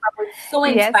গল্পটা শুনতে পারবো, so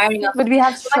inspiring. But we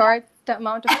have short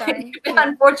amount of time.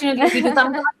 Unfortunately,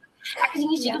 একটা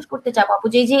জিনিস জিজ্ঞেস করতে চাবো আপু,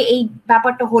 যে এই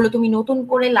ব্যাপারটা হলো তুমি নতুন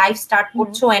করে লাইফ স্টার্ট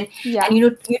করছো, and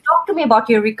you talk to me about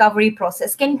your recovery process.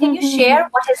 Can you share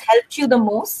what has helped you the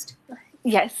most?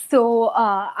 Yes, so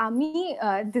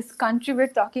this country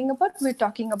we're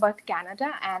talking about Canada,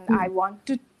 and I want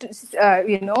to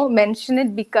mention it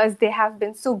because they have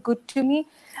been so good to me.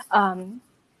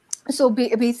 So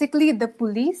basically, the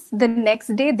police, the next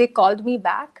day, they called me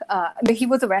back. He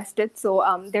was arrested. So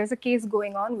there's a case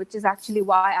going on, which is actually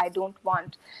why I don't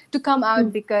want to come out,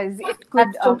 because it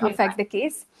could affect the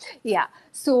case. Yeah.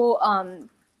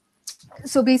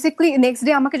 So basically, next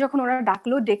day, আমাকে যখন ওরা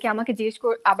ডাকলো, ডেকে আমাকে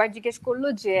জিজ্ঞেস করলো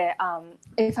যে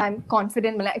if I'm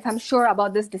confident, if I'm sure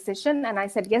about this decision, and I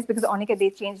said yes, because অনেকে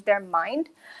they changed their mind.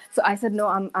 So I said no,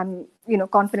 I'm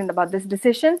confident about this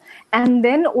decision. And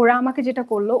then ওরা আমাকে যেটা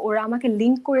করলো, ওরা আমাকে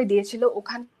লিংক করে দিয়েছিল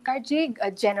ওখানকার যে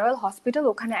জেনারেল হসপিটাল,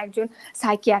 ওখানে একজন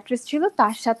সাইকিয়াট্রিস্ট ছিল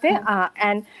তার সাথে,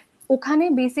 and ওখানে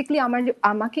বেসিক্যালি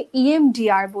আমাকে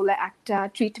EMDR বলে একটা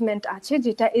ট্রিটমেন্ট আছে,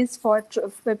 যেটা is for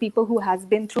people who has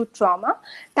been through trauma,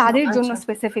 তাদের জন্য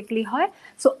স্পেসিফিকলি হয়।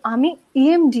 সো আমি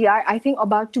EMDR, I think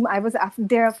I was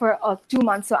there for 2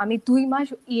 months. So আমি 2 মাস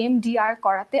EMDR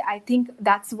করাতে, I think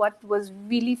that's what was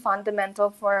really fundamental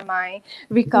for my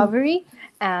recovery,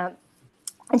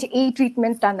 যে এই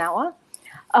ট্রিটমেন্টটা নেওয়া।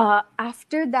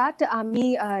 After that, আমি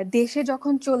দেশে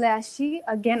যখন চলে আসি,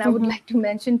 again I would like to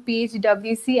mention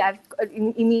PHWC. I've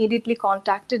immediately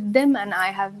contacted them, and I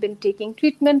have been taking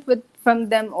treatment from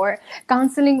them or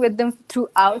counseling with them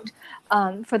throughout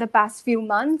for the past few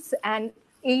months. And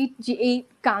a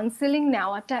counseling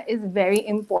nowata is very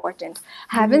important.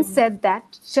 Having said that,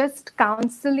 just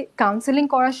counseling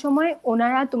করার সময়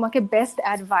ওনারা তোমাকে best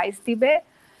advice দিবে,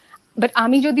 but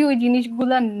আমি যদি ওই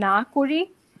জিনিসগুলো না করি,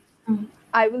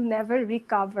 I will never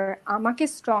recover. আমাকে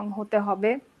স্ট্রং হতে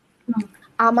হবে,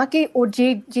 আমাকে ও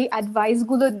যে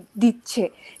অ্যাডভাইসগুলো দিচ্ছে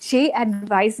সেই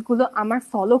অ্যাডভাইসগুলো আমার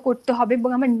ফলো করতে হবে,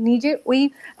 এবং আমার নিজের ওই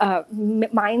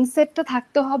মাইন্ডসেটটা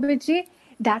থাকতে হবে যে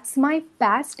that's my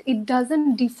past, it doesn't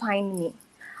define me.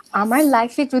 আমার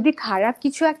লাইফে যদি খারাপ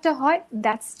কিছু একটা হয়,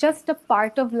 that's just a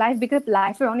part of life, because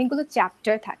লাইফের অনেকগুলো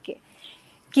চ্যাপ্টার থাকে,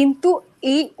 কিন্তু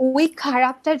ওই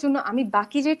খারাপটার জন্য আমি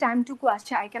বাকি যে টাইমটুকু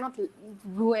আছে, I cannot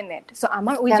ruin it. So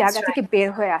আমার ওই জায়গা থেকে বের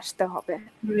হয়ে আসতে হবে,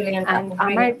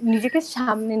 আমার নিজেকে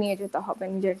সামনে নিয়ে যেতে হবে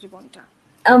নিজের জীবনটা।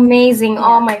 Amazing.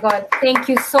 Oh my God. Thank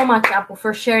you so much, Apu,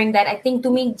 for sharing that. I think to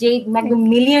me,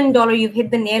 $1 million, you've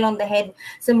hit the nail on the head.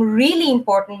 Some really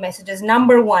important messages.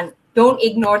 Number one, don't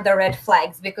ignore the red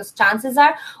flags, because chances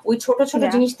are ওই ছোট ছোট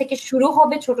জিনিস থেকে শুরু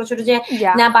হবে, ছোট ছোট যে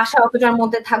না বাসা অতটার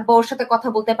মধ্যে থাকবো, ওর সাথে কথা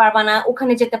বলতে পারবা না,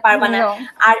 ওখানে যেতে পারবা না,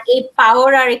 আর এই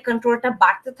পাওয়ার আর এই কন্ট্রোলটা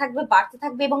বাড়তে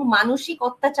থাকবে এবং মানসিক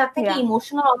অত্যাচার থেকে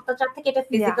ইমোশনাল অত্যাচার থেকে এটা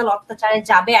ফিজিক্যাল অত্যাচারে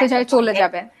যাবে, চলে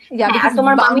যাবে,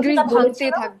 তোমার মামিটা ভাঙতে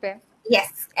থাকবে।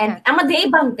 Yes, and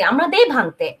আমাদের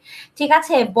ভাঙতে ঠিক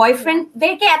আছে,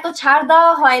 বয়ফ্রেন্ডদেরকে এত ছাড়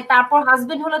দেওয়া হয়, তারপর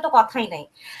হাজবেন্ড হলে তো কথাই নাই।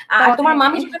 আর তোমার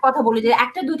মামি যেটা কথা বলে যে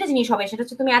একটা দুইটা জিনিস হবে, সেটা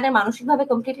হচ্ছে তুমি আদের মানসিকভাবে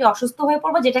কমপ্লিটলি অসুস্থ হয়ে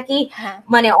পড়বে, যেটা কি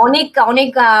মানে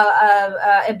অনেক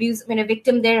অ্যাবিউজ মানে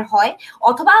ভিকটিমদের হয়,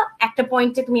 অথবা একটা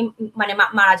পয়েন্টে তুমি মানে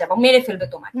মারা যাবে, মেরে ফেলবে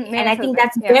তোমাকে। And I think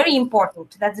that's very important.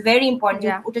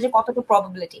 ওটা যে কতটা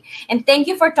probability. And thank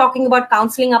you for talking about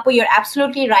counseling, Apu. You're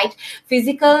absolutely right.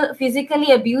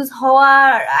 Physically abuse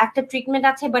হওয়ার একটা ট্রিটমেন্ট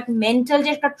আছে, বাট মেন্টাল যে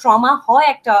একটা ট্রমা হয়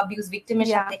একটা অ্যাবিউজ ভিকটিমের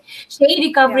সাথে, সেই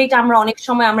রিকভারিটা আমরা অনেক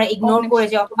সময় আমরা ইগনোর করে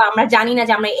যাই, অথবা আমরা জানি না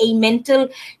যে আমরা এই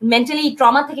মেন্টালি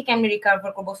ট্রমা থেকে কেমনে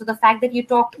রিকভার করবো। So the fact that you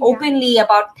talk openly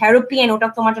about therapy, and ওটা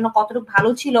তোমার জন্য কতটুকু ভালো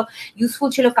ছিল, ইউজফুল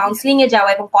ছিল কাউন্সিলিং এ যাওয়া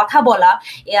এবং কথা বলা,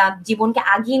 জীবনকে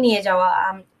আগিয়ে নিয়ে যাওয়া।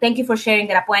 Thank you for sharing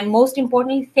that, Apu. And most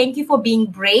importantly, thank you for being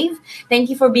brave, thank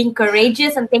you for being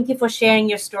courageous, and thank you for sharing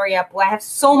your story, Apu. I have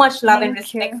so much love and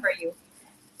respect for you.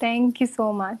 Thank you so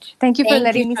much. Thank you for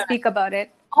letting me speak about it.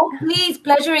 Oh, please,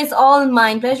 pleasure is all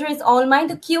mine.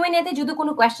 The Q&A te যদি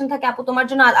কোনো question থাকে আপু তোমার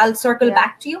জন্য, I'll circle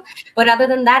back to you. But other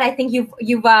than that, I think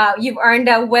you've earned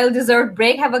a well-deserved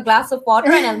break. Have a glass of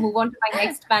water and I'll move on to my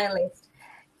next panelist.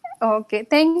 Okay,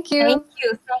 thank you. Thank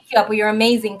you, Apu. You're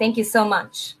amazing. Thank you so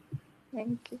much.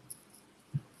 Thank you.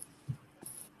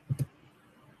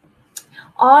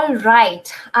 All right.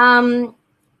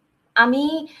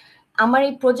 আমার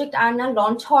এই project Arne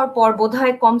launch হওয়ার পর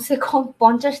বোধহয় কমসে কম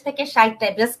 50 থেকে 60টা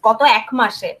just গত এক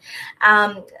মাসে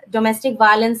ডোমেস্টিক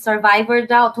ভায়োলেন্স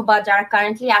সার্ভাইভাররা অথবা যারা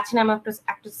কারেন্টলি আছেন, আমি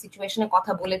একটা সিচুয়েশনে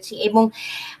কথা বলেছি, এবং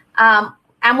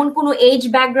এমন কোনো এজ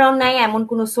ব্যাকগ্রাউন্ড নাই, এমন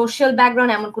কোনো সোশ্যাল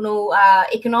ব্যাকগ্রাউন্ড, এমন কোনো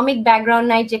ইকোনমিক ব্যাকগ্রাউন্ড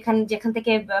নাই যেখান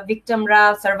থেকে ভিকটিমরা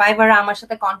সার্ভাইভাররা আমার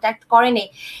সাথে কন্ট্যাক্ট করেনি।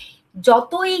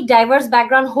 যতই ডাইভার্স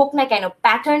ব্যাকগ্রাউন্ড হোক না কেন,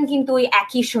 প্যাটার্ন কিন্তু ওই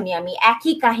একই শুনি আমি,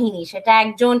 একই কাহিনী। সেটা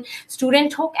একজন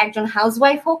স্টুডেন্ট হোক, একজন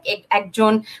হাউসওয়াইফ হোক,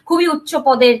 একজন খুবই উচ্চ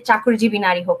পদের চাকরিজীবী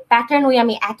নারী হোক, প্যাটার্ন ওই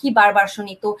আমি একই বারবার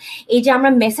শুনি। তো এই যে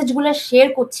আমরা মেসেজগুলো শেয়ার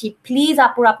করছি, প্লিজ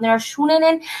আপুর আপনারা শুনে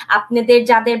নেন। আপনাদের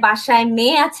যাদের বাসায়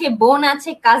মেয়ে আছে, বোন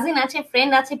আছে, কাজিন আছে,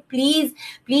 ফ্রেন্ড আছে,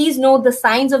 please know the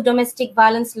signs of domestic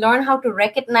violence, learn how to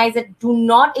recognize it, do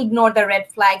not ignore the red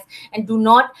flags, and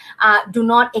do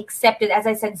not accept it. As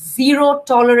I said, zero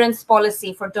tolerance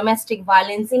policy for domestic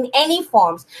violence in any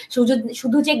forms.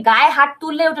 শুধু যে গায়ে হাত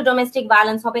তুললে ওটা domestic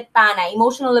violence হবে তা না।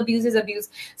 Emotional abuse is abuse,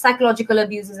 psychological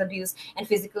abuse is abuse, and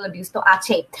physical abuse তো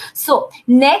আছে। সো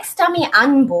নেক্সট আমি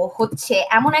আনবো হচ্ছে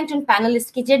এমন একজন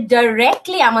প্যানেলিস্টকে যে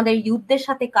ডাইরেক্টলি আমাদের ইউথদের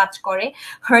সাথে কাজ করে।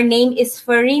 Her name is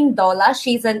Farin Daulah.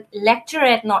 She is a lecturer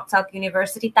at North South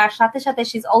University. তার সাথে সাথে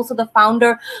she is also the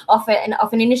founder of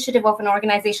an initiative of an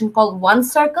organization called One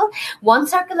Circle. One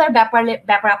Circle এর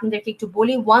ব্যাপার আপনাদেরকে একটু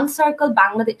বলি। ওয়ান সার্কেল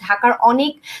বাংলাদেশ ঢাকার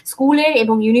অনেক স্কুলের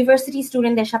এবং ইউনিভার্সিটি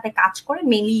স্টুডেন্টদের সাথে কাজ করে,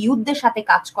 মেইনলি ইউথদের সাথে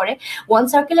কাজ করে। ওয়ান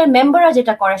সার্কেলের মেম্বাররা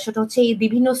যেটা করে সেটা হচ্ছে এই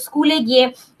বিভিন্ন স্কুলে গিয়ে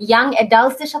ইয়াং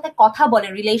অ্যাডাল্টসদের সাথে কথা বলে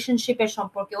রিলেশনশিপের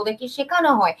সম্পর্কে, ওদেরকে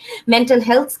শেখানো হয়, মেন্টাল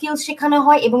হেলথ স্কিলস শেখানো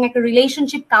হয়, এবং একটা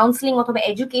রিলেশনশিপ কাউন্সিলিং অথবা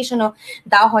এডুকেশনও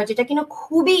দেওয়া হয়, যেটা কিনা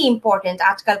খুবই ইম্পর্টেন্ট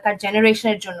আজকালকার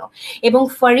জেনারেশনের জন্য। এবং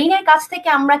ফারিনের কাছ থেকে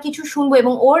আমরা কিছু শুনবো,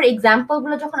 এবং ওর এক্সাম্পল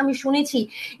গুলো যখন আমি শুনেছি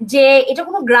যে এটা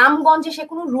কোনো গ্রামগঞ্জে, সে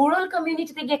কোনো রুরাল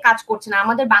কমিউনিটিতে গিয়ে কাজ করছে না।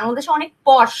 আমাদের বাংলাদেশে অনেক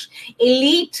পশ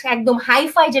এলিট একদম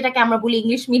হাইফাই যেটাকে আমরা বলি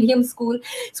ইংলিশ মিডিয়াম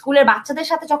স্কুলের বাচ্চাদের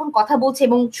সাথে যখন কথা বলছে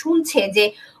এবং শুনছে যে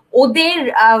ওদের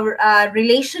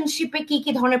রিলেশনশিপে কি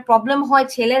কি ধরনের প্রবলেম হয়,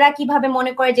 ছেলেরা কিভাবে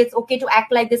মনে করে যে ওকে টু অ্যাক্ট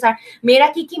লাইক দিস, আর মেয়েরা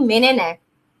কি কি মেনে নেয়,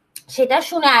 সেটা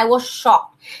শুনে আই ওয়াজ শকড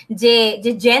যে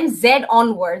Gen Z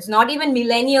onwards, not even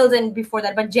millennials and before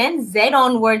that, but Gen Z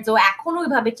onwards ও এখন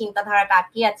ওইভাবে চিন্তাধারাটা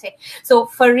আটকে আছে। So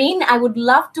Farin, I would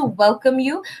love to welcome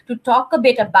you to talk a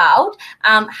bit about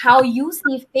how you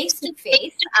see face to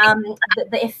face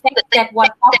the effect that what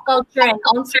pop culture and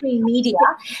on-screen media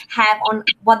have on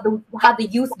how the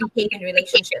youth behave in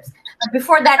relationships. But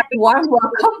before that, warm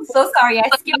welcome. So sorry, I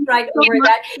skipped right over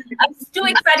that. I'm too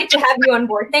excited to have you on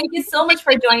board. Thank you so much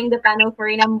for joining the panel,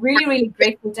 Farin. I'm really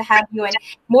grateful to have you, and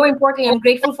more importantly, I'm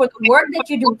grateful for the work that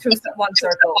you do through One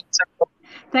Circle.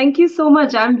 Thank you so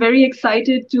much. I'm very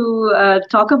excited to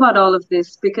talk about all of this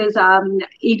because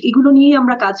এগুলো নিয়ে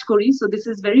আমরা কাজ করি, so this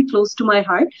is very close to my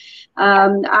heart.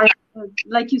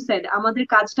 Like you said, আমাদের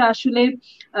কাজটা আসলে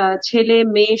ছেলে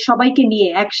মেয়ে সবাইকে নিয়ে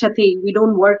একসাথে, we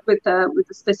don't work with a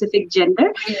specific gender.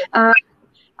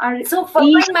 So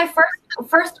Farin, my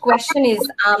first question is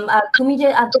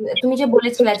তুমি যে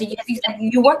বলেছিলে যে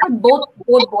you work with both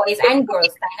boys and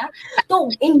girls, তাই না? So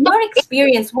in your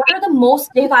experience, what are the most,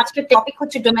 যেহেতু আজকের টপিক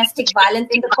হচ্ছে domestic violence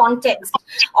in the context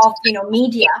of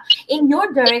media, in your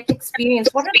direct experience,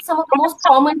 what are some of the most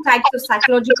common types of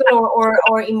psychological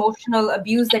or emotional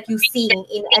abuse that you see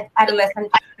in adolescent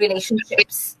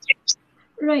relationships?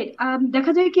 Right,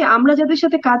 দেখা যায় কি আমরা যাদের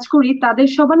সাথে কাজ করি তাদের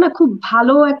সবার না খুব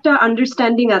ভালো একটা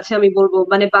আন্ডারস্ট্যান্ডিং আছে আমি বলবো,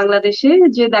 মানে বাংলাদেশে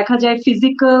যে দেখা যায়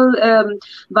ফিজিক্যাল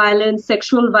ভায়োলেন্স,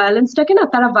 সেক্সুয়াল ভায়োলেন্সটাকে না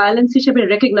তারা ভায়োলেন্স হিসেবে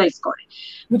রেকগনাইজ করে,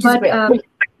 বাট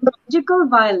লজিক্যাল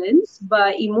ভায়োলেন্স বা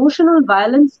ইমোশনাল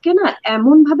ভায়োলেন্স কে না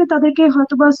এমন ভাবে তাদেরকে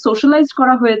হয়তো বা সোশ্যালাইজ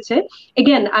করা হয়েছে।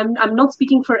 Again I'm not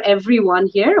speaking for everyone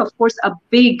here, of course a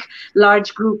big large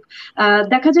group,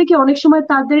 দেখা যায় কি অনেক সময়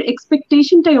তাদের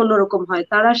এক্সপেকটেশনটাই অন্যরকম হয়,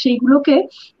 তারা সেইগুলোকে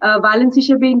ভায়োলেন্স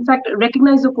হিসেবে ইনফ্যাক্ট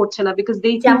রেকগনাইজও করছে না, because they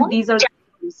think these are,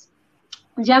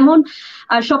 যেমন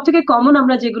সব থেকে কমন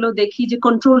আমরা যেগুলো দেখি যে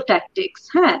কন্ট্রোল ট্যাকটিক্স।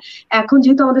 হ্যাঁ, এখন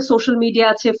যেহেতু আমাদের সোশ্যাল মিডিয়া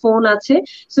আছে, ফোন আছে,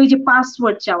 সো এই যে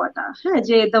পাসওয়ার্ড চাওয়াটা, হ্যাঁ,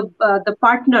 যে the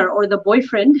partner or the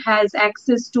boyfriend has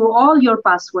access to all your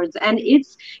passwords and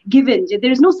it's given যে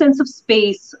there is no sense of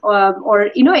space or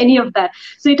any of that,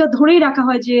 so এটা ধরেই রাখা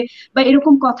হয় যে, বা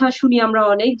এরকম কথা শুনি আমরা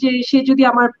অনেক যে সে যদি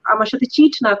আমার সাথে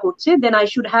চিট না করছে then I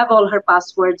should have all her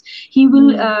passwords, he will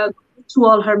to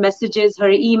all her messages,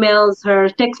 her emails, her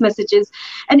text messages,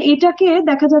 and etake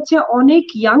dekha jacche onek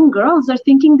young girls are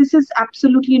thinking this is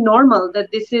absolutely normal, that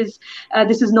this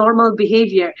is normal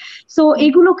behavior. So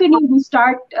eguloke niye we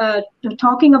start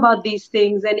talking about these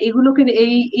things, and eguloke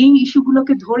ei issue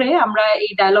guloke dhore amra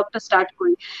ei dialogue ta start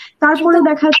kori, tarpore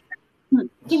dekha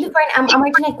কিন্তু আমার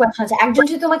এখানে question আছে, একজন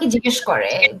যদি তোমাকে জিজ্ঞেস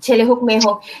করে, ছেলে হোক মেয়ে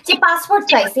হোক, যে পাসওয়ার্ড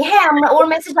চাইছে, হ্যাঁ ওর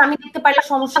মেসেজ আমি দেখতে পারলে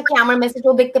সমস্যা কি, আমার মেসেজ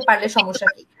ও দেখতে পারলে সমস্যা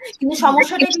কি, কিন্তু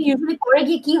সমস্যাটা ইউজুয়ালি করে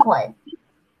গিয়ে কি হয়?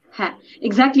 হ্যাঁ,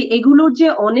 এক্স্যাক্টলি, এগুলোর যে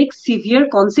অনেক সিভিয়ার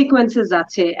কনসিকুয়েন্সেস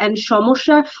আছে, এন্ড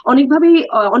সমস্যা অনেকভাবেই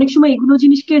অনেক সময় এগুলো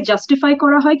জিনিসকে জাস্টিফাই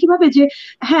করা হয় কিভাবে, যে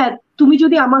হ্যাঁ তুমি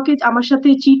যদি আমার সাথে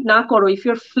চিট না করো, if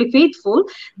you R faithful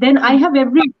then I have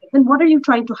everything, then what are you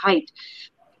trying to hide.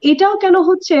 এটাও কেন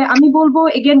হচ্ছে আমি বলবো,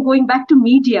 again going back to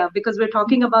media because we're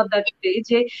talking about that today,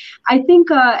 যে I think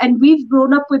and we've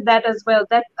grown up with that as well,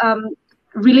 that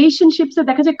relationships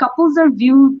দেখা যায় couples are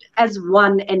viewed as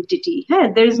one entity.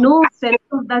 There is no sense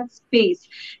of that space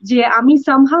যে আমি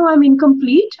somehow I'm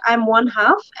incomplete, I'm one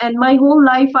half and my whole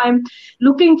life I'm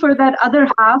looking for that other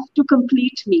half to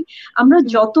complete me. আমরা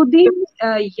যতদিন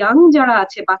young যারা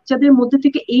আছে বাচ্চাদের মধ্যে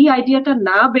থেকে এই আইডিয়াটা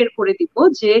না বের করে দিব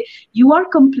যে you are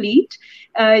complete,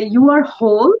 you are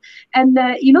whole, and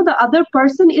the other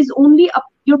person is only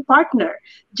your partner,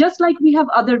 just like we have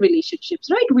other relationships,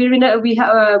 right?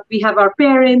 We have our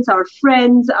parents, our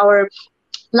friends, our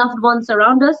loved ones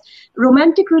around us.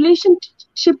 Romantic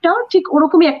relationship tao thik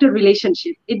orokomi ekta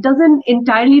relationship, it doesn't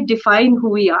entirely define who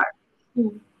we are.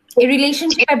 এই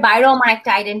রিলেশনশিপের বাইরেও আমার একটা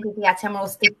identity আছে, আমার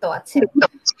অস্তিত্ব আছে।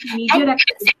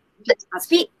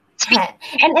 হ্যাঁ,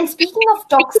 and speaking of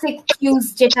toxic cues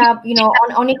যেটা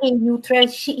অনেকে ইউথরা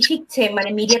শিখছে, মানে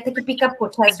মিডিয়া থেকে পিক আপ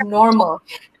করছে as normal,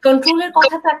 কন্ট্রোলের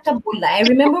কথা তো একটা বললা। I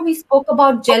remember we spoke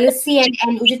about jealousy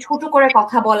and ওই যে ছোট করে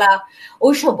কথা বলা,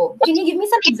 ওইসবও। Can you give me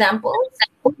some examples?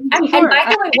 And by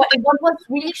the way, what was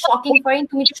really shocking, Farin,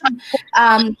 তুমি যখন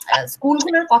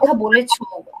স্কুলগুলোর কথা বলেছো,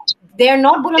 they are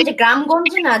not বললাম যে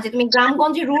গ্রামগঞ্জে না, যে তুমি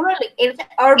গ্রামগঞ্জে rural,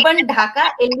 urban Dhaka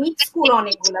elite school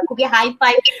অনেকগুলো, খুবই হাই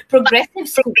ফাই প্রোগ্রেসিভ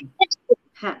স্কুল।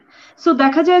 হ্যাঁ, সো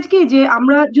দেখা যায় কি যে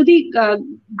আমরা যদি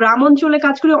গ্রাম অঞ্চলে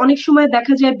কাজ করি, অনেক সময়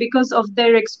দেখা যায় because of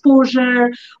their exposure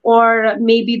or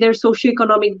maybe there socio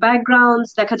economic backgrounds,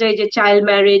 দেখা যায় যে চাইল্ড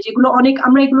ম্যারেজ, এগুলো অনেক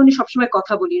আমরা এগুলো নিয়ে সবসময়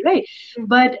কথা বলি, রাইট?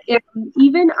 বাট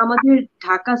ইভেন আমাদের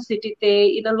ঢাকা সিটিতে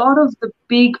in a lot of the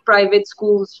big private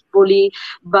schools বলি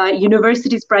বা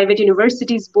ইউনিভার্সিটিস, প্রাইভেট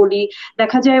ইউনিভার্সিটিস বলি,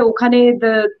 দেখা যায় ওখানে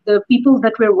the people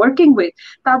that we're working with,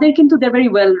 তাদের কিন্তু they're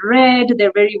very well read,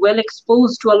 they're very well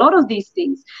exposed to a lot of these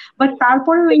things. But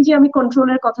তারপরেও এই যে আমি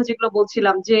কন্ট্রোলের কথা যেগুলো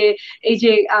বলছিলাম, যে এই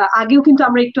যে আগেও কিন্তু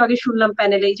আমরা একটু আগে শুনলাম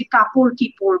প্যানেলে, এই যে কাপড় কি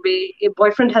পরবে,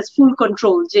 বয়ফ্রেন্ড হ্যাজ ফুল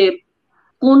কন্ট্রোল যে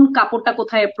কোন কাপড়টা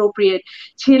কোথায় অ্যাপ্রোপ্রিয়েট,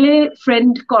 ছেলে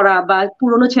ফ্রেন্ড করা বা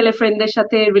পুরনো ছেলে ফ্রেন্ডদের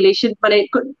সাথে রিলেশন, মানে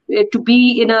two be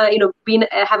in a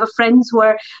have a friends who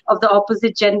R of the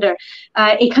opposite gender,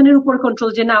 এখানের উপর কন্ট্রোল,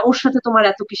 যে না ওর সাথে তোমার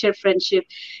এত কিসের friendship.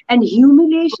 And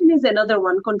humiliation is another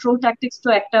one. Control tactics তো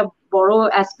একটা বড়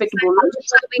অ্যাসপেক্ট বললাম।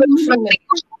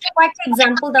 কয়েকটা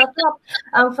এক্সাম্পল দাও তো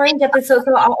Farin, যাতে so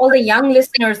all the young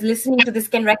listeners listening to this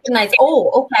can recognize, oh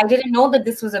okay, I didn't know that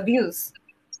this was abuse.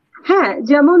 হ্যাঁ,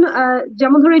 যেমন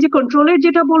যেমন ধরো এই যে কন্ট্রোলের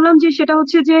যেটা বললাম, যে সেটা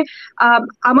হচ্ছে যে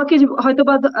আমাকে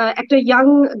হয়তোবা একটা ইয়াং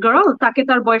গার্ল, তাকে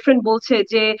তার বয়ফ্রেন্ড বলছে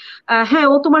যে হ্যাঁ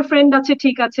ও তোমার ফ্রেন্ড আছে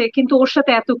ঠিক আছে, কিন্তু ওর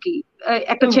সাথে এত কি,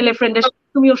 একটা ছেলে ফ্রেন্ডের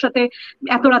তুমি ওর সাথে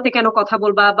এত রাতে কেন কথা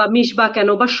বলবা বা মিশবা কেন,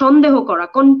 বা সন্দেহ করা,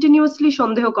 কন্টিনিউয়াসলি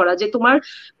সন্দেহ করা যে তোমার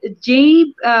যেই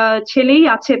ছেলেই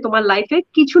আছে তোমার লাইফে,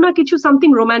 কিছু না কিছু something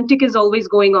romantic is always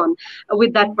going on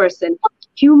with that person.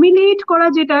 Humiliate করা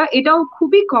যেটা, এটাও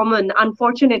খুবই কমন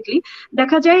আনফর্চুনেটলি।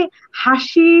 দেখা যায়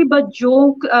হাসি বা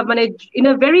জোক, মানে in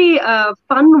a very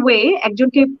fun way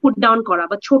একজনকে পুট ডাউন করা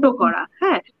বা ছোট করা।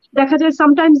 হ্যাঁ, দেখা যায়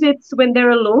sometimes it's when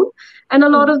they're alone, and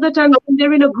a lot of the time when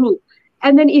they're in a group,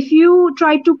 and then if you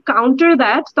try to counter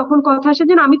that, তখন কথা আসে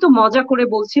যে আমি তো মজা করে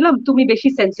বলছিলাম, তুমি বেশি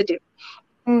সেন্সিটিভ।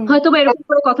 হয়তো বা এরকম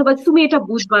করে কথা বলছে, তুমি এটা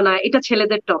বুঝবা না, এটা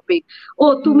ছেলেদের টপিক, ও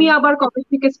তুমি আবার কবে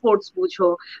থেকে স্পোর্টস বুঝো,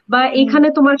 বা এখানে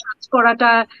তোমার কাজ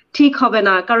করাটা ঠিক হবে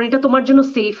না কারণ এটা তোমার জন্য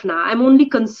সেফ না, I am only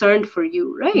concerned for you,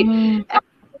 right?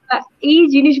 এই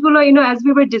জিনিসগুলো as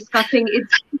we were discussing,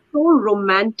 it's so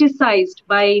romanticized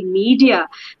by media,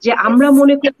 যে আমরা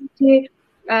মনে করি যে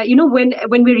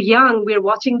when we're young, we're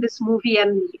watching this movie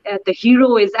and the hero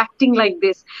is acting like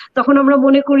this, তখন আমরা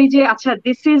মনে করি যে আচ্ছা,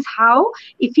 this is how,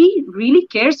 if he really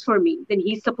cares for me, then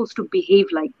he's supposed to behave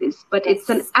like this, but it's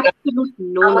an absolute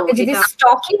no. আমাকে যদি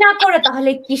স্টকই না করে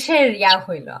তাহলে কিসের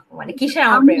হইলো, মানে কিসের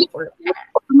আমার প্রেমে পড়লো?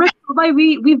 আমরা সবাই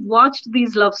we've watched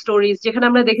these love stories, যেখানে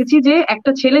আমরা দেখেছি যে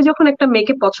একটা ছেলে যখন একটা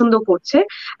মেয়েকে পছন্দ করছে,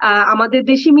 আমাদের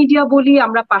দেশি মিডিয়া বলি,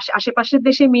 আমরা আশেপাশের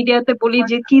দেশের মিডিয়াতে বলি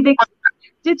যে কি দেখি,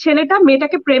 যে ছেলেটা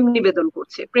মেয়েটাকে প্রেম নিবেদন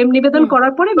করছে, প্রেম নিবেদন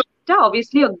করার পরে মেয়েটা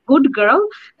obviously a good girl,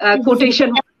 quotation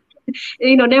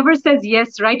never says yes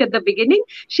right at the beginning,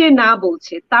 সে না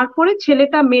বলছে, তারপরে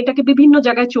ছেলেটা মেয়েটাকে বিভিন্ন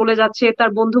জায়গায় চলে যাচ্ছে,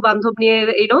 তার বন্ধু বান্ধব নিয়ে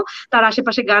তার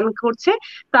আশেপাশে গান করছে,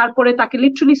 তারপরে তাকে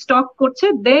লিটারালি স্টক করছে,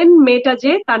 দেন মেয়েটা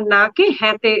যে তার নাকে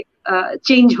হ্যাঁতে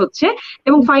চেঞ্জ হচ্ছে,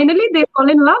 এবং finally they fall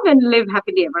in love and live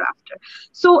happily ever after.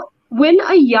 So when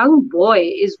a young boy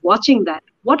is watching that,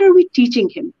 what are we teaching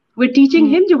him? We're teaching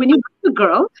him that when you meet a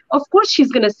girl, of course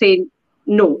she's going to say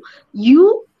no. You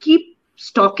keep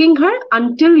stalking her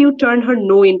until you turn her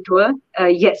no into a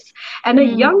yes. And a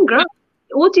young girl,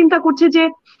 ও চিন্তা করছে যে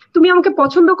তুমি আমাকে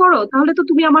পছন্দ করো, তাহলে তো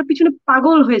তুমি আমার পিছনে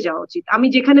পাগল হয়ে যাওয়া উচিত, আমি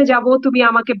যেখানে যাব তুমি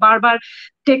আমাকে বারবার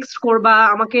টেক্সট করবা,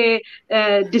 আমাকে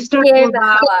ডিস্টার্ব করবা,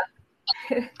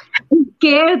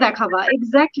 care দেখাবা।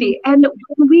 Exactly. And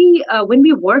when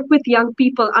we work with young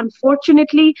people,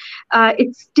 unfortunately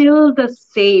it's still the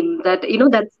same, that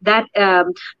that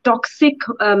toxic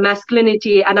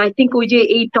masculinity, and I think ওই যে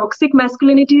এই toxic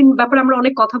masculinity ব্যাপারে আমরা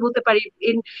অনেক কথা বলতে পারি।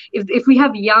 if we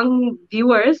have young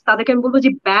viewers, তাদেরকে আমি বলবো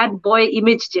যে bad boy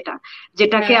image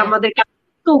যেটাকে আমাদের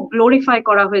তো গ্লোরিফাই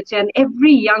করা হয়েছে, and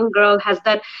every young girl has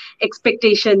that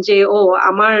expectation যে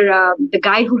আমার the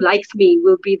guy who likes me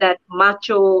will be that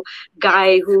macho guy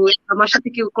who আমার সাথে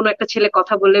কেউ কোনো একটা ছেলে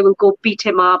কথা বললে will go beat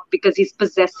him up because he's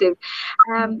possessive,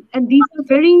 and these are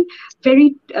very very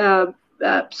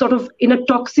sort of in a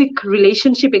toxic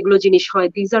relationship এগুলো জিনিস হয়,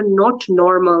 these are not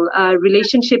normal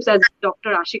relationships, as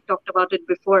Dr. Ashique talked about it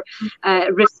before.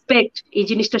 Respect, এই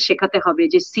জিনিসটা শেখাতে হবে,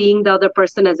 যে seeing the other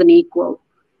person as an equal.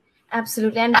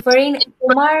 Absolutely. And Farin,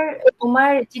 তোমার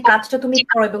যে কাজটা তুমি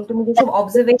করো এবং তুমি যেসব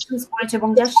অবজারভেশনস করেছো এবং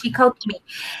যা শিখাও তুমি,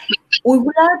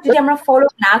 ওইগুলা যদি আমরা ফলো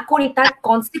না করি তার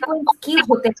কনসিকুয়েন্স কি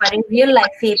হতে পারে রিয়েল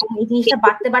লাইফে, এবং এই জিনিসটা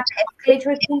বাড়তে বাড়তে এসকেলেট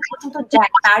হয়ে কোন পর্যন্ত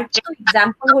যায়, তার তো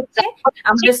এক্সাম্পল হচ্ছে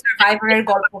আমাদের সার্ভাইভারের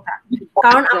গল্পটা।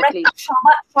 কারণ আমরা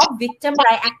সব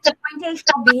ভিকটিমরাই একটা পয়েন্টে এই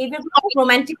সব বিহেভিয়ার গুলো খুব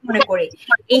রোমান্টিক মনে করে,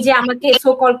 এই যে আমাকে সো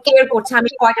কল কেয়ার করছে, আমি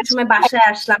কয়টার সময় বাসায়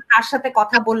আসলাম, কার সাথে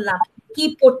কথা বললাম, কি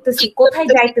পড়তেছি, কোথায়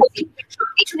যাইতেছি,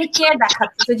 সবকিছু নিয়ে কেয়ার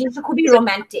দেখাচ্ছে, জিনিসটা খুবই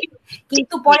রোমান্টিক।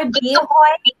 কিন্তু পরে বিয়ে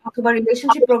হয় অথবা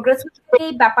রিলেশনশিপ প্রোগ্রেস হচ্ছে,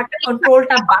 এই ব্যাপারটা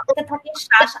কন্ট্রোলটা বাড়তে থাকে,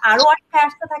 শ্বাস আরো আটকে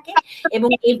আসতে থাকে, এবং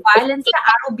এই ভায়োলেন্সটা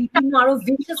আরো বিভিন্ন আরো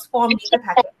ভিশিয়াস ফর্ম নিতে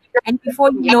থাকে। And before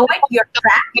you know it, you're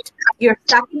trapped, you're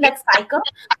stuck in that cycle.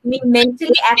 তুমি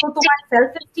mentally এত তোমার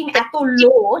self esteem এত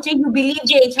low যে you believe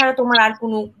যে এছাড়া তোমার আর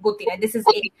কোনো গতি নাই, this is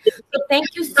it. So thank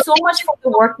you so much for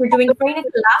the work you're doing. For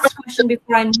the last question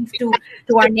before I move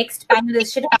to our next panelist,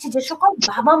 সেটা হচ্ছে যে সকল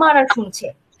বাবা মারা শুনছে,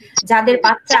 যাদের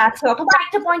বাচ্চা আছে অথবা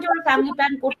একটা পয়েন্টে ওরা ফ্যামিলি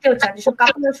প্ল্যান করতেও চায়, যেসব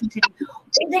কাপড়রা শুনছে,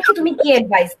 ওদেরকে তুমি কি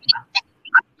অ্যাডভাইস দিবা?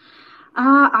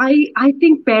 I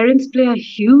think parents play a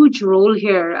huge role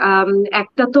here.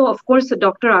 Ekta to, of course,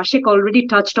 Dr. Ashique already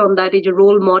touched on that, is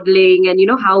role modeling and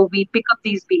how we pick up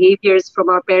these behaviors from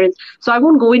our parents. So I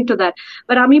won't go into that.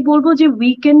 But ami bolbo je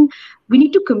we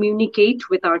need to communicate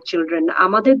with our children.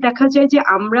 আমাদের দেখা যায় যে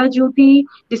আমরা যদি,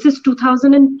 this is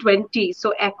 2020, so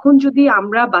এখন যদি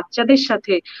আমরা বাচ্চাদের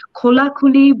সাথে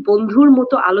খোলাখুলি বন্ধুর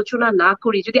মতো আলোচনা না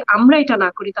করি, যদি আমরা এটা না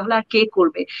করি, তাহলে আর কে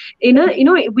করবে?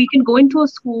 we can go into a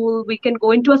school, we can go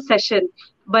into a session,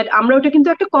 but আমরা ওটা কিন্তু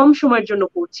একটা কম সময়ের জন্য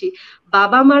করছি।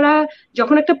 বাবা মারা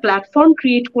যখন একটা প্ল্যাটফর্ম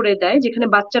ক্রিয়েট করে দেয় যেখানে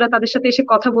বাচ্চারা তাদের সাথে এসে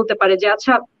কথা বলতে পারে যে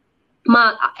আচ্ছা মা,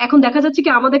 এখন দেখা যাচ্ছে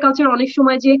কি আমাদের কালচার অনেক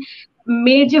সময় যে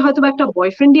মেয়ের যে হয়তো একটা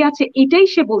বয়ফ্রেন্ডই আছে এটাই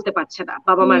সে বলতে পারছে না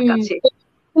বাবা মার কাছে,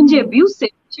 যে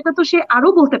অ্যাবিউসিভ সেটা তো সে আরো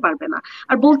বলতে পারবে না,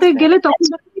 আর বলতে গেলে তখন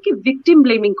কি ভিকটিম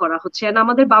ব্লেমিং করা হচ্ছে। আর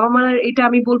আমাদের বাবা মার এটা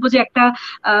আমি বলবো যে একটা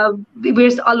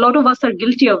lot of us R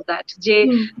guilty of that, যে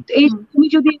এই তুমি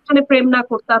যদি এখানে প্রেম না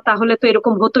করতা তাহলে তো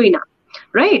এরকম হতোই না,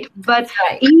 রাইট? বাট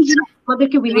এই জিনিস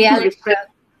আমাদেরকে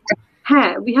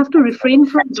we have to refrain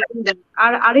from doing that.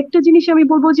 আর আরেকটা জিনিস আমি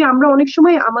বলবো যে আমরা অনেক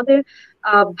সময় আমাদের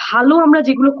ভালো আমরা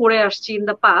যেগুলো করে আসছি ইন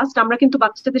দ্য পাস্ট, আমরা কিন্তু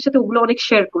বাচ্চাদের সাথে ওগুলো অনেক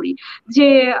শেয়ার করি, যে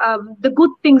the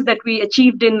good things that we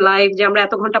achieved in life, যে আমরা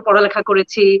এত ঘন্টা পড়ালেখা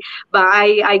করেছি, বা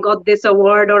I got this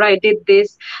award or I did this.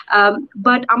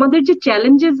 But আমাদের যে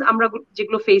চ্যালেঞ্জেস আমরা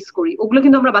যেগুলো ফেস করি ওগুলো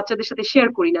কিন্তু আমরা বাচ্চাদের সাথে শেয়ার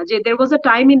করি না, যে there was a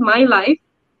time in my life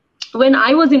when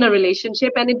I was in a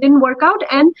relationship and it didn't work out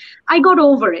and I got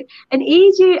over it. And এই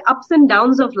যে ups and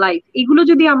downs of life, এগুলো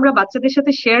যদি আমরা বাচ্চাদের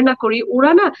সাথে শেয়ার না করি,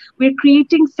 ওরা না, we're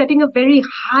setting a very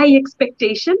high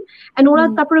expectation, and ওরা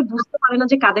তারপরে বুঝতে পারে না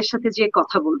যে কাদের সাথে যে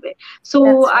কথা বলবে। So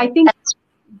I think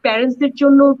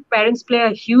parents play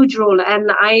a huge role, and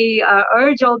I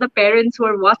urge all the parents who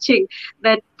are watching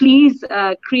that please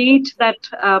create that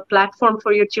platform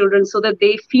for your children so that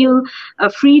they feel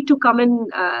free to come and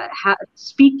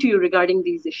speak to you regarding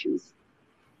these issues.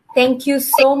 Thank you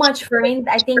so much, Farin.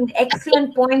 I think excellent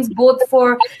points both for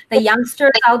the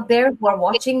youngsters out there who are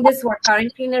watching this, who are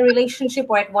currently in a relationship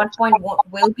or at one point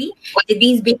will be.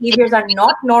 These behaviors are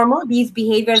not normal. These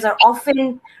behaviors are often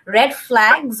red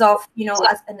flags of,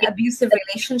 an abusive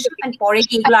relationship, and pore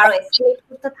egulo aro escalate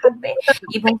korte thakbe.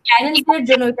 Ebong parents der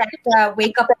jonno eta ekta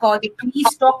wake up call,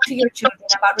 please talk to your children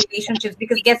about relationships,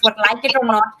 because guess what, like it or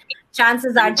not,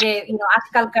 chances are যে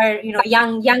আজকালকার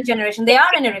young generation, they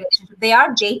are in a relationship, they are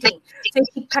dating, so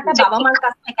শিক্ষাটা বাবা মার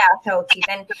কাছ থেকে আসা উচিত,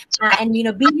 and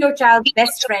be your child's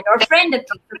best friend or friend at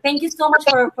least. So thank you so much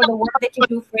for the work that you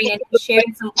do, Farin, and for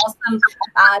sharing some awesome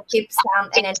tips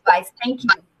and advice. Thank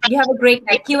you. You have a great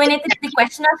night. Q&A is the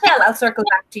question I'll circle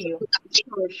back to you.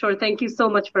 Sure. Thank you so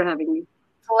much for having me.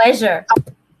 Pleasure.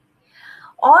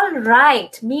 All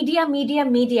right, media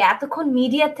এতক্ষণ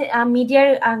মিডিয়ার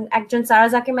একজন সারা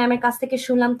জাকির ম্যামের কাছ থেকে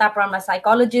শুনলাম, তারপর আমরা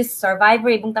psychologist,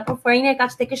 survivor এবং তারপর ফারিনের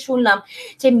কাছ থেকে শুনলাম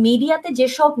যে মিডিয়াতে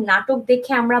যেসব নাটক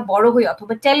দেখে আমরা বড় হই,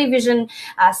 অথবা টেলিভিশন,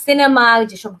 সিনেমা,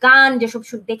 যেসব গান, যেসব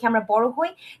দেখে আমরা বড় হই,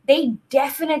 দে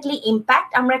ডেফিনেটলি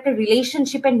ইম্প্যাক্ট আমরা একটা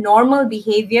রিলেশনশিপের নর্মাল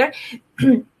বিহেভিয়ার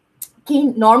কি,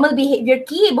 নর্মাল বিহেভিয়ার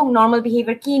কি এবং নর্মাল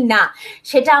বিহেভিয়ার কি না,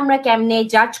 সেটা আমরা কেমনে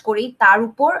জাজ করি, তার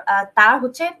উপর তার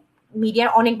হচ্ছে মিডিয়ার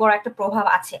অনেক বড় একটা প্রভাব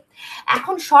আছে।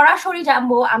 এখন সরাসরি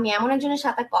জানবো আমি এমন একজনের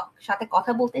সাথে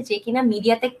কথা বলতে, যে কিনা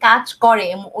মিডিয়াতে কাজ করে,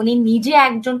 উনি নিজে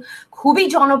একজন খুবই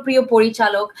জনপ্রিয়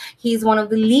পরিচালক। He is one of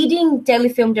the leading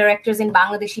Telefilm directors in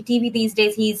Bangladeshi TV this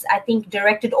days. He is, I think,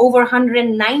 directed over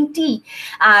 190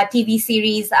 TV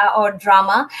series or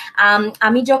drama.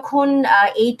 আমি যখন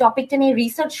এই টপিকটা নিয়ে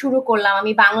রিসার্চ শুরু করলাম,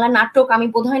 আমি বাংলা নাটক, আমি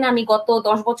বোধহয় না আমি গত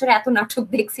 10 বছরে এত নাটক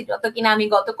দেখছি যত কিনা আমি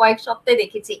গত কয়েক সপ্তাহে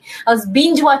দেখেছি। I was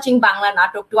binge watching Bangla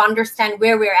নাটক to understand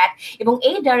where we're at, এবং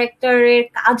এই ডাইরেক্টরের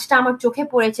কাজটা আমার চোখে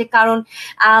পড়েছে, কারণ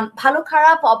ভালো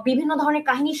খারাপ বিভিন্ন ধরনের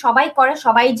কাহিনী সবাই করে,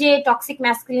 সবাই যে টক্সিক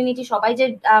ম্যাসকুলিনিটি, সবাই যে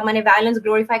মানে ভায়োলেন্স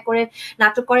গ্লোরিফাই করে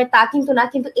নাটক করে তা কিন্তু না,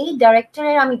 কিন্তু এই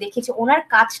ডাইরেক্টরের আমি দেখেছি ওনার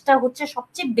কাজটা হচ্ছে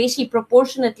সবচেয়ে বেশি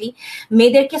প্রপোর্শনেটলি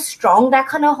মেয়েদেরকে স্ট্রং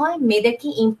দেখানো হয়, মেয়েদেরকে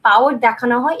এম্পাওয়ার্ড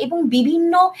দেখানো হয়, এবং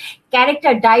বিভিন্ন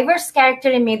ক্যারেক্টার, ডাইভার্স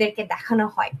ক্যারেক্টারে মেয়েদেরকে দেখানো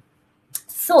হয়।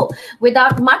 So,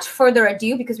 without much further ado,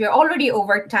 because we're already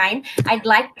over time, I'd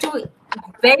like to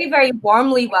very, very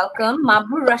warmly welcome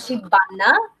Mabrur, Rashid,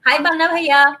 Bannah. Hi, Bannah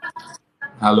bhaiya.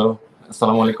 Hello.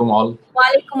 Assalamu alaikum all.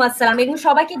 ওয়ালাইকুম আসসালাম। এবং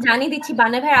সবাইকে জানিয়ে দিচ্ছি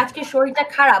বান্না ভাই আজকে শরীরটা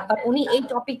খারাপ, বাট উনি এই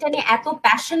টপিকটা নিয়ে এত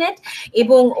প্যাশনেট,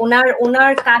 এবং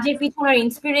ওনার কাজের পিছনে ওনার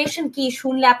ইন্সপিরেশন কি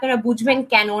শুনলে আপনারা বুঝবেন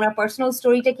কেন, ওনার পার্সোনাল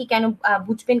স্টোরিটা কি কেন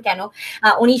বুঝবেন কেন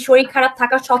উনি শরীর খারাপ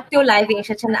থাকা সত্ত্বেও লাইভে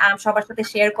এসেছেন সবার সাথে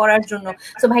শেয়ার করার জন্য।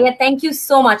 সো ভাইয়া, thank you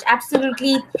so much,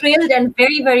 absolutely thrilled and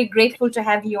very, very grateful to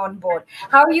have you on board.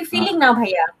 How are you feeling now,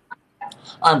 bhaiya?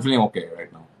 I'm feeling okay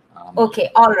right now. Okay,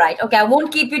 all right. Okay, I won't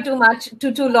keep you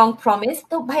too long, promise.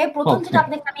 তো ভাইয়া, প্রথম যেটা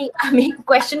আপনাকে আমি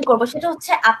question করবো সেটা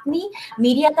হচ্ছে, আপনি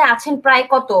মিডিয়াতে আছেন প্রায়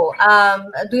কত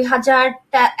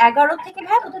 2011 থেকে?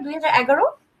 ভাইয়া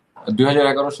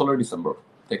 2011 16 ডিসেম্বর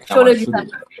থেকে 16 December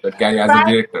carry as a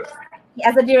director.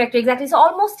 As a director exactly, so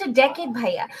almost A decade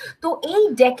ভাইয়া। তো এই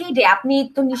ডেকেডে আপনি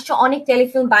তো নিশ্চয় অনেক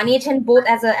টেলিফিল্ম বানিয়েছেন, বোথ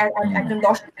অ্যাজ একজন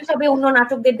দর্শক হিসাবে অন্য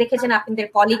নাটকদের দেখেছেন, আপনাদের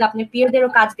কলিগ আপনার পিয়ারদেরও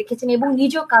কাজ দেখেছেন এবং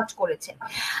নিজেও কাজ করেছেন।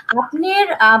 আপনার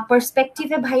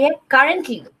পার্সপেক্টিভে ভাইয়া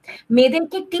কারেন্টলি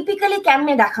মেয়েদেরকে টিপিক্যালি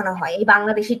কেমনে দেখানো হয় এই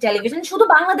বাংলাদেশি টেলিভিশন? শুধু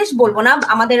বাংলাদেশ বলবো না,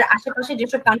 আমাদের আশেপাশে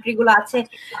যেসব কান্ট্রি গুলো আছে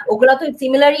ওগুলো তো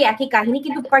সিমিলারই একই কাহিনী,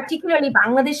 কিন্তু পার্টিকুলারলি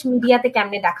বাংলাদেশ মিডিয়াতে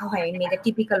কেমনে দেখা হয় এই মেয়েদের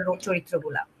টিপিক্যাল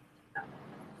চরিত্রগুলা?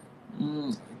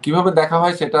 কিভাবে দেখা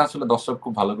হয় সেটা আসলে দর্শক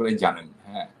খুব ভালো করেই জানেন।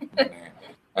 হ্যাঁ,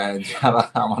 মানে যারা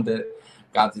আমাদের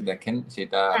কাজ দেখেন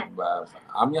সেটা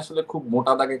আমি আসলে খুব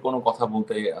মোটা দাগে কোনো কথা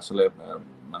বলতে আসলে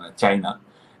মানে চাই না,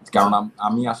 কারণ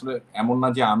আমি আসলে এমন না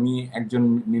যে আমি একজন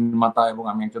নির্মাতা এবং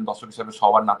আমি একজন দর্শক হিসেবে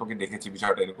সবার নাটকে দেখেছি,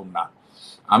 বিষয়টা এরকম না।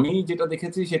 আমি যেটা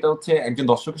দেখেছি সেটা হচ্ছে একজন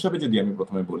দর্শক হিসেবে যদি আমি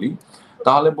প্রথমে বলি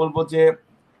তাহলে বলবো যে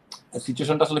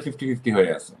সিচুয়েশনটা আসলে 50-50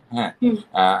 হয়ে আছে। হ্যাঁ,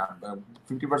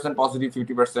 50% পজিটিভ,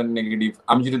 50% নেগেটিভ,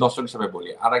 আমি যদি দর্শক হিসেবে বলি।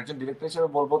 আর একজন ডিরেক্টর হিসেবে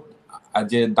বলবো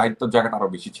যে দায়িত্বের জায়গাটা আরো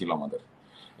বেশি ছিল আমাদের,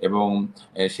 এবং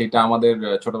সেটা আমাদের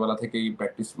ছোটবেলা থেকেই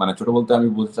প্র্যাকটিস, মানে ছোট বলতে আমি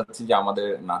বলতে চাচ্ছি যে আমাদের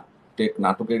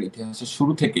নাটকের ইতিহাসের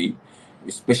শুরু থেকেই,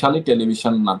 স্পেশালি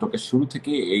টেলিভিশন নাটকের শুরু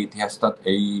থেকেই এই ইতিহাসটা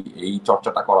এই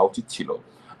চর্চাটা করা উচিত ছিল,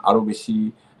 আরো বেশি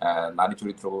নারী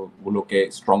চরিত্রগুলোকে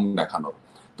স্ট্রং দেখানোর।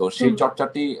 তো সেই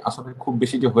চর্চাটি আসলে খুব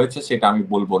বেশি যে হয়েছে সেটা আমি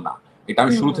বলবো না, এটা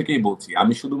আমি শুরু থেকেই বলছি।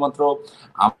 আমি শুধুমাত্র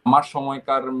আমার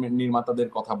সময়কার নির্মাতাদের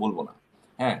কথা বলবো না।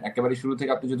 হ্যাঁ, একেবারে শুরু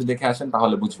থেকে আপনি যদি দেখে আসেন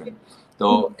তাহলে বুঝবেন। তো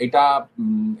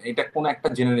এটা কোনো একটা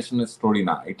জেনারেশনের স্টোরি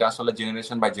না, এটা আসলে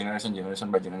জেনারেশন বাই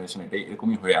জেনারেশন এটা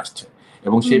এরকমই হয়ে আসছে,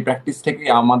 এবং সেই প্র্যাকটিস থেকেই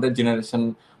আমাদের জেনারেশন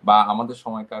বা আমাদের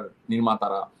সময়কার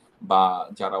নির্মাতারা বা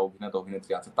যারা অভিনেতা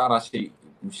অভিনেত্রী আছে তারা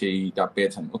সেইটা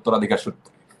পেয়েছেন উত্তরাধিকার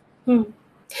সূত্রে।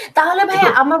 তাহলে ভাই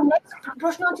আমার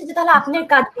প্রশ্ন হচ্ছে যে তাহলে আপনার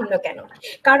কাজ ভিন্ন কেন?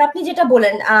 কারণ আপনি যেটা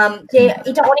বলেন যে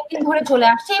এটা অনেকদিন ধরে চলে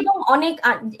আসছে, এবং অনেক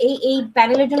এই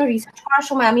প্যানেলের জন্য রিসার্চ করার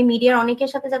সময় আমি মিডিয়ার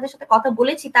অনেকের সাথে যাদের সাথে কথা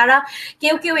বলেছি, তারা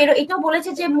কেউ এটাও বলেছে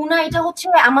যে মুনা এটা হচ্ছে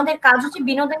আমাদের কাজ হচ্ছে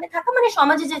বিনোদনে থাকা, মানে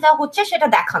সমাজে যেটা হচ্ছে সেটা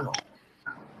দেখানো।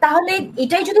 তাহলে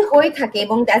এটাই যদি হয়ে থাকে,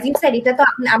 এবং অ্যাজ ইউ সেড এটা তো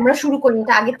আমরা শুরু করি,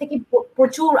 এটা আগে থেকে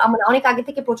প্রচুর অনেক আগে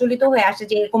থেকে প্রচলিত হয়ে আসে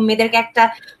যে এরকম মেয়েদেরকে একটা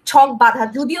ছক বাঁধা,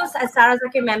 যদিও সারা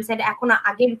জাকির ম্যাম সেড এখন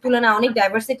আগের তুলনায় অনেক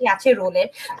ডাইভার্সিটি আছে রোলের,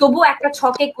 তবুও একটা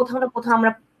ছকে কোথাও না কোথাও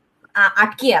আমরা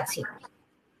আটকে আছি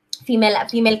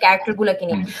ফিমেল ক্যারেক্টার গুলোকে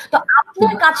নিয়ে। তো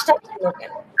আপনার কাজটা কেন?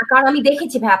 কারণ আমি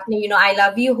দেখেছি ভাই আপনি আই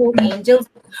লাভ ইউ হোক, এঞ্জেলস,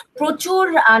 প্রচুর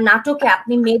নাটকে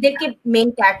আপনি মেয়েদেরকে মেইন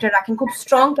ক্যারেক্টার রাখেন, খুব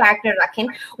স্ট্রং ক্যারেক্টার রাখেন,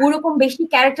 ওরকম বেশি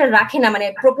ক্যারেক্টার রাখেন না, মানে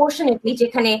প্রপোর্শনেটলি,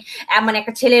 যেখানে মানে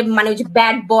একটা ছেলে মানে ওই যে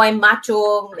ব্যাড বয় মাচো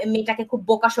মেয়েটাকে খুব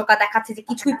বোকাশোকা দেখাচ্ছে যে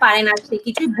কিছুই পারে না, সে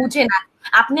কিছুই বুঝে না।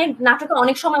 আপনার নাটকে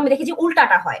অনেক সময় আমি দেখেছি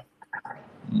উল্টাটা হয়।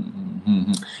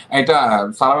 এটা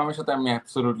সারা ম্যামের সাথে আমি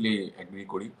অ্যাবসলিউটলি এগ্রি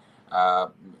করি।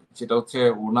 সেটা হচ্ছে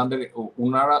ওনার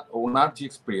যে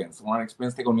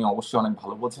এক্সপিরিয়েন্স থেকে উনি অবশ্যই অনেক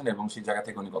ভালো বলছেন, এবং সেই জায়গা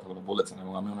থেকে উনি কথাগুলো বলেছেন,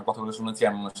 এবং আমি ওনার কথাগুলো শুনেছি,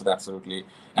 আমি ওনার সাথে অ্যাবসলিউটলি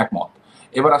একমত।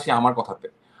 এবার আসি আমার কথাতে।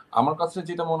 আমার কাছে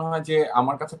যেটা মনে হয় যে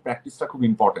আমার কাছে প্র্যাকটিসটা খুব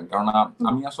ইম্পর্টেন্ট, কারণ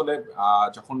আমি আসলে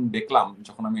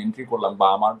যখন আমি এন্ট্রি করলাম, বা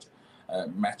আমার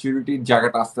ম্যাচুরিটির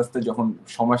জায়গাটা আস্তে আস্তে যখন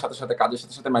সময়ের সাথে সাথে কাজের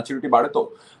সাথে সাথে ম্যাচুরিটি বাড়ে,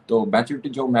 তো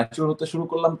ম্যাচিউর হতে শুরু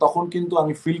করলাম, তখন কিন্তু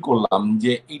আমি ফিল করলাম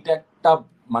যে এইটা একটা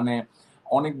মানে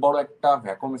অনেক বড় একটা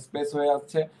ভ্যাকুয়াম স্পেস হয়ে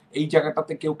আছে, এই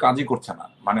জায়গাটাতে কেউ কাজই করছে না,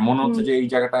 মানে মনে হচ্ছে যে এই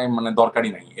জায়গাটায় মানে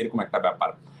দরকারই নাই, এরকম একটা ব্যাপার।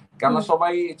 কেননা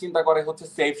সবাই চিন্তা করে হচ্ছে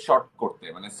সেফ শট করতে,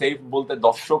 মানে সেফ বলতে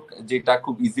দর্শক যেটা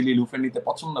খুব ইজিলি লুফে নিতে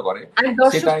পছন্দ করে,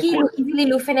 সেটা ইজিলি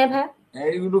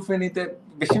লুফে নিতে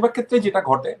বেশিরভাগ ক্ষেত্রে যেটা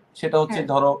ঘটে সেটা হচ্ছে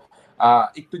ধরো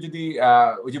একটু যদি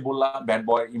ওই যে বললাম ব্যাড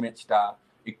বয় ইমেজটা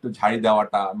একটু ঝাড়ি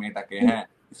দেওয়াটা মেয়েটাকে, হ্যাঁ,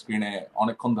 স্ক্রিনে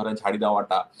অনেকক্ষণ ধরে ঝাড়ি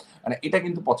দেওয়াটা, মানে এটা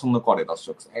কিন্তু পছন্দ করে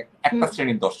দর্শক, একটা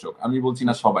শ্রেণীর দর্শক, আমি বলছি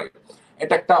না সবাই।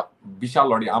 এটা একটা বিশাল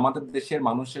লড়াই আমাদের দেশের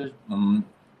মানুষের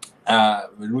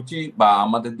রুচি, বা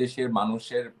আমাদের দেশের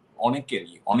মানুষের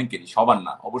অনেকেরই সবার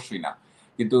না অবশ্যই না,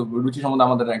 কিন্তু রুচি সম্বন্ধে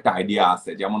আমাদের একটা আইডিয়া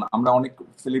আছে। যেমন আমরা অনেক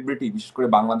সেলিব্রিটি, বিশেষ করে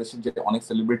বাংলাদেশের যে অনেক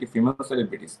সেলিব্রিটি, ফিমেল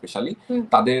সেলিব্রিটি স্পেশালি,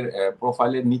 তাদের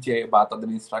প্রোফাইলের নিচে বা তাদের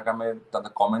ইনস্টাগ্রামের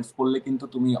তাদের কমেন্টস করলে কিন্তু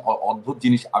তুমি অদ্ভুত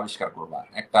জিনিস আবিষ্কার করবা,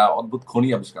 একটা অদ্ভুত খনি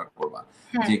আবিষ্কার করবা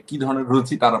যে কি ধরনের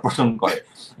রুচি তারা পোষণ করে,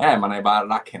 হ্যাঁ, মানে বা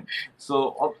রাখেন। সো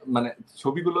মানে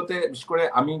ছবিগুলোতে বিশেষ করে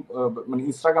আমি মানে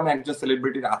ইনস্টাগ্রামে একজন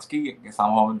সেলিব্রিটির আজকেই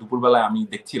দুপুরবেলায় আমি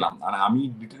দেখছিলাম, মানে আমি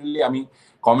লিটারেলি আমি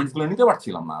কমেন্টস গুলো নিতে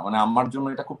পারছিলাম না, মানে আমার জন্য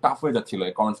এটা খুব টাফ হয়ে যাচ্ছিল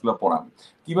এই কমেন্টস গুলো পড়া।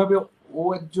 কিভাবে ও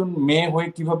একজন মেয়ে হয়ে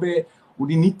কিভাবে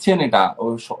উনি নিচ্ছেন এটা,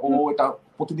 ও এটা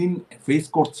প্রতিদিন ফেস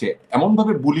করছে, এমন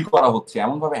ভাবে বুলি করা হচ্ছে,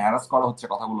 এমন ভাবে হ্যারাস করা হচ্ছে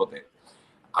কথাগুলোতে।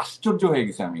 আশ্চর্য হয়ে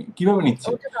গেছে আমি কিভাবে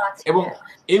নিচ্ছে। এবং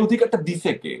এই অধিকারটা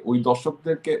দিছে কে? ওই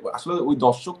দর্শকদেরকে। আসলে ওই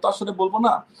দর্শক তো আসলে বলবো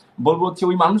না, বলবো হচ্ছে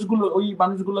ওই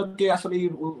মানুষগুলোকে আসলে এই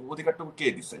অধিকারটুকু কে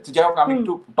দিছে। যাই হোক, আমি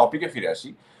একটু টপিকে ফিরে আসি।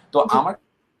 তো আমার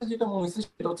যেটা মনে হচ্ছে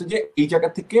সেটা হচ্ছে যে এই জায়গা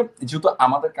থেকে যেহেতু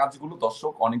আমাদের কাজগুলো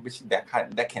দর্শক অনেক বেশি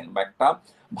দেখেন বা একটা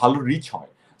ভালো রিচ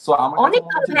হয়, সো আমার অনেক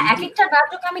একটা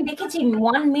নাটক আমি দেখেছি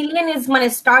 1 মিলিয়ন ইজ মানে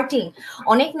স্টার্টিং,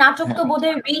 অনেক নাটক তো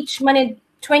বোধহয় রিচ মানে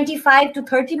 25 to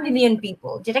 30 মিলিয়ন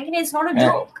পিপল, যেটা কিনা ইজ নট আ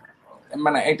জোক।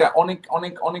 মানে এটা অনেক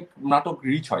অনেক অনেক নাটক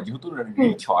রিচ হয়, যেহেতু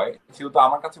রিচ হয় সেহেতু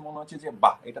আমার কাছে মনে হচ্ছে যে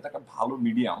বাহ, এটা তো একটা ভালো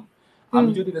মিডিয়াম।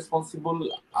 আমি যদি রেসপন্সিবল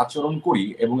আচরণ করি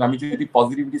এবং আমি যদি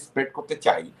পজিটিভিটি স্প্রেড করতে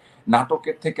চাই,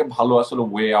 নাটকের থেকে ভালো আসলে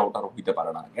ওয়ে আউট আর হইতে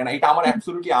পারে না। কারণ এটা আমার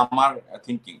অ্যাবসলিউটলি আমার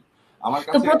থিংকিং। আমার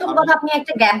কাছে তো প্রথম কথা আপনি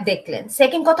একটা গ্যাপ দেখলেন,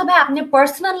 সেকেন্ড কথা ভাই আপনার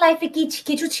পার্সোনাল লাইফে কি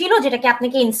কিছু ছিল যেটাকে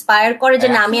আপনাকে ইন্সপায়ার করে যে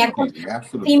না আমি এখন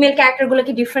ফিমেল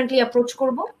ক্যারেক্টারগুলোকে ডিফারেন্টলি অ্যাপ্রোচ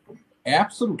করব?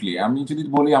 অ্যাবসলিউটলি। আমি যদি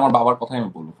বলি আমার বাবার কথাই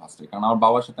আমি বলবো ফার্স্টে, কারণ আমার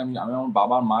বাবার সাথে আমি আমার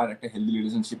বাবার মায়ের একটা হেলদি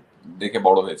রিলেশনশিপ দেখে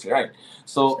বড় হয়েছে, রাইট?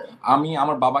 সো আমি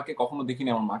আমার বাবাকে কখনো দেখিনি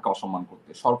আমার মাকে অসম্মান করতে।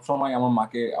 সবসময় আমার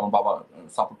মাকে আমার বাবা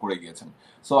সাপোর্ট করে গিয়েছেন।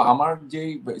 সো আমার যে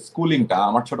স্কুলিংটা,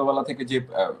 আমার ছোটবেলা থেকে যে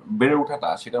বেড়ে ওঠাটা,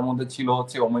 সেটার মধ্যে ছিল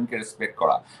হচ্ছে ওমেনকে রেসপেক্ট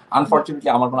করা। আনফর্চুনেটলি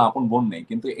আমার কোনো আপন বোন নেই,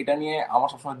 কিন্তু এটা নিয়ে আমার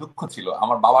সবসময় দুঃখ ছিল।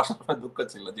 আমার বাবার সবসময় দুঃখ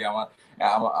ছিল যে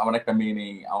আমার একটা মেয়ে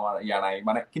নেই, আমার ইয়া নাই,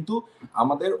 মানে। কিন্তু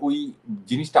আমাদের ওই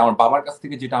জিনিসটা আমার বাবার কাছ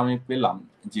থেকে যেটা আমি পেলাম,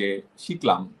 যে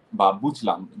শিখলাম বা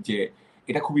বুঝলাম যে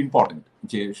এটা খুব ইম্পর্টেন্ট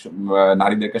যে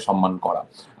নারীদেরকে সম্মান করা।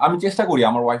 আমি চেষ্টা করি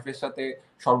আমার ওয়াইফের সাথে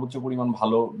সর্বোচ্চ পরিমাণ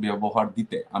ভালো ব্যবহার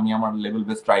দিতে। আমি আমার লেভেল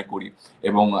বেস্ট ট্রাই করি,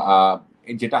 এবং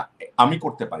যেটা আমি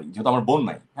করতে পারি, যেহেতু আমার বোন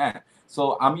নাই, হ্যাঁ, সো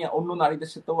আমি অন্য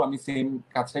নারীদের সাথেও আমি সেম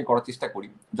কাজটাই করার চেষ্টা করি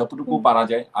যতটুকু পারা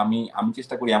যায়। আমি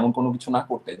চেষ্টা করি এমন কোনো কিছু না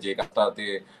করতে যে কাজটাতে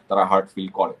তারা হার্ট ফিল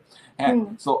করে, হ্যাঁ।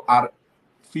 সো আর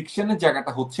ফিকশনের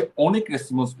জায়গাটা হচ্ছে অনেক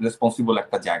রেসপন্সিবল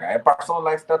একটা জায়গা, পার্সোনাল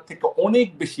লাইফটার থেকে অনেক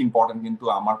বেশি ইম্পর্টেন্ট, কিন্তু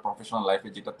আমার প্রফেশনাল লাইফে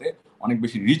যেটাতে অনেক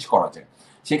বেশি রিচ করা যায়।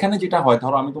 সেখানে যেটা হয়,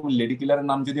 ধরো আমি তোমার লেডি কিলারের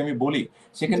নাম যদি আমি বলি,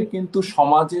 সেখানে কিন্তু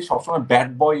সমাজে সবসময় ব্যাড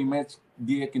বয় ইমেজ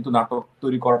দিয়ে কিন্তু নাটক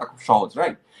তৈরি করাটা খুব সহজ,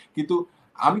 রাইট? কিন্তু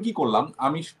আমি কি করলাম,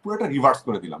 আমি পুরোটা রিভার্স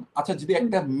করে দিলাম। আচ্ছা, যদি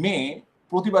একটা মেয়ে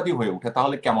প্রতিবাদী হয়ে ওঠে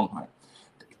তাহলে কেমন হয়?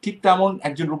 ঠিক তেমন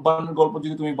একজন রূপবানের গল্প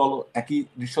যদি তুমি বলো, একই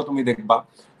দৃশ্য তুমি দেখবা,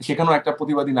 সেখানেও একটা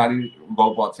প্রতিবাদী নারীর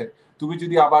গল্প আছে। তুমি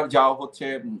যদি আবার যাও হচ্ছে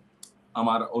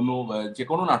আমার অন্য যে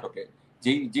কোনো নাটকে,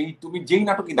 তুমি যেই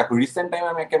নাটকই দেখো, রিসেন্ট টাইমে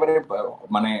আমি একেবারে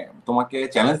মানে তোমাকে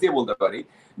চ্যালেঞ্জ দিয়ে বলতে পারি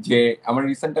যে আমার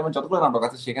রিসেন্ট টাইমে যতগুলো নাটক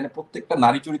আছে সেখানে প্রত্যেকটা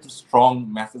নারী চরিত্র স্ট্রং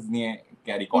মেসেজ নিয়ে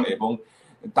ক্যারি করে, এবং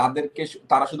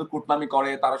তারা শুধু কুটনামি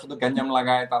করে, তারা শুধু গ্যাঞ্জাম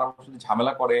লাগায়, তারা শুধু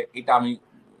ঝামেলা করে, এটা আমি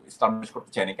এস্টাবলিশ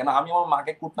করতে চাইনি। কেন আমি আমার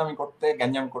মাকে কুটনামি করতে,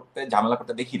 গ্যাঞ্জাম করতে, ঝামেলা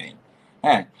করতে দেখি নাই,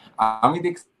 হ্যাঁ। আমি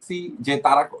দেখছি যে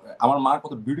তারা, আমার মা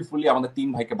কত বিউটিফুলি আমাদের 3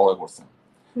 ভাইকে বড় করছেন।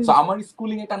 সো আমার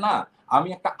স্কুলিং এটা না, আমি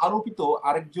একটা আরোপিত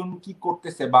আরেকজন কি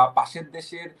করতেছে বা পাশের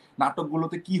দেশের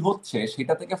নাটকগুলোতে কি হচ্ছে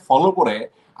সেটা থেকে ফলো করে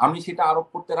আমি সেটা আরোপ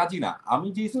করতে রাজি না। আমি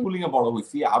যে স্কুলিং এ বড়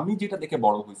হয়েছি, আমি যেটা দেখে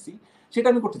বড় হয়েছি সেটা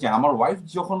আমি করতে চাই। আমার ওয়াইফ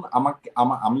যখন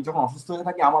আমি যখন অসুস্থ হয়ে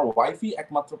থাকি, আমার ওয়াইফই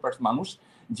একমাত্র মানুষ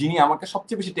যিনি আমাকে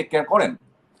সবচেয়ে বেশি টেক কেয়ার করেন।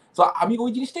 তো আমি ওই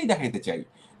জিনিসটাই দেখাইতে চাই,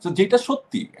 তো যেটা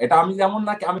সত্যি। এটা আমি যেমন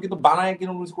না, আমি কিন্তু বানায়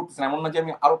কোনো কিছু করতেছি না, এমন না যে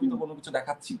আমি আরোপিত কোনো কিছু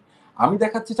দেখাচ্ছি। আমি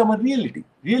দেখাচ্ছি যে আমার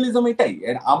রিয়েলিজম এটাই।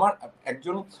 আমার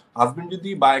একজন হাজবেন্ড যদি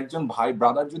বা একজন ভাই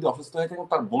ব্রাদার যদি অসুস্থ হয়ে থাকে,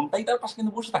 তার বোনটাই তার পাশে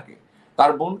কিন্তু বসে থাকে,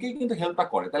 তার বোনকেই কিন্তু হেল্পটা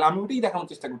করে। তাহলে আমি ওইটাই দেখানোর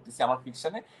চেষ্টা করতেছি আমার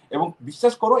ফিকশনে, এবং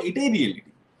বিশ্বাস করো এটাই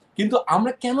রিয়েলিটি। কিন্তু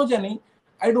আমরা কেন জানি,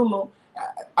 আই ডোন্ট নো।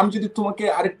 আমি যদি তোমাকে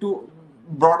আরেকটু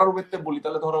ব্রডার ওয়েতে বলি,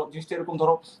 তাহলে ধরো জিনিসটা এরকম,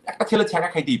 ধরো একটা ছেলে ছ্যাঁকা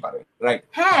খাইতেই পারে, রাইট?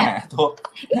 হ্যাঁ, তো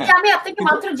এটা আমি আপনাকে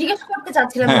মাত্র জিজ্ঞেস করতে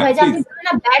চাচ্ছিলাম ভাই, যে আপনি বললেন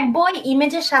না ব্যাড বয়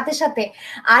ইমেজের সাথে সাথে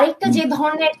আরেকটা যে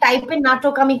ধরনের টাইপের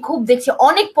নাটক আমি খুব দেখছি,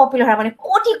 অনেক পপুলার হয়, মানে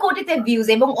কোটি কোটিতে ভিউজ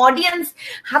এবং অডিয়েন্স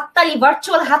হাততালি,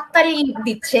 ভার্চুয়াল হাততালি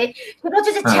দিচ্ছে, সেটা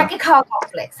হচ্ছে যে ছ্যাঁকে খাওয়া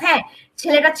কমপ্লেক্স। হ্যাঁ,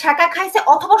 ছেলেটা ছ্যাঁকা খাইছে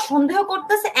অথবা সন্দেহ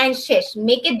করতেছে, এন্ড শেষ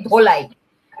মেয়েকে ধোলাই,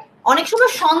 অনেক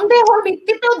সময় সন্দেহর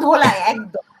ভিত্তিতেও ধোলাই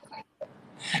একদম।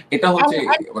 এটা হচ্ছে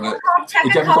মানে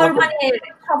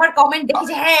সবার কমেন্ট দেখি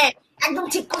যে হ্যাঁ একদম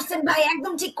ঠিক করছেন ভাই,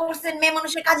 একদম ঠিক করছেন, মেয়ে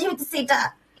মানুষের কাজই হইতেছে এটা।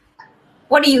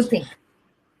 What do you think?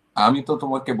 আমি তো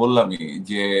তোমাকে বললামই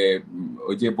যে,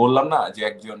 ওই যে বললাম না যে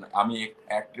একজন, আমি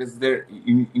অ্যাক্ট্রেসদের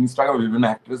ইনস্টাগ্রামে, বিভিন্ন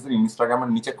অ্যাক্ট্রেসদের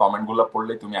ইনস্টাগ্রামের নিচে কমেন্ট গুলো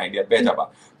পড়লে তুমি আইডিয়া পেয়ে যাবা।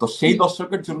 তো সেই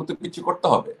দর্শকের জন্য তো কিছু করতে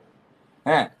হবে,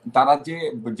 হ্যাঁ।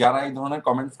 যারা এই ধরনের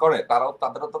কমেন্টস করে,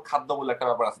 তাদেরও তো খাদ্য বলে একটা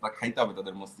ব্যাপার আছে, তা খাইতে হবে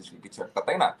তাদের মস্তিষ্কে কিছু একটা,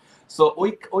 তাই না? সো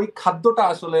ওই খাদ্যটা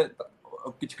আসলে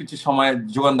কিছু কিছু সময়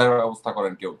যোগান দেওয়ার ব্যবস্থা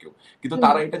করেন কেউ কেউ, কিন্তু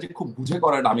তারা এটা যে খুব বুঝে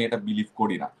করেন আমি এটা বিলিভ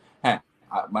করি না, হ্যাঁ।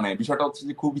 মানে বিষয়টা হচ্ছে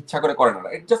যে খুব ইচ্ছা করে না,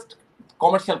 ইট জাস্ট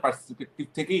কমার্শিয়াল পার্সপেক্টিভ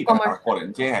থেকেই তারা করেন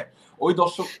যে হ্যাঁ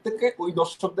ওই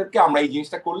দর্শকদেরকে আমরা এই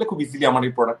জিনিসটা করলে খুব ইজিলি আমার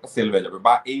এই প্রোডাক্টটা সেল হয়ে যাবে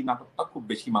বা এই নাটকটা খুব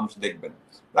বেশি মানুষ দেখবেন,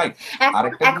 রাইট?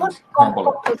 আরেকটা জিনিস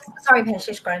সরি ভাই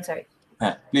শেষ করেন, সরি।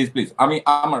 হ্যাঁ প্লিজ আমি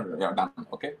আমার ডান।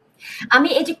 ওকে, আমি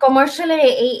এই যে কমার্শিয়ালের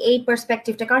এই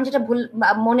পার্সপেক্টিভটা, কারণ যেটা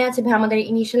মনে আছে ভাই আমাদের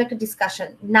ইনিশিয়াল একটা ডিসকাশন,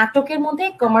 নাটকের মধ্যে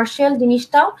কমার্শিয়াল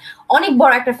জিনিসটাও অনেক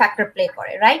বড় একটা ফ্যাক্টর প্লে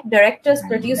করে, right? Directors,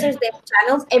 producers,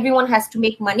 channels, everyone has to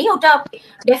make money. ওটা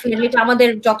ডেফিনেটলি আমাদের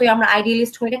যতই আমরা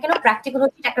আইডিয়ালিস্ট হই না কেন, প্র্যাকটিক্যাল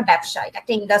হচ্ছে একটা ব্যবসা, এটা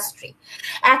একটা ইন্ডাস্ট্রি।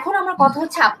 এখন আমার কথা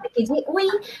হচ্ছে আপনাকে যে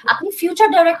আপনি ফিউচার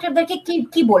ডাইরেক্টরদেরকে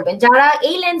কি বলবেন যারা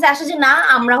এই লেন্সে আসে যে না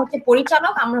আমরা হচ্ছে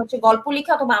পরিচালক, আমরা হচ্ছে গল্প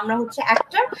লিখা, অথবা আমরা হচ্ছে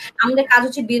অ্যাক্টর, আমাদের কাজ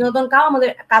হচ্ছে বিনোদন কাও,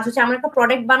 আমাদের কাজ হচ্ছে আমরা একটা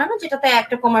প্রোডাক্ট বানানো যেটাতে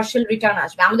একটা কমার্শিয়াল রিটার্ন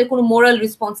আসবে, আমাদের কোনো মোরাল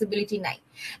রেসপন্সিবিলিটি নাই,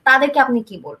 তাদেরকে আপনি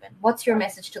কি বলবেন? What's your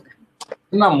message to them?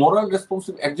 না, মোরাল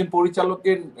রেসপন্সিবিলিটি, একজন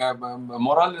পরিচালকের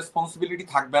মোরাল রেসপন্সিবিলিটি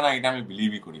থাকবে না এটা আমি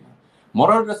বিলিভই করি না।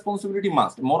 Moral responsibility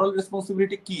must. Moral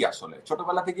responsibility কি আসলে?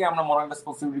 ছোটবেলা থেকে আমরা মোরাল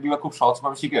রেসপন্সিবিলিটি খুব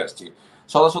সহজভাবে শিখে আসছি।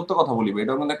 সত্য কথা বলিবে,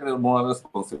 এটাও কিন্তু একটা মোরাল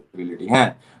রেসপন্সিবিলিটি। হ্যাঁ,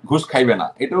 ঘুষ খাইবে না,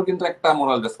 এটাও কিন্তু একটা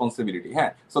মোরাল রেসপন্সিবিলিটি।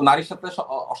 হ্যাঁ, সো নারীর সাথে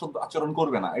অসৎ আচরণ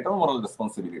করবে না, এটাও মোরাল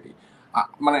রেসপন্সিবিলিটি।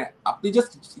 মানে আপনি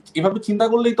জাস্ট এভাবে চিন্তা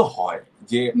করলেই তো হয়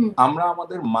যে আমরা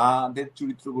আমাদের মাদের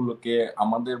চরিত্রগুলোকে,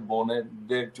 আমাদের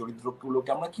বোনেদের চরিত্রগুলোকে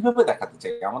আমরা কিভাবে দেখাতে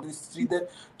চাই, আমাদের স্ত্রীদের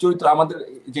চরিত্র, আমাদের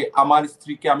যে আমার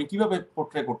স্ত্রীকে আমি কিভাবে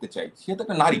পোর্ট্রে করতে চাই, সে তো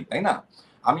একটা নারী, তাই না?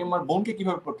 আমি আমার বোনকে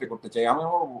কিভাবে পোর্ট্রে করতে চাই, আমি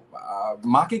আমার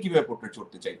মাকে কিভাবে পোর্ট্রে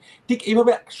করতে চাই, ঠিক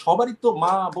এইভাবে সবারই তো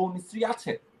মা বোন স্ত্রী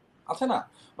আছে না?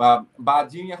 বা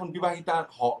যিনি এখন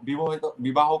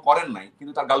বিবাহ করেন নাই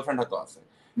কিন্তু তার গার্লফ্রেন্ড হয়তো আছে,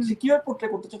 সে কিভাবে পোর্ট্রে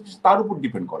করতে চায় তার উপর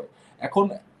ডিপেন্ড করে। এখন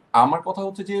আমার কথা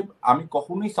হচ্ছে যে আমি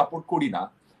কখনোই সাপোর্ট করি না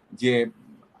যে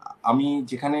আমি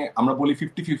যেখানে আমরা বলি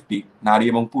 50-50 নারী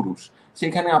এবং পুরুষ,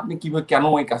 সেখানে আপনি কিভাবে কেন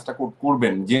এই কাজটা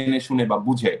করবেন জেনে শুনে বা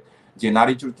বুঝে, যে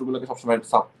নারী চরিত্রগুলোকে সবসময়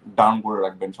ডাউন করে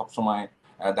রাখবেন, সবসময়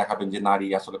দেখাবেন যে নারী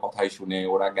আসলে কথাই শুনে,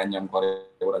 ওরা গ্যাঞ্জাম করে,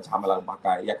 ওরা ঝামেলার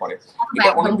বাঁকা ইয়া করে।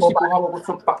 এটা অনেক বেশি প্রভাব অবশ্য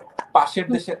পাশের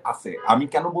দেশে আছে। আমি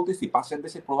কেন বলতেছি পাশের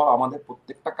দেশের প্রভাব আমাদের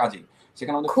প্রত্যেকটা কাজে,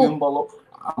 সেখানে আমাদের ফিল্ম বলো,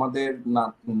 আমাদের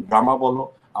ড্রামা বলো,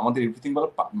 আমাদের এভরিথিং বলো,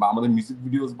 আমাদের মিউজিক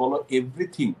ভিডিওস বলো,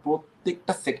 এভরিথিং,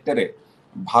 প্রত্যেকটা সেক্টরে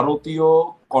ভারতীয়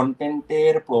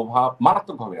কন্টেন্টের প্রভাব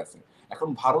মারাত্মকভাবে আছে। এখন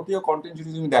ভারতীয় কন্টেন্ট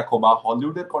যদি তুমি দেখো বা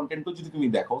হলিউডের কন্টেন্টও যদি তুমি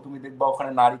দেখো, তুমি দেখবা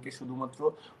ওখানে নারীকে শুধুমাত্র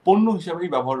পণ্য হিসেবেই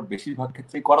ব্যবহার বেশিরভাগ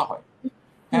ক্ষেত্রেই করা হয়।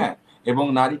 হ্যাঁ, এবং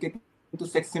নারীকে কিন্তু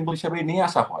সেক্স সিম্বল হিসেবে নিয়ে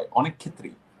আসা হয় অনেক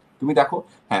ক্ষেত্রেই। তুমি দেখো,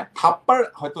 হ্যাঁ, থাপ্পড়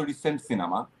হয়তো রিসেন্ট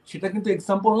সিনেমা, সেটা কিন্তু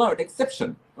এক্সাম্পল না, ওটা এক্সেপশন।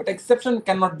 ওটা exception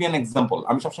can not be an example.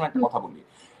 আমি সবসময় একটা কথা বলি,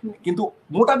 কিন্তু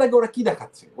মোটা দাগে ওরা কি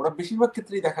দেখাচ্ছে? ওরা বেশিরভাগ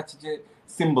ক্ষেত্রেই দেখাচ্ছে যে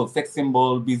সিম্বল, সেক্স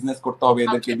সিম্বল, বিজনেস করতে হবে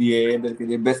এদেরকে দিয়ে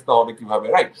বেচতে হবে কিভাবে,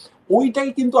 রাইট? ওইটাই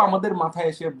কিন্তু আমাদের মাথায়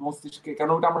এসে মস্তিষ্কে,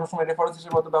 কারণ ওইটা আমরা সবসময় রেফারেন্স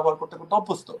হিসেবে ব্যবহার করতে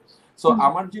অভ্যস্ত। সো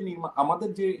আমাদের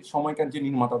যে সময়কার যে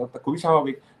নির্মাতা, খুবই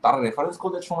স্বাভাবিক, তারা রেফারেন্স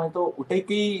খোঁজার সময় তো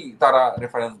ওটাইকেই তারা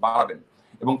রেফারেন্স বাড়াবেন।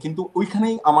 এবং কিন্তু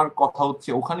ওইখানেই আমার কথা হচ্ছে,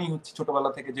 ওখানেই হচ্ছে ছোটবেলা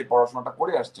থেকে যে পড়াশোনাটা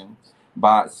করে আসছেন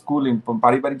বা স্কুল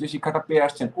পারিবারিক যে শিক্ষাটা পেয়ে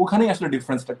আসছেন, ওখানেই আসলে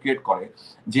ডিফারেন্সটা ক্রিয়েট করে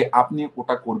যে আপনি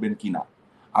ওটা করবেন কিনা,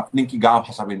 আপনি কি গা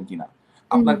ভাসাবেন কিনা,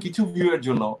 আপনার কিছু ভিউয়ের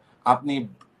জন্য আপনি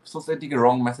সোসাইটিকে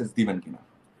রং মেসেজ দিবেন কিনা।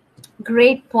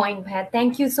 গ্রেট পয়েন্ট ভাইয়া,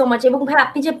 থ্যাংক ইউ সো মাচ। এবং ভাই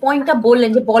আপনি যে পয়েন্টটা বললেন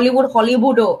যে বলিউড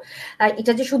হলিউডও,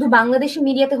 এটা যে শুধু বাংলাদেশি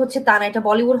মিডিয়াতে হচ্ছে তা না, এটা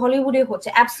বলিউড হলিউডে হচ্ছে,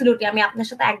 অ্যাবসলিউটলি আমি আপনার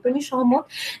সাথে একদমই সহমত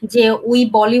যে ওই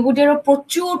বলিউডেরও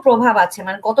প্রচুর প্রভাব আছে।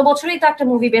 মানে গত বছরই তো একটা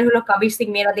মুভি বের হলো কবির সিং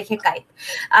মেরা দেখে কাইপ,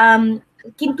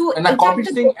 কিন্তু কবির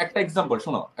সিং একটা এক্সাম্পল,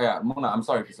 শোনো Mona, I am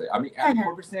sorry to say, আমি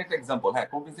কবির সিং একটা এক্সাম্পল, হ্যাঁ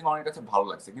কবির সিং আমার কাছে ভালো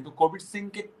লাগছে, কিন্তু কবির সিং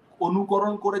কে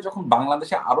অনুকরণ করে যখন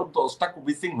বাংলাদেশে আরো 10টা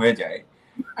কবির সিং হয়ে যায়,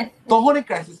 তখন এই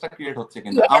ক্রাইসিসটা ক্রিয়েট হচ্ছে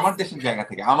কিন্তু আমার দেশের জায়গা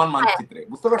থেকে, আমার মানচিত্রে,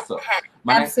 বুঝতে পারছো?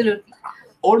 মানে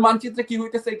ওর মানচিত্রে কি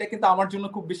হইতেছে এটা কিন্তু আমার জন্য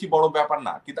খুব বেশি বড় ব্যাপার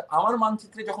না, কিন্তু আমার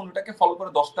মানচিত্রে যখন ওটাকে ফলো করে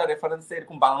 10টা রেফারেন্সে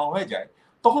এরকম বানানো হয়ে যায়,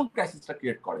 তখন ক্রাইসিসটা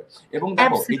ক্রিয়েট করে। এবং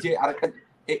দেখো এই যে আরেকটা,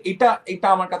 এটা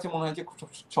আমার কাছে মনে হয় যে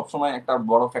সবসময় একটা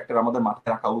বড় ফ্যাক্টর আমাদের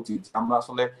মাথায় রাখা উচিত, আমরা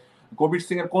আসলে কবির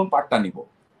সিং এর কোন পার্টটা নিব,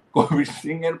 কবির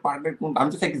সিং এর পার্টের কোন, আমি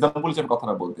জাস্ট এক্সাম্পল হিসেবে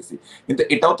কথাটা বলতেছি, কিন্তু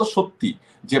এটাও তো সত্যি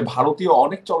যে ভারতীয়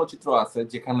অনেক চলচ্চিত্র আছে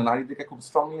যেখানে নারীদেরকে খুব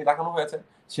স্ট্রংলি দেখানো হয়েছে,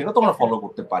 সেটা তো আমরা ফলো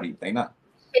করতে পারি, তাই না?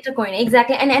 এটা করি না,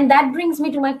 exactly. And that brings me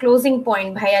to my closing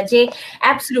point ভাইয়া, যে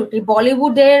অ্যাবসলিউটলি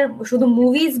বলিউডের শুধু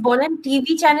মুভিজ বলেন,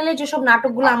 টিভি চ্যানেলে যেসব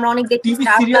নাটকগুলো আমরা অনেক দেখি, টিভি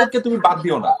সিরিয়ালকে তুমি বাদ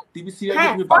দিও না, টিভি সিরিয়ালকে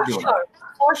তুমি বাদ দিও না,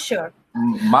 ফর শিওর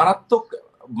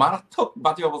মারাত্মক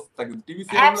বাজে অবস্থা, কিন্তু টিভি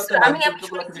সিরিয়ালগুলোতে নারী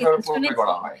চরিত্রগুলোকে যেভাবে পোর্ট্রে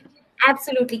করা হয়,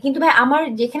 অ্যাবসলিউটলি। কিন্তু ভাই আমার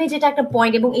যেখানে যেটা একটা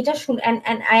পয়েন্ট, এবং এটা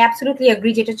আই অ্যাবসলিউটলি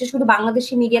এগ্রি, যেটা হচ্ছে শুধু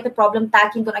বাংলাদেশি মিডিয়াতে প্রবলেম তা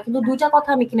কিন্তু না। কিন্তু দুইটা কথা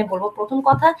আমি এখানে বলবো। প্রথম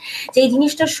কথা, যে এই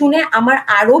জিনিসটা শুনে আমার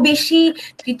আরো বেশি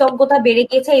কৃতজ্ঞতা বেড়ে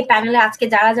গিয়েছে এই প্যানেলে আজকে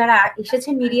যারা যারা এসেছে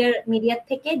মিডিয়ার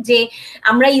থেকে, যে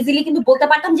আমরা ইজিলি কিন্তু বলতে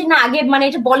পারতাম যে না, আগে মানে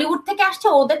এটা বলিউড থেকে আসছে,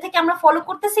 ওদের থেকে আমরা ফলো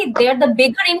করতেছি, দে আর দ্য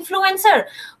বিগার ইনফ্লুয়েন্সার,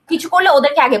 কিছু করলে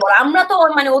ওদেরকে আগে বলো। আমরা তো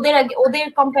মানে ওদের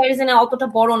কম্পারিজনে অতটা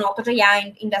বড় না, অতটা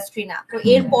ইন্ডাস্ট্রি না। তো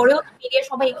এরপরেও মিডিয়া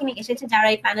সবাই এখানে এসেছে যারা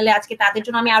এই প্যানেলে আজকে, তাদের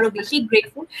জন্য আমি আরো বেশি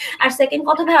গ্রেটফুল। আর সেকেন্ড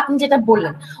কথা ভাই, আপনি যেটা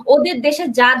বললেন, ওদের দেশে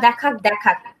যা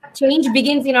দেখাক, change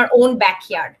begins in our own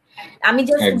backyard. আমি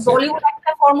জাস্ট বলিউড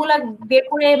একটা ফর্মুলা বের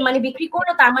করে মানে বিক্রি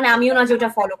করলো, তার মানে আমিও না যে ওটা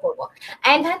ফলো করবো।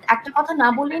 এন্ড হ্যাঁ, একটা কথা না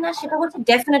বললি না, সেটা হচ্ছে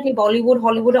ডেফিনেটলি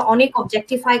হলিউডে অনেক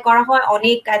অবজেক্টিফাই করা হয়,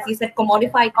 অনেক অ্যাজ ইউ সেড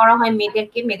কমোডিফাই করা হয়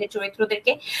মেয়েদের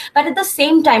চরিত্রদেরকে। But at the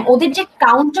same time ওদের যে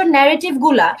কাউন্টার ন্যারেটিভ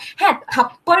গুলা, হ্যাঁ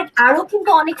থাপ্পড় আরো কিন্তু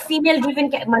অনেক ফিমেল ড্রিভেন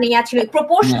মানে ছিল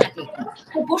প্রপোর্শনালি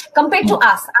কম্পেয়ার টু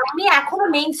আস। আমি এখনো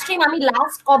মেইন স্ট্রিম, আমি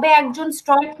লাস্ট কবে একজন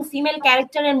স্ট্রং ফিমেল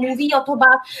ক্যারেক্টারের মুভি, অথবা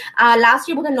লাস্ট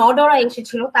ইয়ার বোধহয় নডরা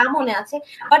এসেছিল তা মনে আছে,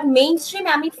 বাট মেইন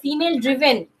স্ট্রিমে আমি ফিমেল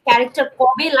ড্রিভেন ক্যারেক্টার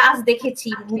কবে লাস্ট দেখেছি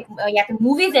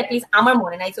মুভিজ অ্যাটলিস্ট আমার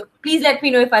মনে নাই। So please let me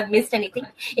know if I missed anything.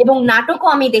 এবং নাটকও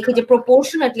আমি দেখি যে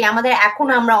প্রপোর্শনেটলি আমাদের এখন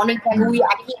আমরা অনেক ওই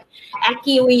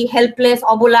একই ওই হেল্পলেস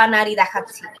অবলা নারী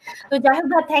দেখাচ্ছি। তো যাই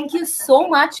হোক, thank you so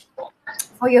much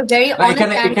for your very honest.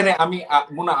 এখানে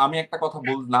আমি একটা কথা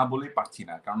না বলেই পারছি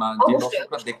না, কারণ যে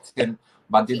দর্শকরা দেখছেন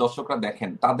বা যে দর্শকরা দেখেন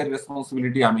তাদের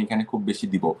রেসপন্সিবিলিটি আমি এখানে খুব বেশি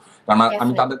দিব। কারণ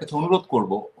আমি তাদের কাছে অনুরোধ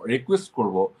করব, রিকোয়েস্ট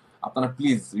করব, আপনারা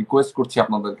প্লিজ, রিকোয়েস্ট করছি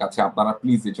আপনাদের কাছে, আপনারা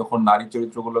প্লিজ যখন নারী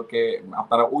চরিত্রগুলোকে,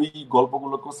 আপনারা ওই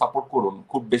গল্পগুলোকে সাপোর্ট করুন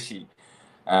খুব বেশি,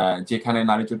 যেখানে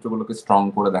নারী চরিত্রগুলোকে স্ট্রং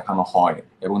করে দেখানো হয়।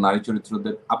 এবং নারী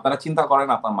চরিত্রদের আপনারা চিন্তা করেন,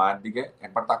 আপনার মায়ের দিকে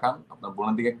একবার তাকান, আপনার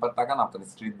বোনের দিকে একবার তাকান, আপনার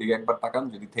স্ত্রীর দিকে একবার তাকান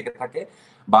যদি থেকে থাকে,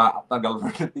 বা আপনার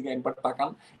গার্লফ্রেন্ডের দিকে একবার তাকান,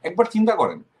 একবার চিন্তা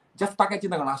করেন, জাস্ট তাকায়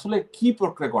চিন্তা করেন আসলে কি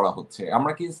প্রক্রিয়া করা হচ্ছে।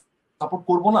 আমরা কি সাপোর্ট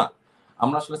করব না?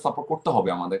 আমরা আসলে সাপোর্ট করতে হবে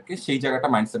আমাদেরকে, সেই জায়গাটা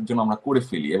মাইন্ডসেট জন্য আমরা করে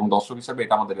ফেলি, এবং দর্শক হিসাবে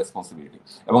এটা আমাদের রেসপন্সিবিলিটি।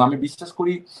 এবং আমি বিশ্বাস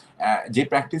করি যে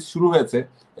প্র্যাকটিস শুরু হয়েছে,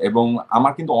 এবং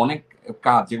আমার কিন্তু অনেক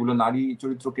কাজ যেগুলো নারী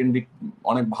চরিত্র কেন্দ্রিক,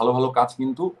 অনেক ভালো ভালো কাজ,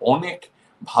 কিন্তু অনেক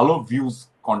ভালো ভিউজ,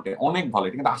 কন্টেন্ট অনেক ভালো,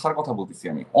 এটা কিন্তু আসার কথা বলতেছি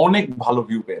আমি, অনেক ভালো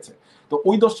ভিউ পেয়েছে। তো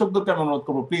ওই দর্শকদেরকে আমি অনুরোধ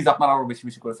করবো, প্লিজ আপনারা আরো বেশি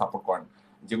বেশি করে সাপোর্ট করেন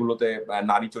যেগুলোতে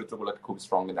নারী চরিত্রগুলোকে খুব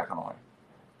স্ট্রংলি দেখানো হয়।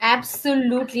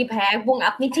 অ্যাবসলিউটলি ভাই, এবং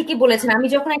আপনি ঠিকই বলেছেন। আমি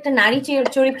যখন একটা নারী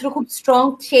চরিত্র খুব স্ট্রং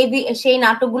সেই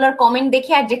নাটকগুলোর কমেন্ট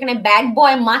দেখি, আর যেখানে ব্যাড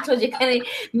বয় মাত্র, যেখানে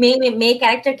মেয়ে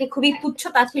ক্যারেক্টারকে খুবই তুচ্ছ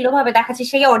তাচ্ছিল্য ভাবে দেখাচ্ছে,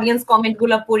 সেই অডিয়েন্স কমেন্ট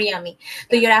গুলো পড়ি আমি।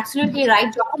 তো ইউর অ্যাবসলিউটলি রাইট,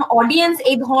 যখন অডিয়েন্স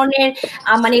এই ধরনের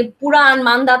মানে পুরান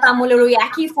মান্দাত আমলের ওই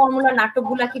একই ফর্মুলার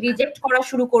নাটকগুলাকে রিজেক্ট করা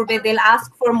শুরু করবে, দেল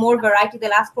ask for more variety,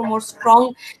 del ask for more strong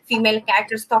female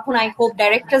characters, তখন আই হোপ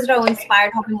ডাইরেক্টরসরাও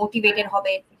ইন্সপায়ার্ড হবে, মোটিভেটেড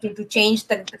হবে to change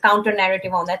the counter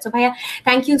narrative on that. So ভাইয়া,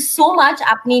 thank you so much.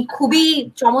 আপনি খুবই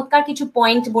চমৎকার কিছু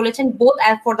পয়েন্ট বলেছেন, both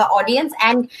for the audience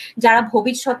and যারা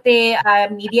ভবিষ্যতে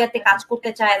মিডিয়াতে কাজ করতে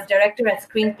চায়, as director, as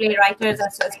screenplay writers,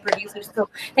 as producers. So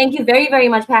thank you very very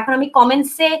much. ভাই, এখন আমি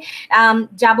কমেন্টসে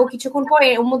যাব কিছুক্ষণ পরে,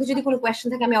 ওর মধ্যে যদি কোনো কোয়েশ্চেন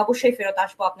থাকে আমি অবশ্যই ফেরত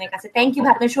আসবো আপনার কাছে। থ্যাংক ইউ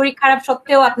ভাই, আপনার শরীর খারাপ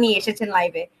সত্ত্বেও আপনি এসেছেন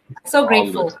লাইভে, so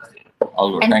grateful.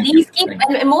 And please keep,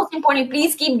 and most importantly,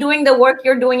 please keep doing the work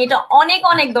you're doing. এটা অনেক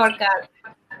অনেক দরকার।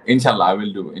 Inshallah, I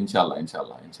will do. Inshallah.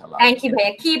 Thank you, bhai.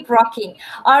 Keep rocking.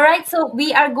 All right, so we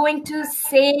are going to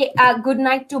say good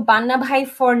night to Bannah bhai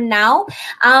for now.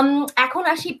 এখন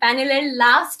আসি প্যানেলের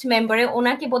last মেম্বারে।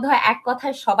 ওনাকে বোধহয় এক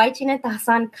কথায় সবাই চিনে,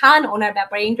 তাহসান খান। ওনার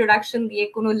ব্যাপারে ইন্ট্রোডাকশন দিয়ে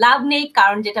কোনো লাভ নেই,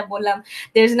 কারণ যেটা বললাম,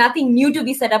 there is nothing new to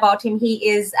be said about him. He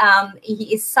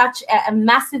is such a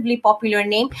massively popular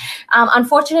name.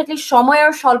 Unfortunately,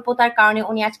 সময়ের স্বল্পতার কারণে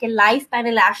উনি আজকে লাইভ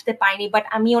প্যানেলে আসতে পারেনি, বাট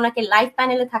আমি ওনাকে লাইভ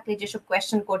প্যানেলে থাকলে যেসব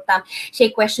কোয়েশ্চেন করতাম, সেই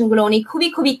কোয়েশ্চেন গুলো উনি খুবই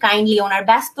খুবই কাইন্ডলি ওনার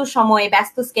ব্যস্ত সময়ে,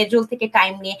 ব্যস্ত স্কেডিউল থেকে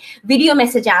টাইম নিয়ে ভিডিও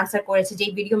মেসেজে আনসার করেছে, যে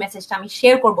ভিডিও মেসেজটা আমি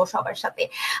শেয়ার করবো সবার সাথে।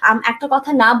 একটা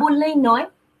কথা না বললেই নয়,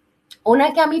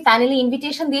 ওনাকে আমি প্যানেলে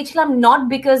ইনভিটেশন দিয়েছিলাম not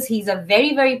because he is a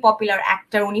very very popular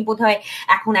actor, উনি বোধহয়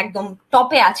এখন একদম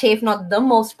টপে আছে, if not the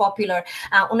most popular.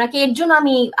 ওনাকে এর জন্য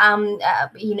আমি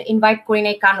ইনভাইট করি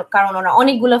নাই, কারণ ওনার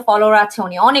অনেকগুলো ফলোয়ার আছে,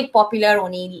 উনি অনেক পপুলার,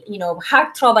 উনি heart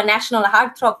throb, national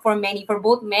heart throb for many, for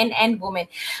both men and women.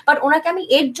 But ওনাকে আমি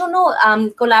এর জন্য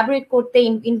কোলাবোরেট করতে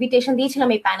ইনভিটেশন দিয়েছিলাম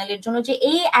এই প্যানেলের জন্য, যে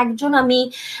এই একজন আমি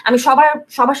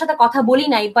সবার সাথে কথা বলি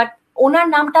নাই, বাট ওনার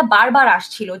নামটা বারবার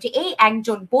আসছিল, যে এই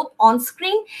একজন বোথ অন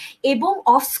স্ক্রিন এবং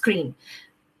অফ স্ক্রিন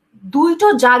দুইটো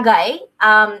জায়গায়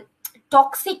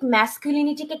টক্সিক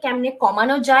ম্যাসকুলিনিটিকে কেমনে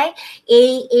কমানো যায়,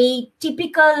 এই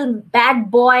typical bad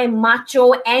boy macho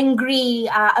angry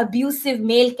abusive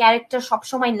mail character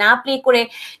সবসময় না প্লে করে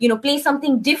play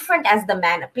something different as the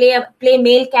man, play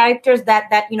male characters that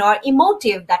are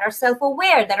emotive, that are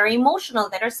self-aware, that are emotional,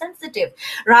 that are sensitive,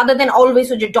 rather than always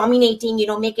dominating,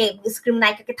 make a scream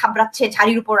নায়িকাকে থাবড়াচ্ছে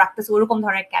ঝাড়ির উপর রাখতেছে ওরকম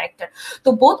ধরনের character. তো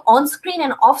both on screen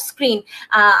end off screen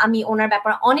আমি ওনার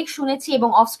ব্যাপারে অনেক শুনেছি, এবং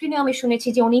অফ স্ক্রিনে আমি শুনেছি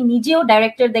যে উনি নিজেও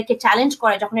ডাইরেক্টরদেরকে চ্যালেঞ্জ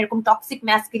করে যখন এরকম টক্সিক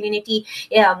ম্যাসকুলিনিটি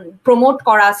প্রমোট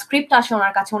করা স্ক্রিপ্ট আসে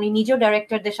ওনার কাছে, উনি নিজেও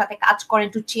ডাইরেক্টরদের সাথে কাজ করেন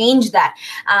to change that.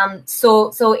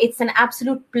 So it's an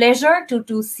absolute pleasure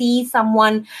to see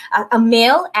someone, a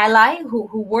male ally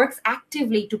who works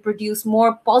actively to produce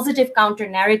more positive counter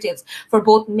narratives for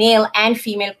both male and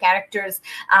female characters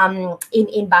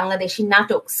in Bangladeshi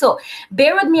natok. So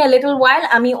bear with me a little while,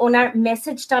 ami onar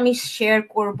message ta ami share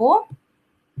korbo.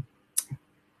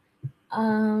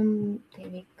 There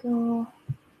we go.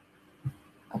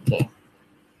 Okay,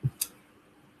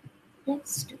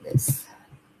 let's do this.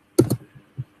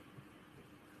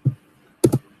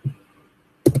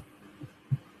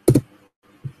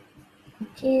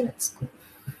 Okay, let's go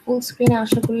full screen.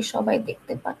 আশা করি সবাই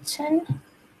দেখতে পাচ্ছেন।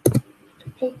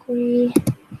 Play করি।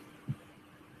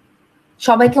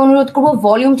 সবাইকে অনুরোধ করব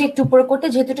ভলিউমটা একটু উপরে করতে,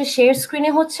 যেহেতু এটা শেয়ার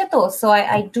স্ক্রিনে হচ্ছে তো, so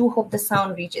I do hope the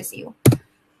sound reaches you.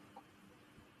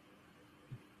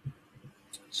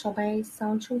 সবাই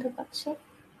সাউন্ড শুনতে পাচ্ছে?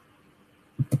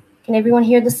 Can everyone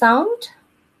hear the sound?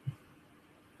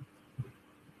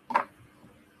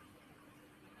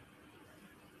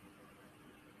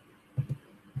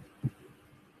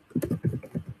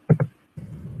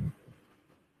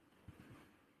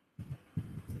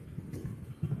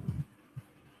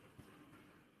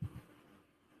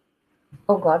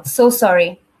 Oh God, so sorry.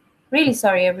 Really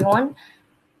sorry, everyone.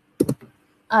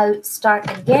 I'll start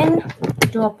again. I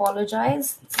do apologize.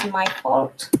 It's my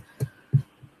fault.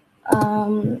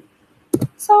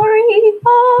 Sorry.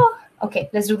 Okay,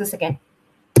 let's do this again.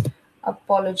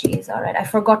 Apologies. All right, I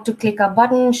forgot to click a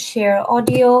button, share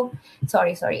audio.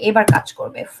 Sorry. Ebar kaj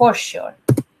korbe for sure.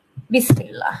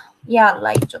 Bismillah. Ya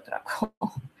Allah ijjat rakho.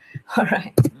 All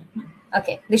right.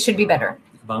 Okay, this should be better.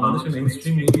 Bangladesh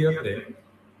mainstream media pe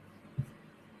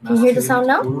Can you hear the sound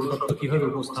now? পৌরসত্ব কিভাবে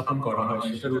উপস্থাপন করা হয়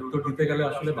সেটার উত্তর দিতে গেলে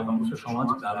আসলে বাংলাদেশের সমাজ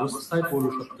ব্যবস্থায়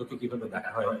পৌরসত্বকে কিভাবে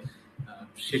দেখা হয়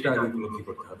সেটা আগে উপলব্ধি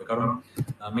করতে হবে, কারণ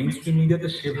মেইনস্ট্রিম মিডিয়াতে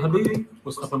সেভাবেই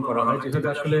উপস্থাপন করা হয় যেভাবে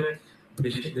আসলে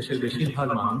দেশের বেশিরভাগ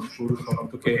মানুষ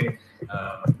পৌরসত্বকে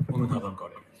অনুধাবন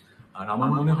করে। আর আমার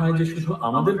মনে হয় যে শুধু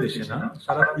আমাদের দেশে না,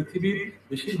 সারা পৃথিবীর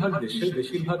বেশিরভাগ দেশে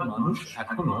বেশিরভাগ মানুষ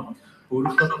এখনো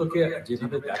পৌরসত্বকে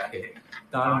যেভাবে দেখে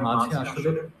তার মাঝে আসলে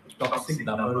টক্সিক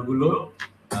ব্যাপারগুলো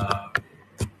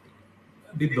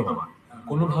বিদ্যমান।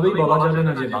 কোনোভাবেই বলা যাবে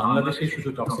না যে বাংলাদেশে শুধু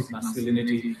টক্সিক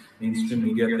ম্যাসকুলিনিটি মেইনস্ট্রিম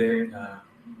মিডিয়াতে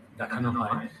দেখানো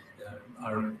হয়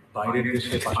আর বাইরের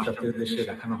দেশে পাশ্চাত্যের দেশে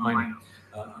দেখানো হয় না।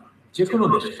 যে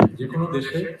কোনো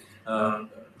দেশে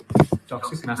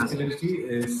toxic masculinity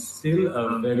is still a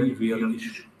very real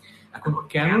issue. এখন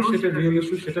কেন সেটা রিয়েল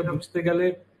ইস্যু সেটা বুঝতে গেলে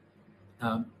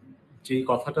যেই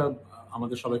কথাটা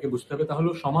আমাদের সবাইকে বুঝতে হবে তা হলো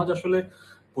সমাজ আসলে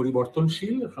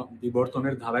পরিবর্তনশীল,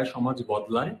 বিবর্তনের ধারায় সমাজ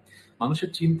বদলায়। মানুষের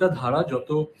চিন্তাধারা যত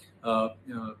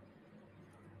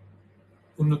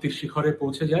উন্নতির শিখরে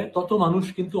পৌঁছে যায় তত মানুষ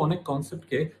কিন্তু অনেক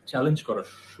কনসেপ্টকে চ্যালেঞ্জ করা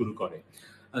শুরু করে।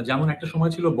 যেমন একটা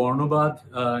সময় ছিল বর্ণবাদ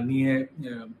নিয়ে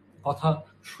কথা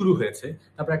শুরু হয়েছে,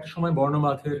 তারপর একটা সময়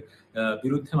বর্ণবাদের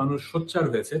বিরুদ্ধে মানুষ সোচ্চার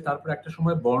হয়েছে, তারপর একটা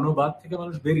সময় বর্ণবাদ থেকে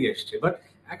মানুষ বেরিয়ে এসছে। বাট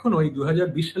এখন ওই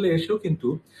 2020 সালে এসেও কিন্তু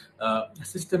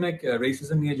সিস্টেমিক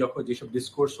রেসিজম নিয়ে যখন যেসব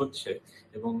ডিসকোর্স হচ্ছে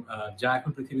এবং যা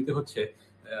এখন পৃথিবীতে হচ্ছে,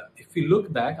 ইফ ইউ লুক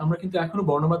ব্যাক আমরা কিন্তু এখনো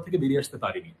বর্ণবাদ থেকে বেরিয়ে আসতে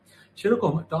পারিনি।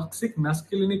 সেরকম toxic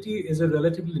masculinity is a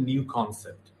relatively new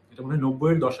concept. এটা মনে হয়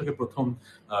 90-এর দশকে প্রথম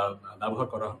ব্যবহার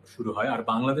করা শুরু হয়, আর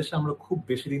বাংলাদেশে আমরা খুব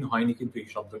বেশি দিন হয়নি কিন্তু এই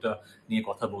শব্দটা নিয়ে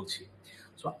কথা বলছি।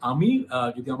 সো আমি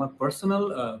যদি আমার পার্সোনাল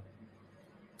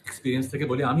এক্সপিরিয়েন্স থেকে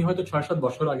বলি, আমি হয়তো 6-7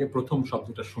 বছর আগে প্রথম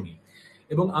শব্দটা শুনি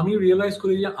এবং আমি রিয়েলাইজ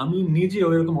করি যে আমি নিজেও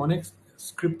এরকম অনেক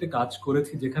স্ক্রিপ্টে কাজ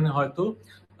করেছি যেখানে হয়তো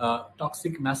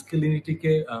টক্সিক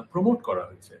ম্যাসকুলিনিটিকে প্রমোট করা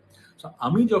হয়েছে।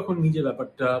 আমি যখন নিজে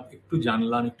ব্যাপারটা একটু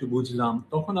জানলাম, একটু বুঝলাম,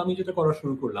 তখন আমি যেটা করা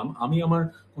শুরু করলাম, আমি আমার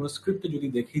কোনো স্ক্রিপ্টে যদি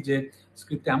দেখি যে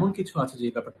স্ক্রিপ্টে এমন কিছু আছে যে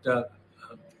ব্যাপারটা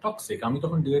টক্সিক, আমি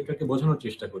তখন ডিরেক্টরকে বোঝানোর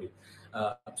চেষ্টা করি,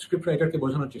 স্ক্রিপ্ট রাইটারকে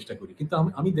বোঝানোর চেষ্টা করি। কিন্তু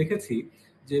আমি দেখেছি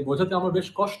যে বোঝাতে আমার বেশ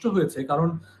কষ্ট হয়েছে, কারণ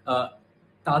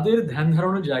তাদের ধ্যান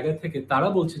ধারণার জায়গা থেকে তারা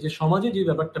বলছে যে সমাজে যে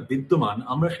ব্যাপারটা বিদ্যমান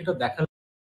আমরা সেটা দেখা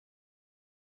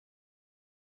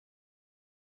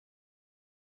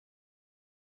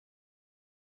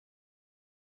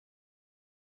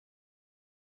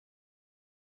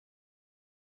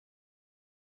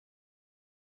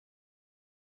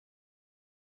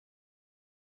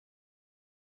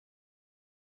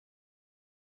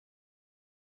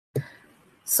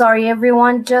Sorry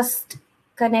everyone, just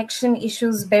connection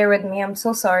issues, bear with me, I'm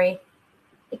so sorry.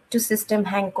 Ekটু system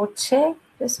hang করছে,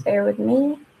 just bear with me.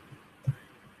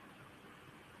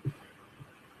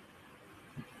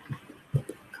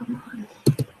 Come on.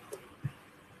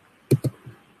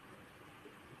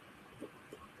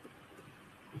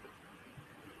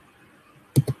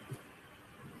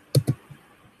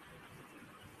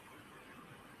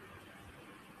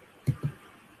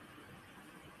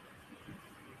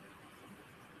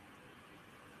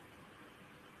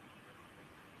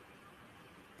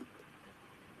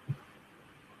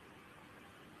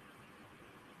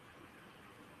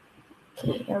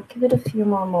 Okay, I'll give it a few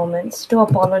more moments to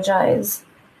apologize.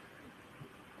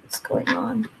 What's going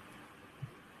on?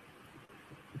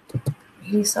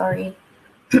 Really sorry.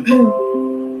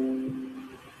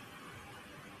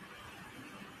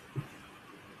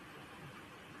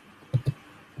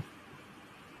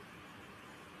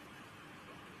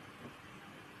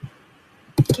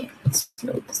 Okay, let's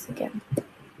load this again.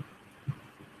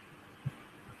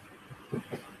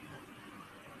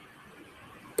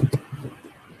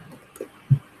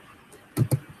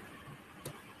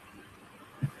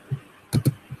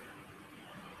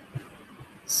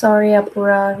 Sorry,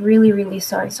 Apura. Really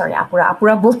sorry. Sorry, Apura.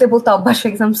 Apura bolte obbash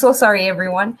hoye geche. I'm so sorry,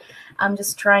 everyone. I'm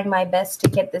just trying my best to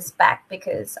get this back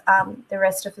because the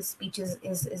rest of his speech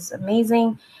is amazing.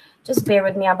 Just bear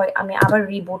with me. Ami abar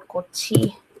reboot korchi.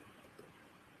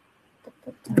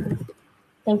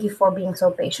 Thank you for being so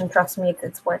patient. Trust me,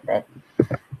 it's worth it.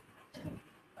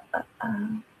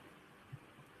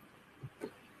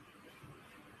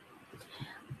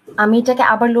 আমি এটাকে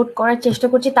আবার load করার চেষ্টা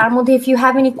করছি তার মধ্যে if you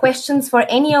have any questions for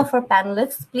any of our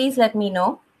panelists please let me know.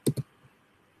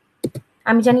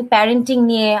 আমি জানি প্যারেন্টিং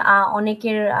নিয়ে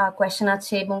অনেকের কোয়েশ্চেন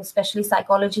আছে এবং স্পেশালি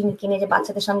সাইকোলজি নিয়ে যে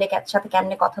বাচ্চাদের সামনে একসাথে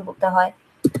কেমনে কথা বলতে হয়.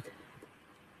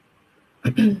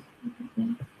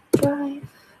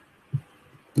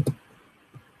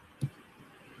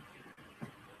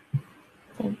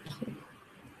 Thank you.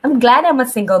 I'm glad I'm a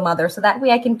single mother so that way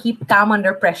I can keep calm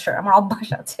under pressure. আমার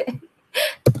অভ্যাস আছে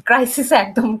ক্রাইসিসে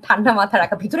একদম ঠান্ডা মাথা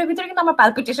রাখা ভিতরে কিন্তু আমার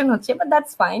পালপিটেশন হচ্ছে but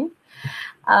that's fine.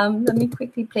 Let me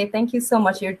quickly play. Thank you so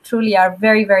much. You truly are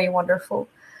very wonderful.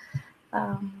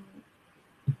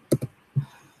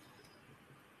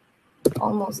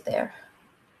 Almost there.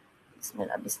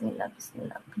 Bismillah,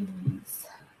 please.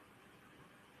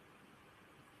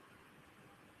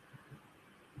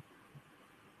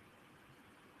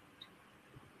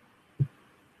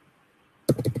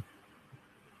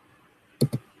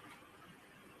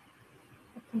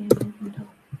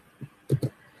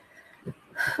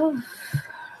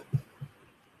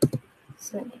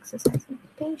 So an exercise in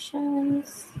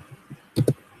patience.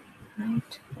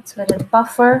 Right. Let's let it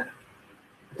buffer.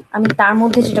 আমি তার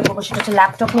মধ্যে যেটা করবো সেটা হচ্ছে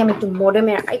laptop নিয়ে আমি একটু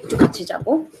মোডেমের একটু কাছে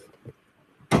যাবো.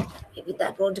 Maybe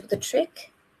that will do the trick.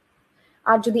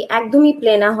 আর যদি একদমই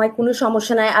প্লে না হয় কোনো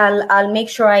সমস্যা নাই. I'll make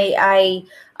sure I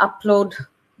upload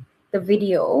the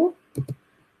video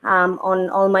on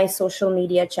all my social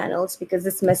media channels because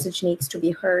this message needs to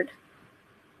be heard.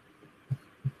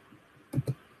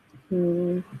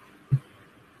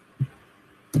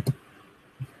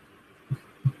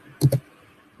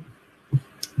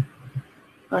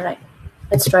 All right,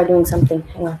 let's try doing something.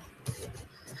 Hang on.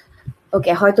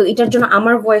 Okay, হয়তো এটার জন্য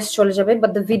আমার ভয়েস চলে যাবে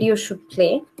but the video should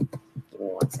play. Give me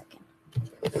 1 second.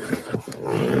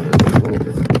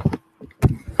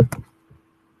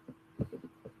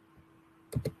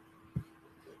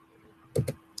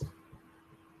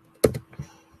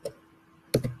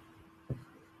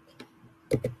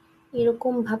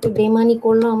 এরকম ভাবে বেমানি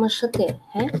করলো আমার সাথে.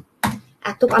 হ্যাঁ,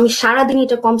 এত আমি সারাদিন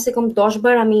এটা কমসে কম 10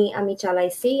 বার আমি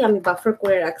চালাইছি, আমি বাফার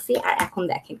করে রাখছি, আর এখন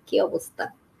দেখেন কি অবস্থা.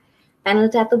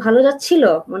 প্যানেলটা এত ভালো যাচ্ছিল,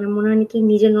 মনে হয় নাকি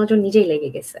নিজের নজর নিজেই লেগে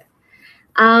গেছে.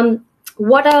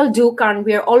 What I'll do, কারণ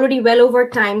we are already well over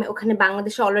time, ওখানে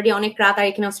বাংলাদেশে অলরেডি অনেক রাত আর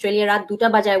এখানে অস্ট্রেলিয়া রাত 2টা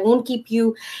বাজে. I won't keep you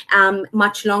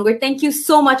much longer. Thank you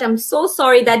so much. I'm so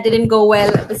sorry that didn't go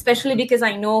well, especially because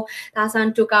I know Hassan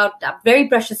took out a very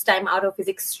precious time out of his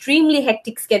extremely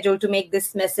hectic schedule to make this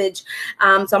message.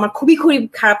 So আমার খুবই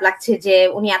খারাপ লাগছে যে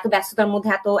উনি এত ব্যস্ততার মধ্যে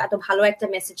এত ভালো একটা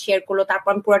মেসেজ শেয়ার করলো, তারপর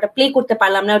আমি পুরোটা প্লে করতে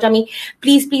পারলাম না. ওটা আমি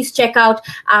প্লিজ চেক আউট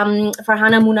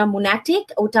ফারহানা মুনাটিক,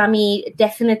 ওটা আমি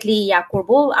ডেফিনেটলি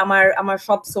করবো, আমার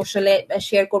সব সোশ্যালে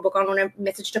শেয়ার করবো, কারণ ওনার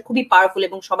মেসেজটা খুবই পাওয়ারফুল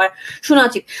এবং সবার শোনা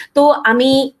উচিত. তো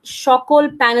আমি সকল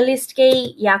প্যানেলিস্টকেই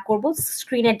করবো,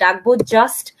 স্ক্রিনে ডাকবো,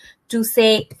 just to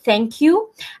say thank you.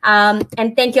 And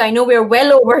thank you. I know we're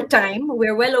well over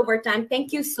time. Thank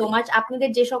you so much. আপনাদের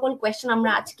যে সকল কোয়েশ্চেন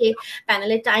আমরা আজকে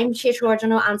প্যানেলে টাইম শেষ হওয়ার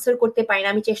জন্য আনসার করতে পারি না,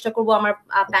 আমি চেষ্টা করব আমার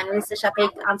প্যানেলিস্টের সাথে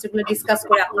আনসারগুলো ডিসকাস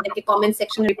করে আপনাদেরকে কমেন্ট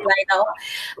সেকশনে রিপ্লাই দাও।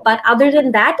 But other than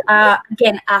that,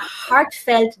 again, a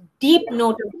heartfelt, deep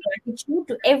note of gratitude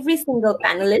to every single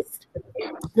panelist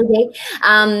today.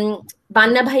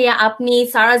 Bannah bhaiya, apni,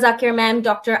 Sara, Zaker ma'am,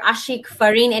 Dr. Ashique,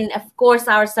 Farin, and of course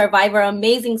our survivor,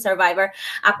 amazing survivor.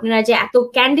 Apnara je eto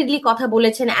candidly kotha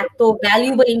bolechen, eto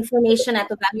valuable information,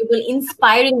 eto valuable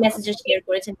inspiring messages share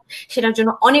korechen, সেটার জন্য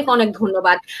অনেক অনেক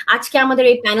ধন্যবাদ। আজকে আমাদের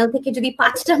এই panel থেকে যদি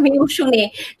 5টা মেয়েও শুনে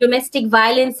ডোমেস্টিক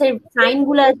ভায়োলেন্সের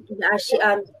সাইনগুলো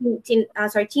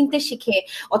চিনতে শিখে,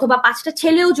 অথবা 5টা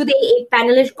ছেলেও যদি এই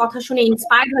প্যানেলের কথা শুনে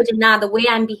ইন্সপায়ার্ড হয় যে না, the way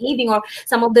I'm behaving or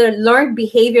some of the learned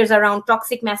behaviors around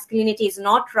toxic masculinity is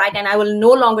not right and I will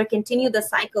no longer continue the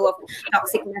cycle of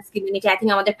toxic masculinity, I think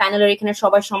আমাদের প্যানেলের এখানে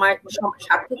সবার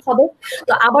সার্থক হবে।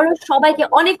 তো আবারও সবাইকে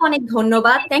অনেক অনেক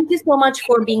ধন্যবাদ। Thank you so much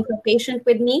for being so patient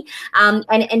with me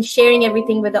and sharing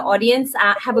everything with the audience.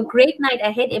 Have a great night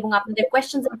ahead এবং আপনাদের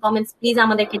questions and comments please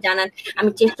আমাদেরকে জানান, আমি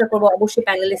চেষ্টা করব অবশ্যই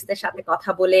প্যানেলিস্টদের সাথে কথা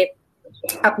বলে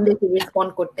আপনাদেরকে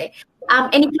রেসপন্ড করতে।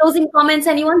 Any closing comments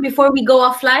anyone before we go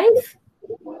off live?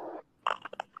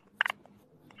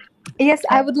 Yes,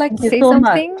 I would like to say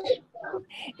something,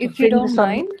 if you don't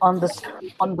mind.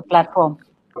 On the platform.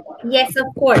 Yes, of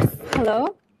course. Hello.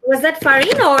 Was that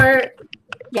Farin or?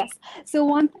 Yes. So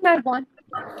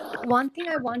one thing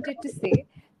I wanted to say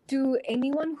to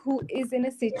anyone who is in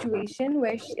a situation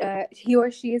where he or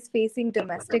she is facing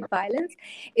domestic violence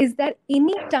is that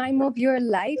any time of your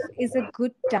life is a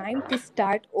good time to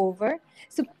start over.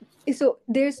 So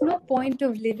there's no point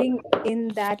of living in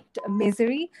that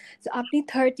misery. So apni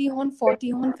 30 hon,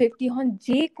 40 hon, 50 hon,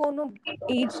 je kono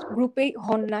age group e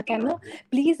hon na keno,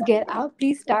 please get out,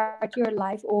 please start your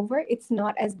life over. It's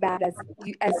not as bad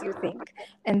as you think.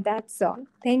 And that's all.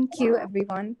 Thank you,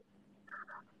 everyone.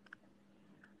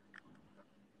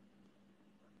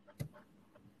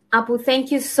 Apu, thank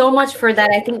you so much for that.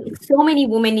 I think so many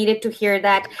women needed to hear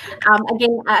that.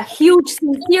 Again, a huge,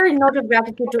 sincere note of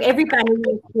gratitude to every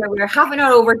panelist here. We're half an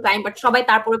hour over time, but shobai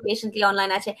tarpore patiently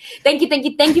online ache.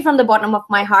 Thank you from the bottom of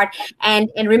my heart.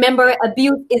 And remember,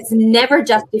 abuse is never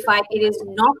justified. It is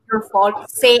not your fault.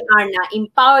 Say Arna.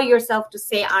 Empower yourself to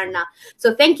say Arna. So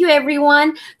thank you, everyone.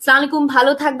 Assalamualaikum,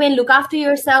 bhalo thakben. Look after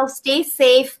yourself. Stay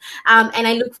safe. And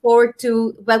I look forward to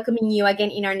welcoming you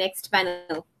again in our next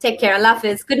panel. Take care. Allah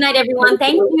Hafiz. Good night, everyone.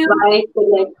 Thank you. Bye. Good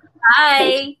night.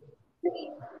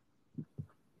 Bye.